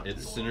reason not to. It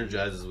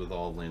synergizes with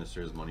all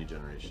Lannisters' money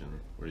generation.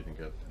 What do you think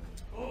of?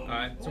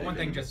 So one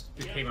thing just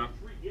came up.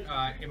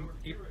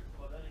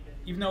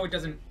 Even though it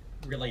doesn't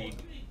really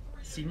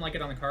seem like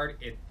it on the card,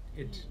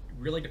 it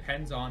really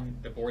depends on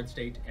the board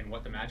state and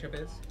what the matchup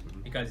is,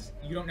 because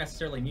you don't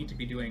necessarily need to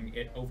be doing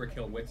it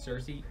overkill with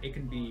Cersei. It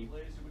can be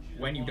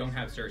when you don't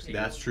have Cersei.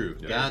 That's true.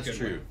 That's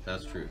true.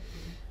 That's true.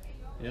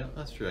 Yeah,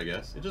 that's true, I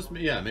guess. It just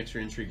makes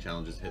your intrigue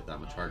challenges hit that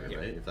much harder,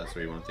 right? If that's the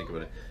way you want to think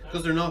about it.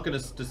 Because they're not going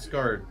to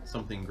discard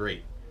something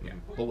great. Yeah.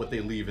 But what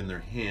they leave in their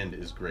hand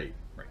is great.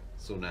 Right.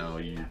 So now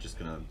you're just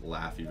going to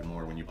laugh even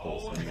more when you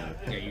pull something out.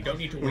 Yeah, you don't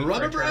need to wait for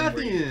a turn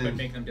where you could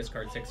make them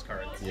discard 6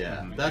 cards.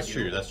 Yeah, that's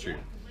true, that's true.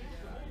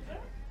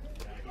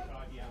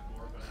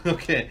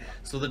 Okay,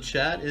 so the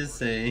chat is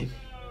saying,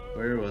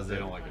 where was it? They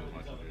don't like it as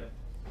much as you.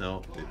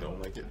 No. They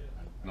don't like it.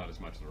 Not as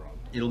much as Rob.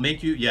 It'll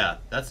make you,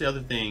 that's the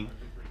other thing,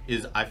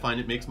 is I find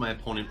it makes my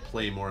opponent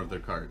play more of their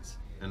cards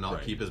and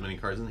not keep as many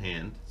cards in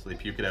hand, so they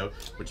puke it out,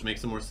 which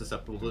makes them more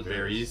susceptible to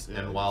berries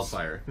and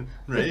wildfire,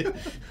 right?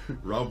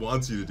 Rob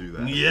wants you to do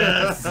that.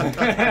 Yes!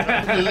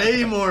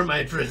 Play more,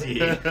 my pretty!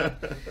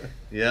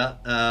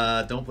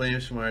 Yeah, don't blame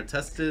Shamar.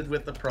 Tested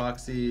with the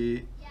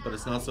proxy, but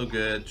it's not so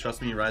good.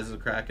 Trust me, Rise of the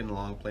Kraken and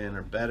Long Plan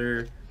are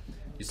better.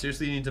 You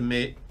seriously need to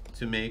make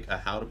a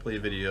how to play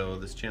video.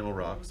 This channel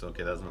rocks.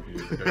 Okay, that's not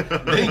good.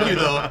 Thank you,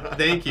 though.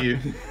 Thank you.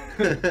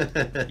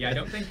 Yeah, I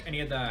don't think any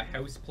of the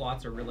house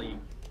plots are really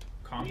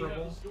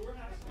comparable,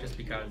 just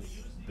because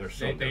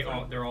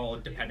they're all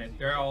dependent.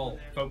 They're all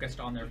focused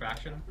on their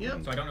faction. Yeah.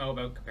 So I don't know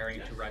about comparing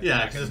it to Rise.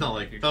 Yeah, because it's not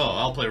like, oh,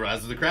 I'll play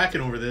Rise of the Kraken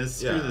over this.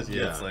 Screw this.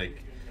 Yeah, it's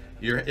like,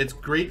 it's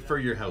great for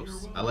your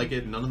house. I like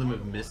it. None of them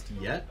have missed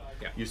yet.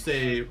 Yeah. You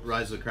say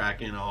Rise of the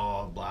Kraken,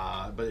 oh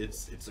blah, but it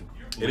is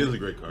a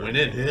great card. When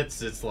it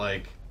hits, it's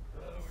like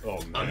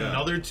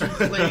another 2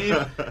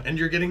 claim, and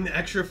you're getting the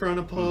extra for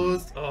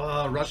unopposed.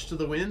 Rush to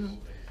the win.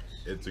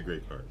 It's a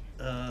great card.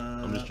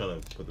 I'm just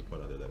trying to put the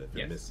point out there that if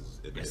it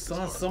misses, it misses. I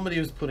saw somebody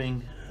was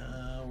putting.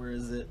 Where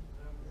is it?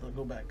 I'll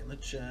go back in the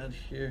chat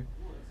here.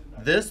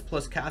 This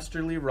plus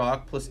Casterly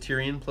Rock plus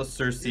Tyrion plus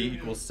Cersei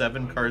equals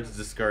 7 cards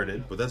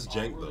discarded. But that's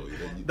jank though.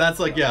 That's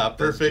like, yeah,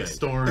 perfect jank.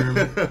 storm.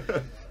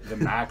 The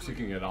max you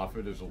can get off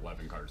it is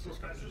 11 cards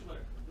discarded.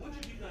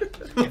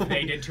 If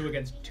they did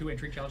 2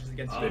 entry challenges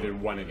against They you.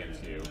 did 1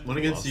 against you. 1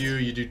 against you,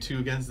 you do 2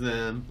 against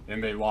them,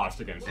 And they lost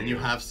against and you.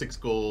 you have 6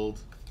 gold.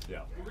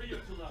 Yeah.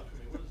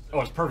 Oh,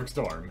 it's perfect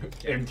storm.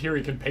 In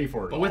theory, can pay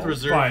for it. But with all,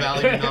 reserve but-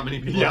 value, not many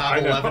people Yeah, have I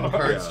know. 11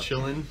 cards Yeah.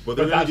 chilling. But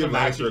they're But gonna that's give the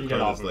an max extra you can get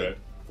card off that's of like it.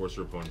 force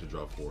your opponent to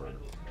draw 4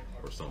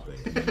 or something.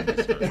 And then you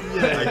discard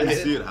it. I can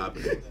see it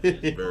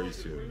happening very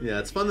soon. Yeah,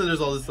 it's fun that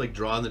there's all this like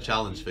draw in the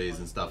challenge phase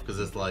and stuff, because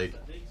it's like,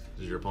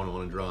 does your opponent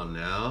want to draw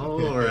now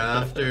or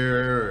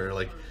after, or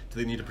like, do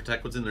they need to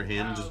protect what's in their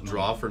hand and just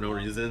draw for no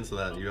reason so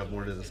that you have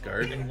more to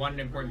discard? And one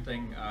important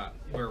thing,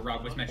 where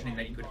Rob was mentioning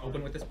that you could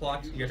open with this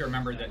plot, you have to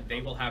remember that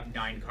they will have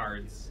 9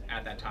 cards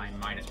at that time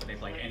minus what they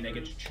play, and they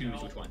get to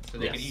choose which ones. So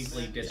they can Yes.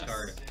 easily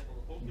discard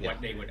Yeah.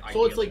 what they would ideally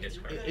So it's like,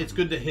 discard. it's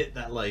good to hit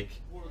that like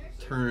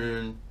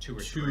turn 2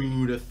 or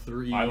 2 to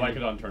 3. I like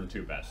it on turn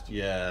 2 best.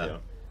 Yeah. Yeah.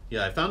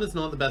 Yeah, I found it's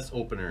not the best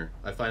opener.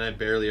 I find I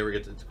barely ever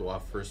get to go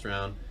off first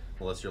round,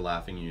 unless you're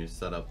laughing. You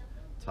set up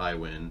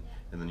Tywin,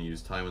 and then you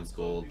use Tywin's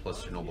gold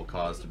plus your noble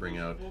cause to bring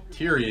out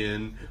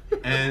Tyrion,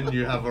 and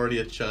you have already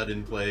a Chud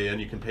in play, and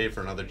you can pay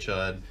for another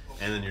Chud,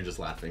 and then you're just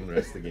laughing the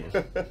rest of the game.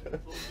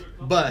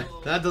 But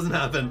that doesn't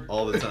happen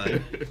all the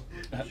time.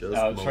 Just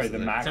most Sorry, of the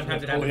it. max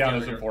Sometimes with it happens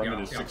Oleana's the other- informant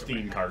yeah, is yeah.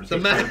 16 cards. The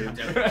max-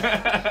 discarded.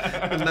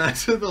 The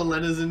max with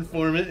Olena's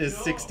informant is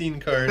 16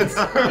 cards.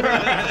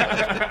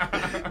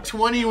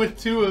 20 with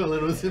 2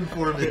 Olena's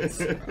informants.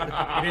 It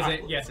is a,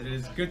 yes, it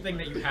is a good thing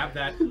that you have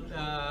that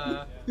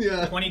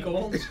Yeah. 20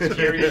 gold.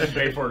 Tyrion can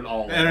pay for it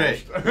all. All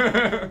right.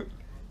 almost.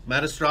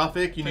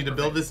 Matastrophic, you need to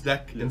build this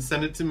deck and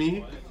send it to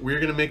me. We're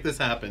gonna make this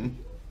happen.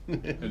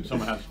 And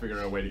someone has to figure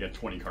out a way to get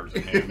 20 cards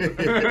in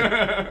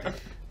hand.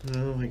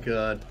 Oh my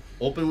god.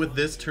 Open with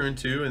this turn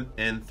 2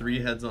 and 3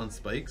 heads on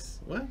spikes.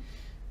 What?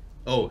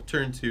 Oh,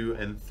 turn 2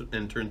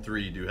 and turn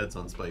 3 do heads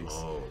on spikes.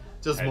 Oh,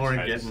 Just Heads, more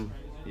heads. getting.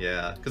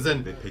 Yeah, because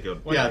then they pick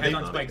out. Well, Yeah, heads they-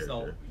 on not a spikes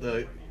character.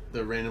 though.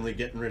 the randomly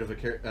getting rid of a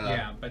character.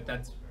 Yeah, but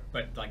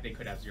like they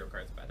could have 0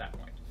 cards at that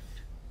point.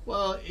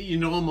 Well, you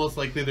know, most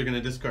likely they're gonna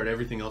discard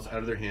everything else out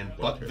of their hand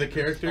but the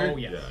character. Oh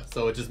yeah. Yeah.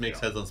 So it just makes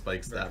Yeah. heads on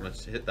spikes that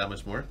much hit that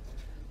much more.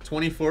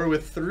 24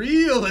 with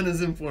 3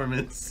 Olena's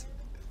informants.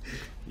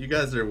 You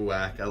guys are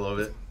whack. I love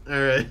it. All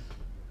right,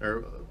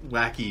 or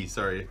wacky.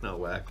 Sorry, not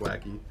whack.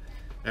 Wacky.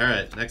 All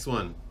right, next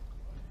one.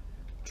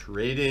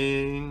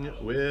 Trading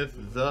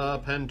with the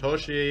Turn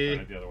Pentoshi.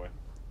 it the other way.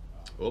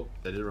 Oh,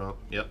 I did it wrong.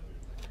 Yep.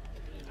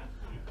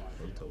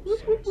 It's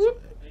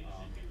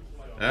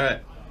All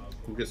right.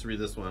 Who gets to read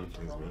this one?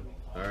 me.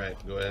 All right,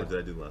 go Or ahead. did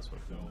I do the last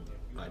one?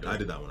 I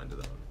did that one.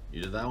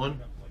 You did that one?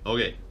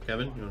 Okay,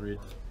 Kevin, you want to read?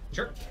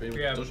 Sure. Trading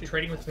We with have Pintoshi?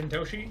 Trading with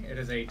Pintoshi. It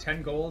is a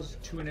 10 goals,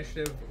 2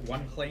 initiative,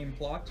 1 claim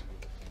plot.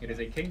 It is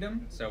a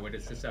kingdom, so it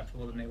is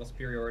susceptible to naval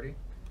superiority.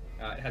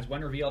 It has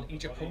 1 revealed.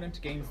 Each opponent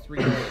gains 3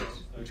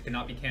 goals, which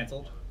cannot be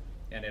cancelled.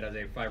 And it has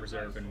a 5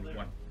 reserve and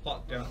 1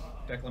 plot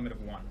deck limit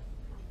of 1.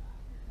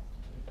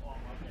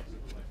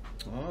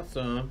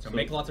 Awesome. So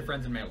make lots of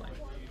friends in melee.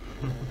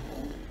 Good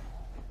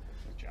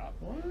job.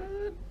 What?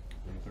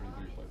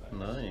 133 play that.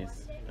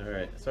 Nice. All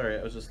right. Sorry,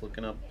 I was just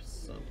looking up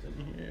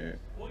something here.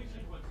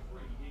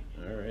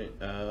 All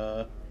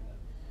right.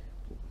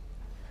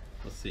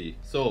 Let's see.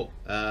 So,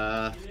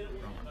 yeah,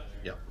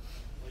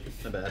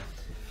 my bad.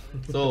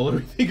 So, what do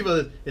we think about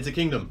it? It's a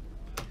kingdom.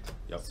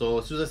 Yep. So,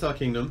 as soon as I saw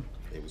kingdom,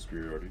 Naval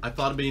superiority. I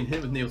thought of being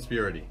hit with naval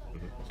superiority.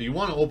 So you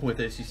want to open with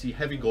this. You see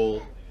heavy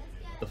gold.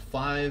 The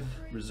 5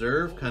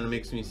 reserve kind of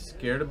makes me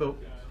scared about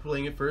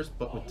playing it first,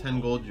 but with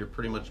 10 gold, you're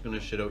pretty much going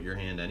to shit out your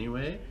hand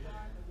anyway.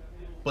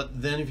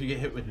 But then if you get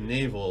hit with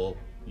naval,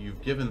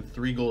 you've given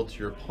 3 gold to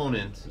your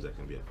opponent, Is that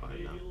gonna be at 5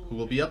 now? who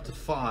will be up to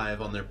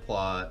 5 on their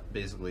plot,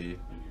 basically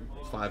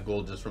 5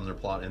 gold just from their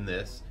plot in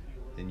this,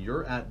 and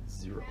you're at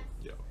 0.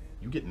 Yeah.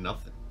 You get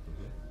nothing.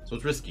 So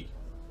it's risky.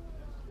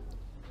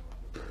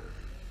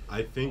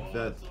 I think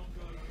that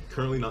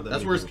currently not that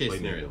That's many worst people case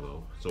play scenario. naval,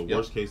 though. So Yep.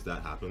 worst case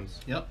that happens.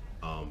 Yep.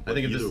 But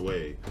if either this,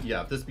 way.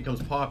 yeah, if this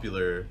becomes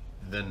popular,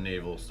 then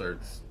naval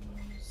starts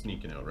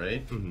sneaking out,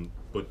 right?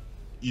 But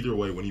either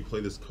way, when you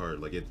play this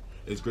card, like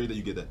it's great that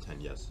you get that 10.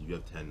 Yes, you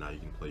have 10 now. You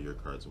can play your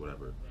cards,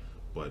 whatever.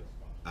 But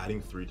adding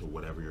 3 to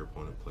whatever your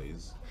opponent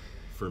plays,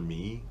 for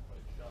me,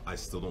 I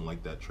still don't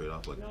like that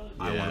trade-off. Like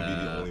I want to be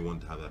the Yeah. only one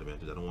to have that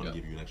advantage. I don't want to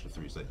Yep. give you an extra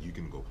 3 so that you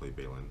can go play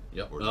Balin.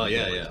 Yep. Or Oh, you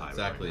yeah, can play yeah, Tywin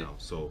exactly. Right now.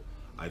 So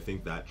I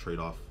think that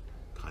trade-off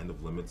kind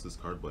of limits this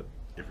card. But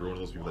if you're one of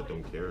those people that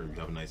don't care, and you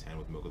have a nice hand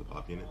with Milk of the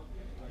Poppy in it,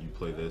 you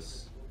play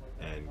this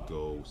and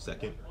go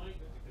second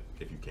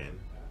if you can,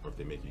 or if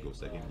they make you go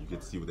second, you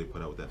get to see what they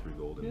put out with that 3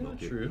 gold and Yeah, milk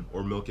true. it,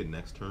 or milk it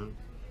next turn.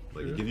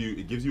 Like True.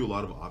 it gives you a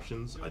lot of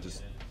options.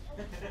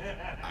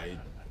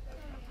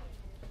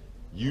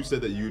 You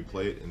said that you would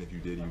play it, and if you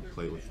did, you'd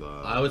play it with.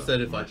 I would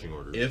say marching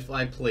orders. if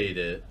I played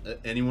it,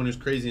 anyone who's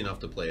crazy enough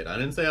to play it. I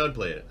didn't say I would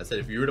play it. I said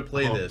if you were to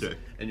play this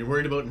and you're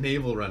worried about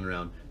naval run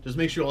around, just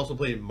make sure you also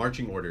play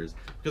marching orders,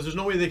 because there's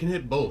no way they can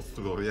hit both.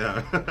 Oh,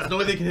 yeah. There's no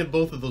way they can hit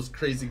both of those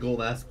crazy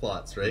gold ass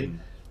plots, right?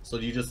 So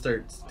you just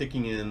start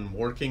sticking in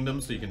War Kingdom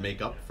so you can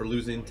make up for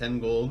losing 10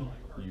 gold.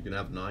 You can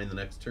have 9 the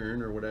next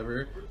turn or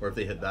whatever. Or if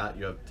they hit that,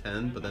 you have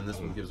 10, but then this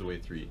one gives away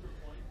 3.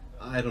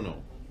 I don't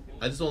know.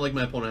 I just don't like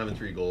my opponent having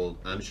 3 gold.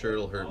 I'm sure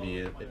it'll hurt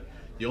me.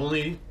 The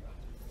only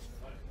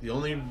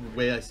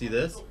way I see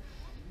this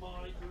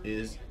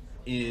is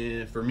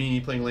for me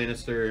playing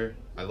Lannister.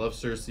 I love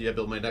Cersei. I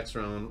build my decks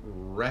around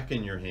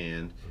wrecking your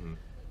hand.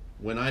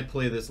 When I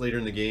play this later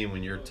in the game,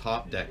 when you're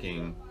top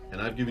decking, and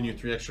I've given you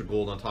 3 extra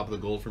gold on top of the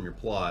gold from your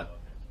plot,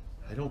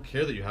 I don't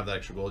care that you have that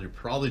extra gold. You're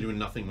probably doing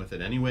nothing with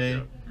it anyway.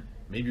 Yeah.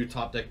 Maybe you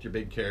top decked your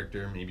big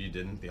character. Maybe you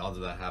didn't. The odds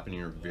of that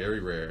happening are very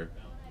rare.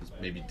 It's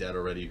maybe dead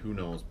already. Who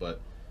knows?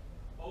 But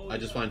I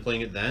just find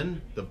playing it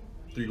then, the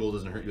 3 gold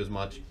doesn't hurt you as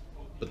much.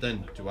 But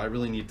then, do I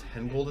really need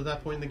 10 gold at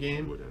that point in the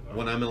game?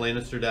 When I'm a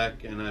Lannister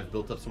deck and I've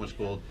built up so much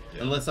gold?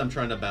 Yeah. Unless I'm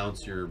trying to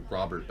bounce your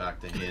Robert back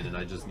to hand and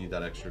I just need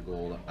that extra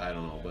gold. I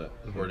don't know. But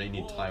or they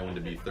need Tywin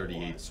to be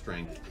 38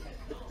 strength.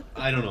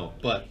 I don't know.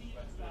 But,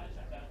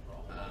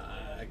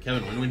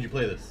 Kevin, when would you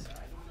play this?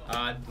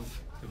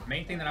 The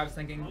main thing that I was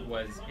thinking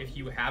was if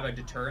you have a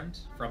deterrent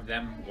from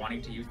them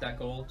wanting to use that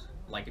gold,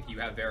 like if you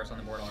have Varys on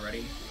the board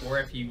already, or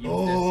if you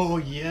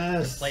use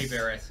this to play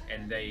Varys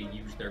and they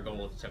use their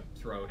gold to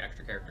throw out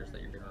extra characters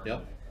that you're going to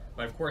remove.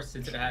 But of course,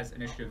 since it has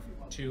initiative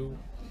 2,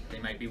 they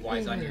might be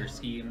wise on your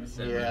schemes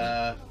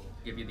and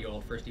give you the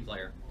old firsty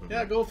player.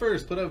 Yeah, go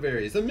first. Put out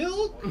Varys. A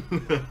milk?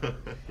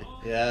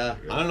 Yeah.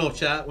 I don't know,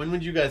 chat. When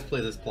would you guys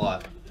play this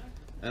plot?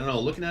 I don't know.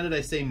 Looking at it,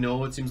 I say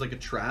no. It seems like a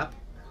trap.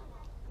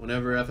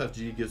 Whenever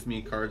FFG gives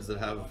me cards that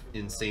have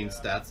insane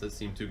stats that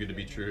seem too good to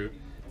be true,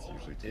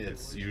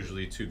 it's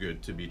usually too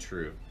good to be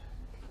true.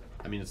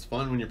 I mean, it's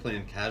fun when you're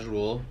playing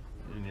casual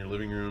in your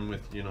living room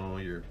with, you know,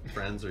 your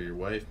friends or your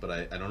wife, but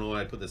I don't know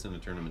why I'd put this in a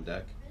tournament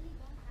deck.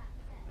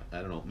 I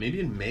don't know. Maybe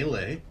in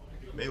Melee.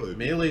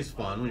 Melee's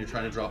fun when you're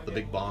trying to drop the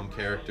big bomb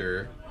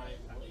character.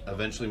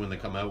 Eventually when they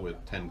come out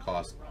with 10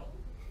 cost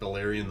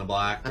Balerion the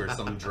Black or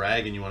some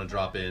dragon you want to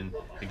drop in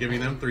and giving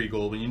them 3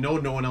 gold when you know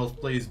no one else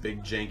plays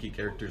big janky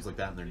characters like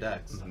that in their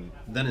decks.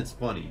 Then it's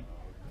funny.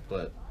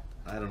 But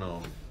I don't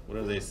know. What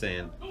are they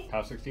saying?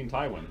 Half 16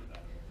 Tywin.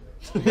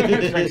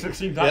 Strength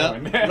 16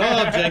 Tywin. Yep.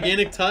 Rob,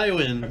 gigantic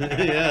Tywin.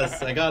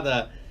 Yes, I got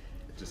that.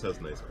 It just has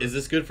nice. Is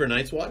this good for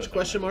Night's Watch?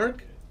 Question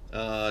mark.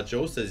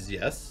 Joe says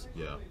yes.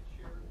 Yeah.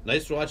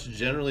 Night's Watch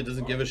generally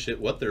doesn't give a shit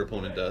what their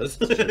opponent does.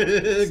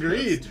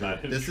 Agreed.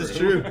 This is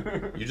true.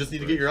 You just need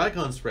to get your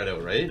icons spread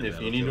out, right? And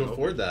if you need to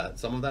afford that,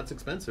 some of that's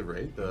expensive,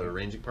 right? The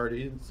ranging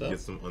party and stuff.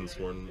 Get some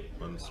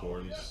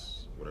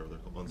unsworns, whatever they're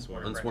called,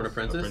 unsworn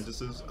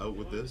apprentices out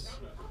with this,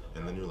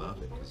 and then you're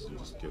laughing because you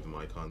just give them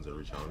icons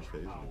every challenge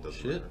phase, and it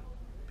doesn't matter.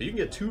 But you can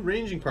get 2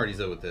 ranging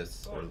parties out with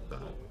this. Or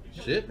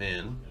that. Shit,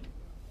 man.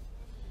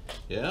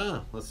 Yeah.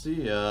 Let's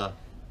see.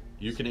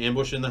 You can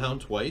ambush in the Hound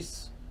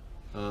twice.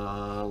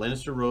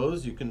 Lannister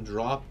Rose, you can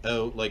drop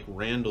out like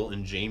Randall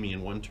and Jaime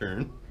in 1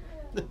 turn.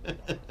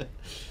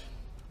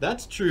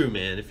 That's true,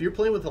 man. If you're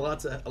playing with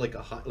lots of like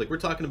we're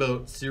talking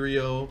about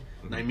Sirio,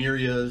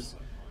 Nymerias,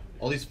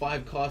 all these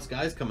 5 cost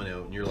guys coming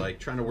out, and you're like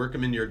trying to work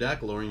them into your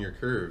deck, lowering your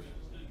curve.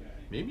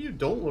 Maybe you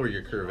don't lower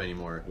your curve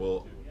anymore.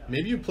 Well,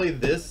 maybe you play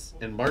this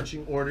and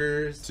marching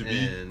orders to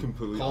be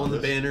completely calling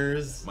honest, the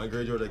banners. My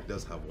Graveyard deck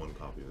does have 1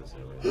 copy of this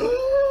already.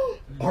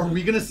 Are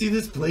we gonna see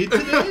this played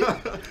today?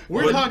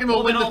 We're talking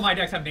about when all my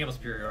decks have naval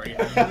superiority.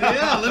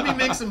 Yeah, let me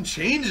make some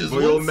changes.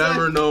 But you'll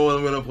never know when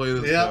I'm gonna play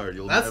this card.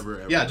 You'll never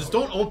ever know. Just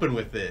don't open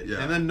with it,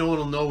 and then no one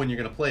will know when you're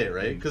gonna play it,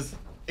 right? Because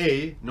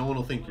no one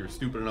will think you're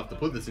stupid enough to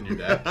put this in your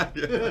deck.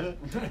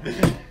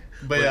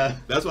 But yeah,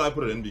 that's why I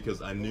put it in,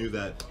 because I knew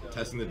that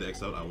testing the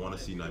decks out, I want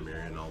to see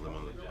Nymeria and all of them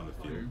on the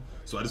field.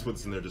 So I just put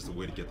this in there just a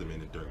way to get them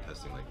in during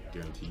testing, like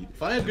guaranteed.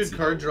 If I had good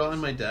card draw in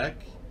my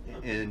deck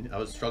and I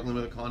was struggling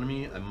with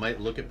economy, I might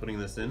look at putting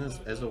this in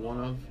as a one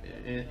of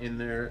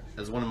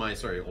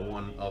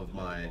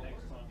my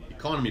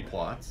economy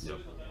plots.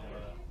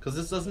 Because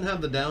this doesn't have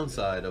the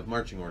downside of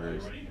marching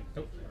orders.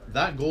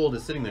 That gold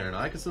is sitting there, and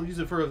I can still use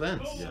it for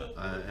events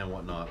and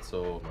whatnot.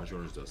 So marching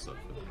orders does suck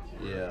for them.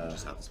 Yeah, you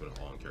just have to spend it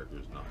all on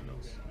characters, nothing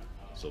else.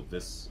 So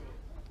this,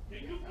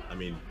 I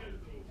mean,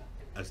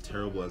 as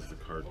terrible as the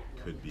card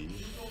could be,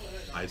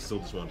 I still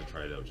just wanted to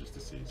try it out just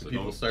to see. So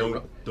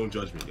don't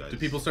judge me, guys. Do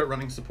people start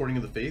running Supporting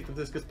of the Faith if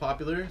this gets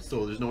popular?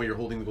 So there's no way you're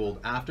holding the gold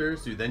after.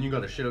 So then you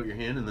got to shit out your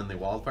hand, and then they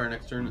wildfire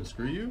next turn and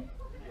screw you.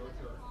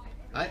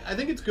 I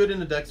think it's good in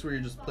the decks where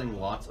you're just playing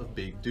lots of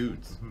big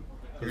dudes.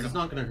 It's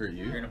not going to hurt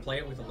you. You're going to play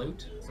it with a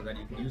loot, so that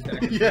you can use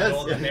that extra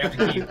gold that they have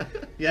to keep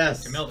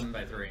to mill them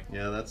by 3.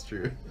 Yeah, that's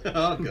true.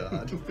 Oh,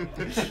 God.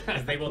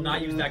 Because they will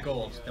not use that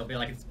gold. They'll be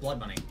like, it's blood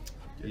money.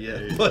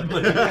 Yeah, blood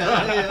money. You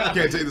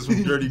can't take this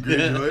from Dirty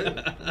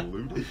Greyjoy.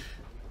 Loot.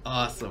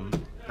 Awesome.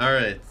 All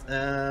right.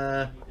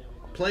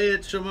 Play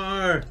it,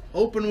 Shamar.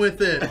 Open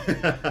with it.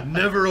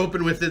 Never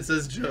open with it,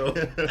 says Joe.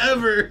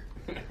 Ever.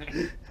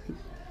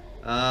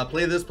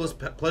 Play this plus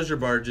pleasure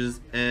barges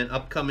and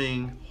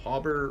upcoming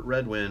Hobber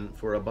Redwin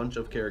for a bunch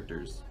of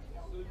characters.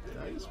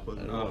 Nice.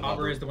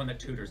 Hobber is the one that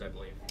tutors, I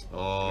believe.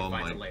 Oh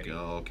Finds my a lady.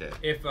 god. Okay.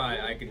 If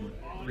I can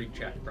read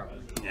chat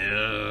properly.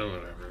 Yeah,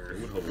 whatever.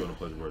 I would hope you on a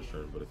pleasure barge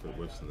turn, but if it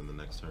whiffs and then the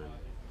next turn,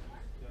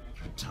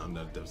 you're down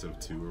that deficit of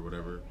 2 or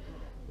whatever,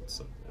 it's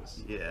something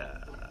else. Yeah.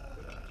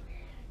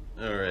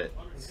 All right.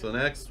 So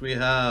next we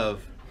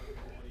have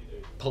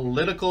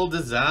political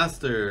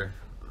disaster.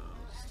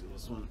 Let's do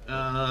this one.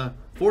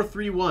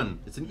 4-3-1.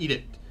 It's an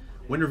edict.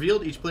 When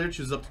revealed, each player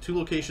chooses up to 2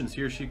 locations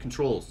he or she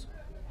controls.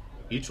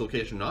 Each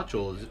location not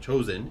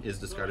chosen is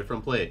discarded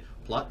from play.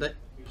 Plot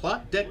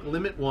deck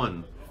limit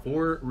 1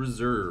 for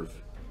reserve.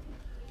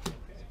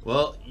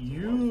 Well,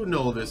 you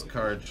know this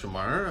card,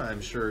 Shamar.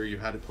 I'm sure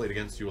you've had it played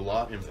against you a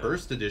lot in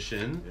first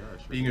edition. Yeah,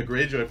 sure. Being a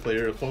Greyjoy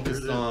player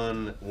focused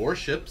on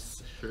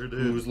warships,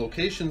 whose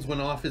locations went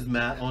off his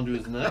mat onto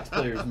his next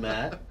player's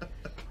mat.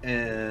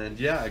 And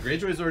yeah,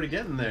 Greyjoy's already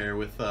getting there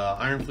with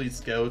Iron Fleet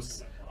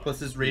scouts, plus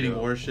his raiding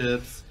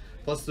warships,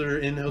 plus their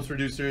in-house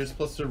reducers,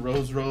 plus their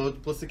Rose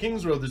Road, plus the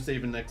King's Road they're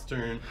saving next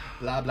turn,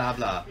 blah blah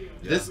blah. Yeah.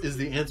 This is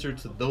the answer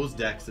to those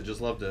decks that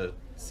just love to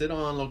sit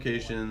on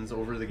locations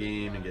over the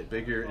game and get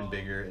bigger and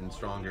bigger and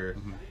stronger.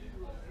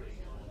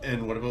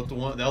 And what about the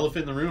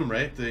elephant in the room,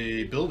 right?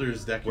 The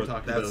builders deck you're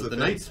talking about, the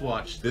Night's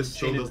Watch. This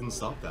still doesn't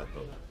stop that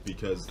though,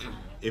 because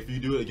if you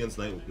do it against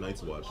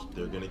Night's Watch,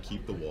 they're gonna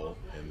keep the wall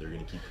and they're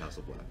gonna keep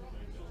Castle Black.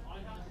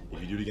 If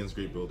you do it against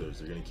Great Builders,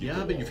 they're gonna keep. Yeah, the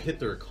but wall. you've hit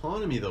their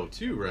economy though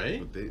too,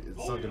 right? But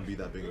it's not gonna be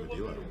that big of a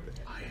deal, I don't think.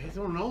 I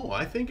don't know.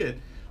 I think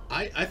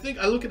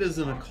I look at it as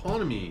an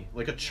economy,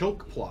 like a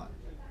choke plot.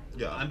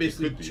 Yeah, I'm it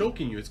basically could be.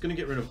 choking you. It's going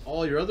to get rid of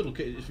all your other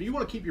locations. If you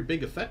want to keep your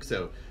big effects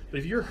out, but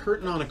if you're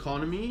hurting on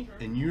economy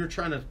and you're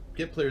trying to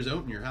get players out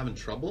and you're having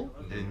trouble,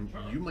 and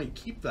you might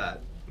keep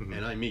that,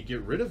 and I may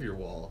get rid of your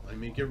wall. I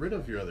may get rid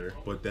of your other.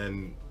 But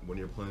then when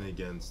you're playing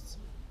against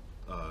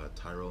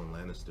Tyrell and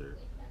Lannister,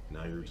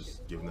 now you're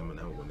just giving them an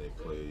out when they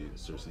play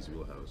Cersei's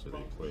Wheelhouse or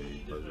they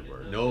play Pleasure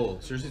Barge. No,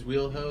 Cersei's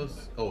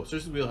Wheelhouse. Oh,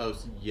 Cersei's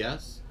Wheelhouse,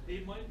 yes.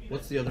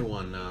 What's the other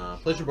one?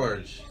 Pleasure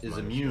Barge is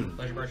immune.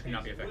 Pleasure barge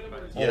cannot be affected by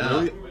this. Yeah,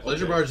 really?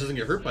 Pleasure Okay. Barge doesn't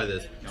get hurt by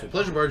this. So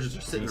Pleasure Barges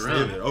are sitting Stay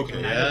around. there. Okay.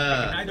 It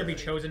Yeah. can neither be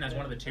chosen as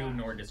one of the 2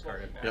 nor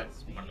discarded Yep.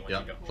 as one of the ones Yeah.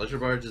 you don't. Pleasure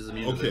Barge is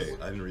immune to Okay,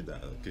 this. I didn't read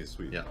that. Okay,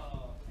 sweet. Yeah.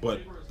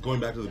 But going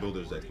back to the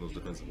builders decks, those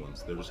defensive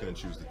ones, they're just gonna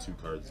choose the 2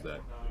 cards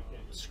that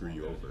screw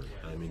you over.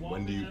 I mean,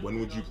 when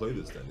would you play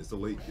this then? It's a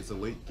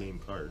late game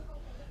card.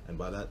 And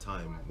by that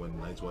time, when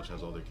Night's Watch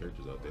has all their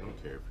characters out, they don't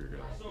care if you're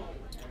gonna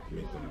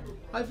make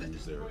them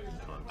use their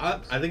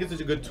econ. I think it's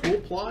a good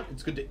tool plot.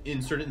 It's good to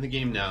insert it in the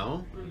game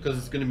now because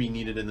it's going to be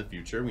needed in the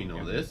future. We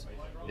know this.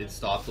 It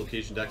stops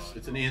location decks.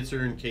 It's an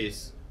answer in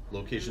case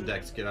location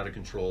decks get out of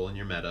control in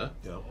your meta,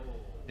 Yeah.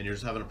 and you're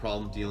just having a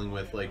problem dealing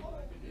with, like,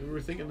 we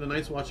were thinking of the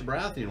Night's Watch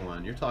Baratheon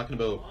one. You're talking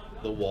about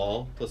the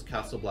wall plus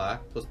Castle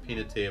Black plus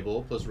Painted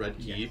Table plus Red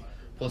Keep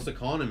plus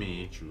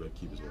economy. True Red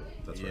Keep as well.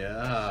 That's right.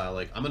 Yeah,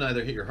 like I'm gonna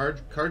either hit your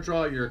card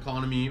draw, your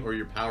economy, or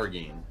your power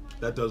gain.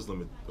 That does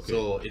limit. Okay.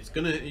 So it's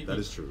gonna. That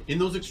is true. In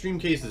those extreme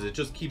cases, it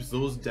just keeps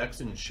those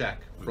decks in check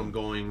from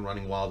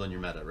running wild on your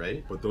meta,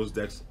 right? But those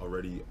decks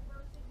already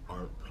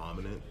aren't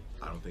prominent.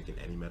 I don't think in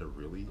any meta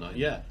really. Not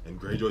yet. And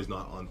Greyjoy's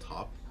not on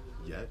top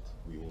yet.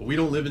 But we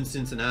don't live in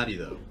Cincinnati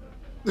though.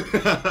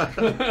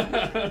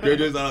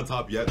 Greyjoy's not on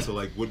top yet. So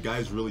like, would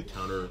guys really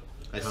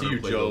I see you,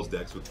 counterplay Joe. those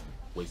decks with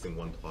wasting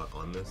 1 plot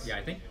on this? Yeah,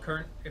 I think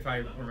current, if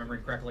I'm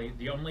remembering correctly,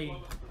 the only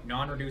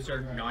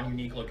non-reducer,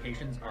 non-unique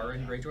locations are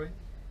in Greyjoy.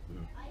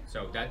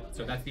 So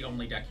that's the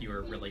only deck you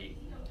are really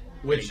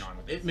Which hitting on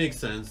with this. it makes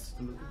sense.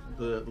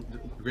 The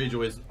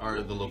Greyjoys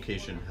are the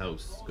location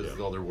house because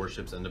all their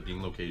warships end up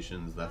being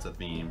locations. That's a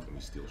theme. And we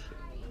steal shit.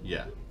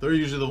 Yeah, they're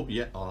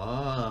usually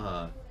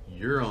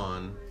you're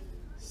on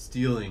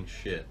stealing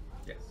shit.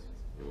 Yes.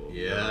 Well,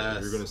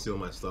 Yes. You're gonna steal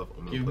my stuff.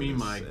 I'm gonna Give play me this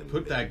my and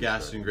put that destroy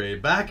gas it. and gray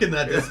back in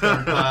that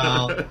discard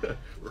pile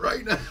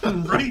right now.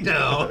 right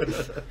now.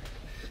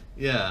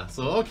 Yeah,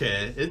 so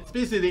okay, it's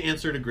basically the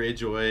answer to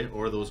Greyjoy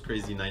or those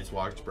crazy Night's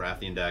Watch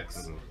Baratheon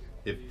decks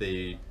if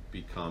they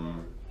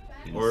become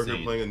insane. Or if you're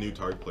playing a new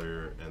target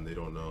player and they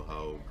don't know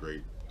how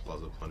great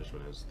Plaza of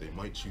Punishment is, they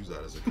might choose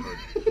that as a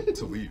card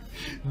to leave.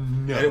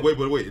 No. And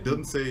wait, it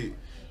doesn't say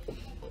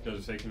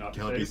Does it say cannot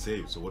cannot be be saved.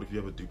 saved? So what if you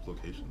have a dupe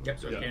location? Yep,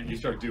 so it Yeah, can you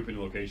start duping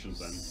locations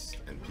then.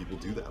 And people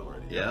do that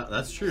already. Yeah,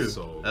 that's true.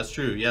 So- That's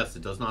true. Yes,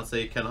 it does not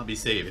say cannot be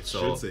saved. It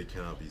So should say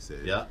cannot be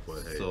saved. Yeah,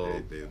 But hey,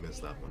 so- they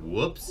missed that one.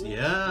 whoops.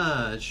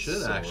 Yeah, it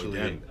should So actually.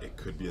 again, it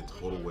could be a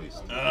total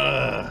waste.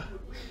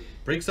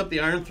 Breaks up the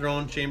Iron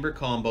Throne chamber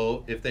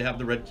combo if they have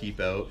the red keep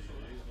out.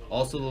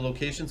 Also, the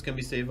locations can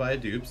be saved via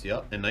dupes.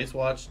 Yep. And Night's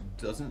Watch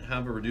doesn't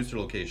have a reducer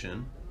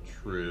location.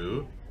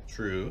 True.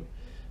 True.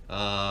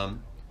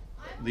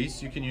 At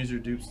least you can use your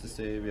dupes to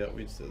save. Yeah,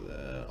 we'd say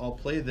that. I'll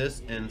play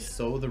this and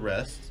sow the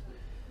rest.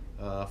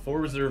 4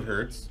 reserve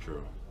hurts.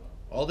 True.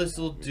 All this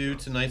will do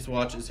to Night's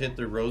Watch is hit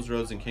their Rose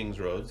Roads and King's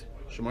Roads.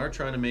 Shamar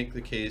trying to make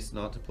the case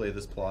not to play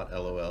this plot,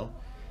 lol.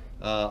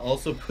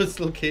 Also puts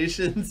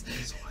locations...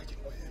 So I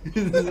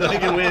can win. I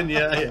can win,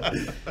 yeah.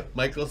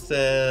 Michael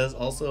says,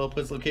 also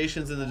puts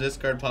locations in the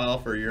discard pile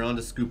for Euron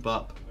to scoop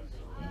up.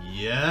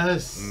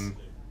 Yes.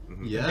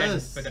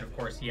 Yes. But then, of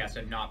course, he has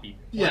to not be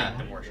Yeah.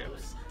 playing the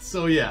warships.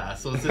 So yeah,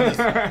 so it's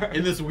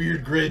in this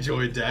weird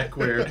Greyjoy deck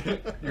where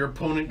your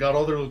opponent got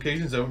all their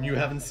locations out and you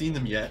haven't seen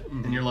them yet,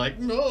 and you're like,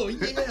 no,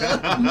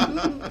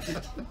 yeah,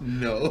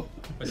 no.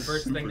 But the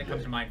first thing that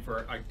comes to mind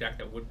for a deck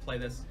that would play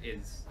this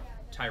is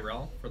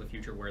Tyrell for the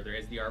future, where there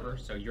is the Arbor.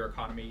 So your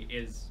economy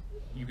is,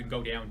 you can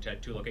go down to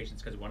 2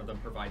 locations because one of them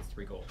provides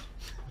 3 gold.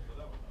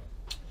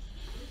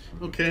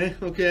 Okay,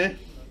 okay.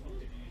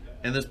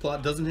 And this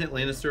plot doesn't hit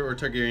Lannister or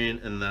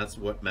Targaryen, and that's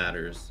what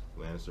matters.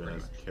 Lannister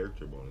has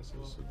character bonuses,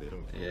 so they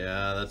don't.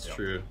 Yeah, that's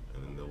true.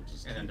 And then they'll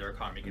just. And then their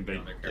economy can They- be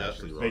on their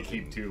characters. They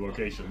keep 2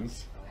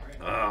 locations.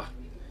 Ah.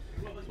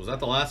 Was that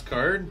the last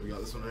card? We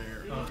got this one right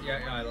here.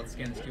 Yeah, let's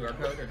scan this QR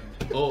code and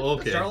Oh,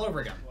 okay. start all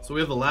over again. So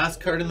we have the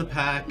last card in the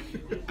pack.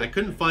 I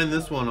couldn't find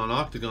this one on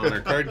Octagon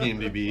or Card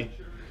Game DB,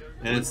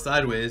 and it's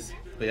sideways.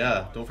 But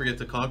yeah, don't forget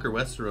to conquer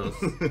Westeros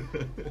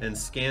and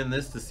scan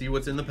this to see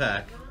what's in the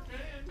pack.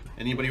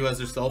 Anybody who has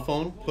their cell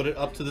phone, put it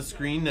up to the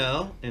screen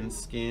now and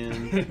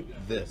scan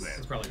this.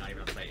 It's probably not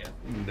even on site yet.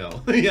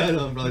 No, yeah,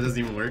 no, it probably doesn't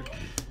even work.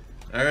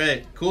 All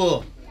right,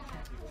 cool.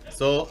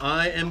 So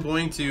I am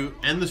going to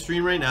end the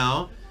stream right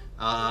now,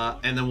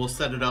 and then we'll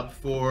set it up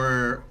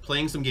for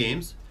playing some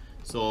games.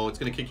 So it's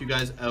gonna kick you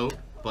guys out,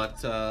 but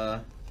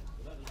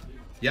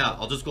yeah,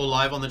 I'll just go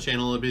live on the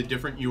channel. It'll be a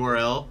different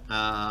URL.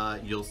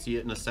 You'll see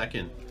it in a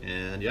second,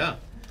 and yeah,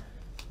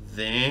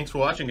 thanks for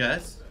watching,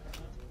 guys.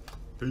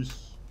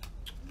 Peace.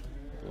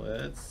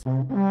 Let's.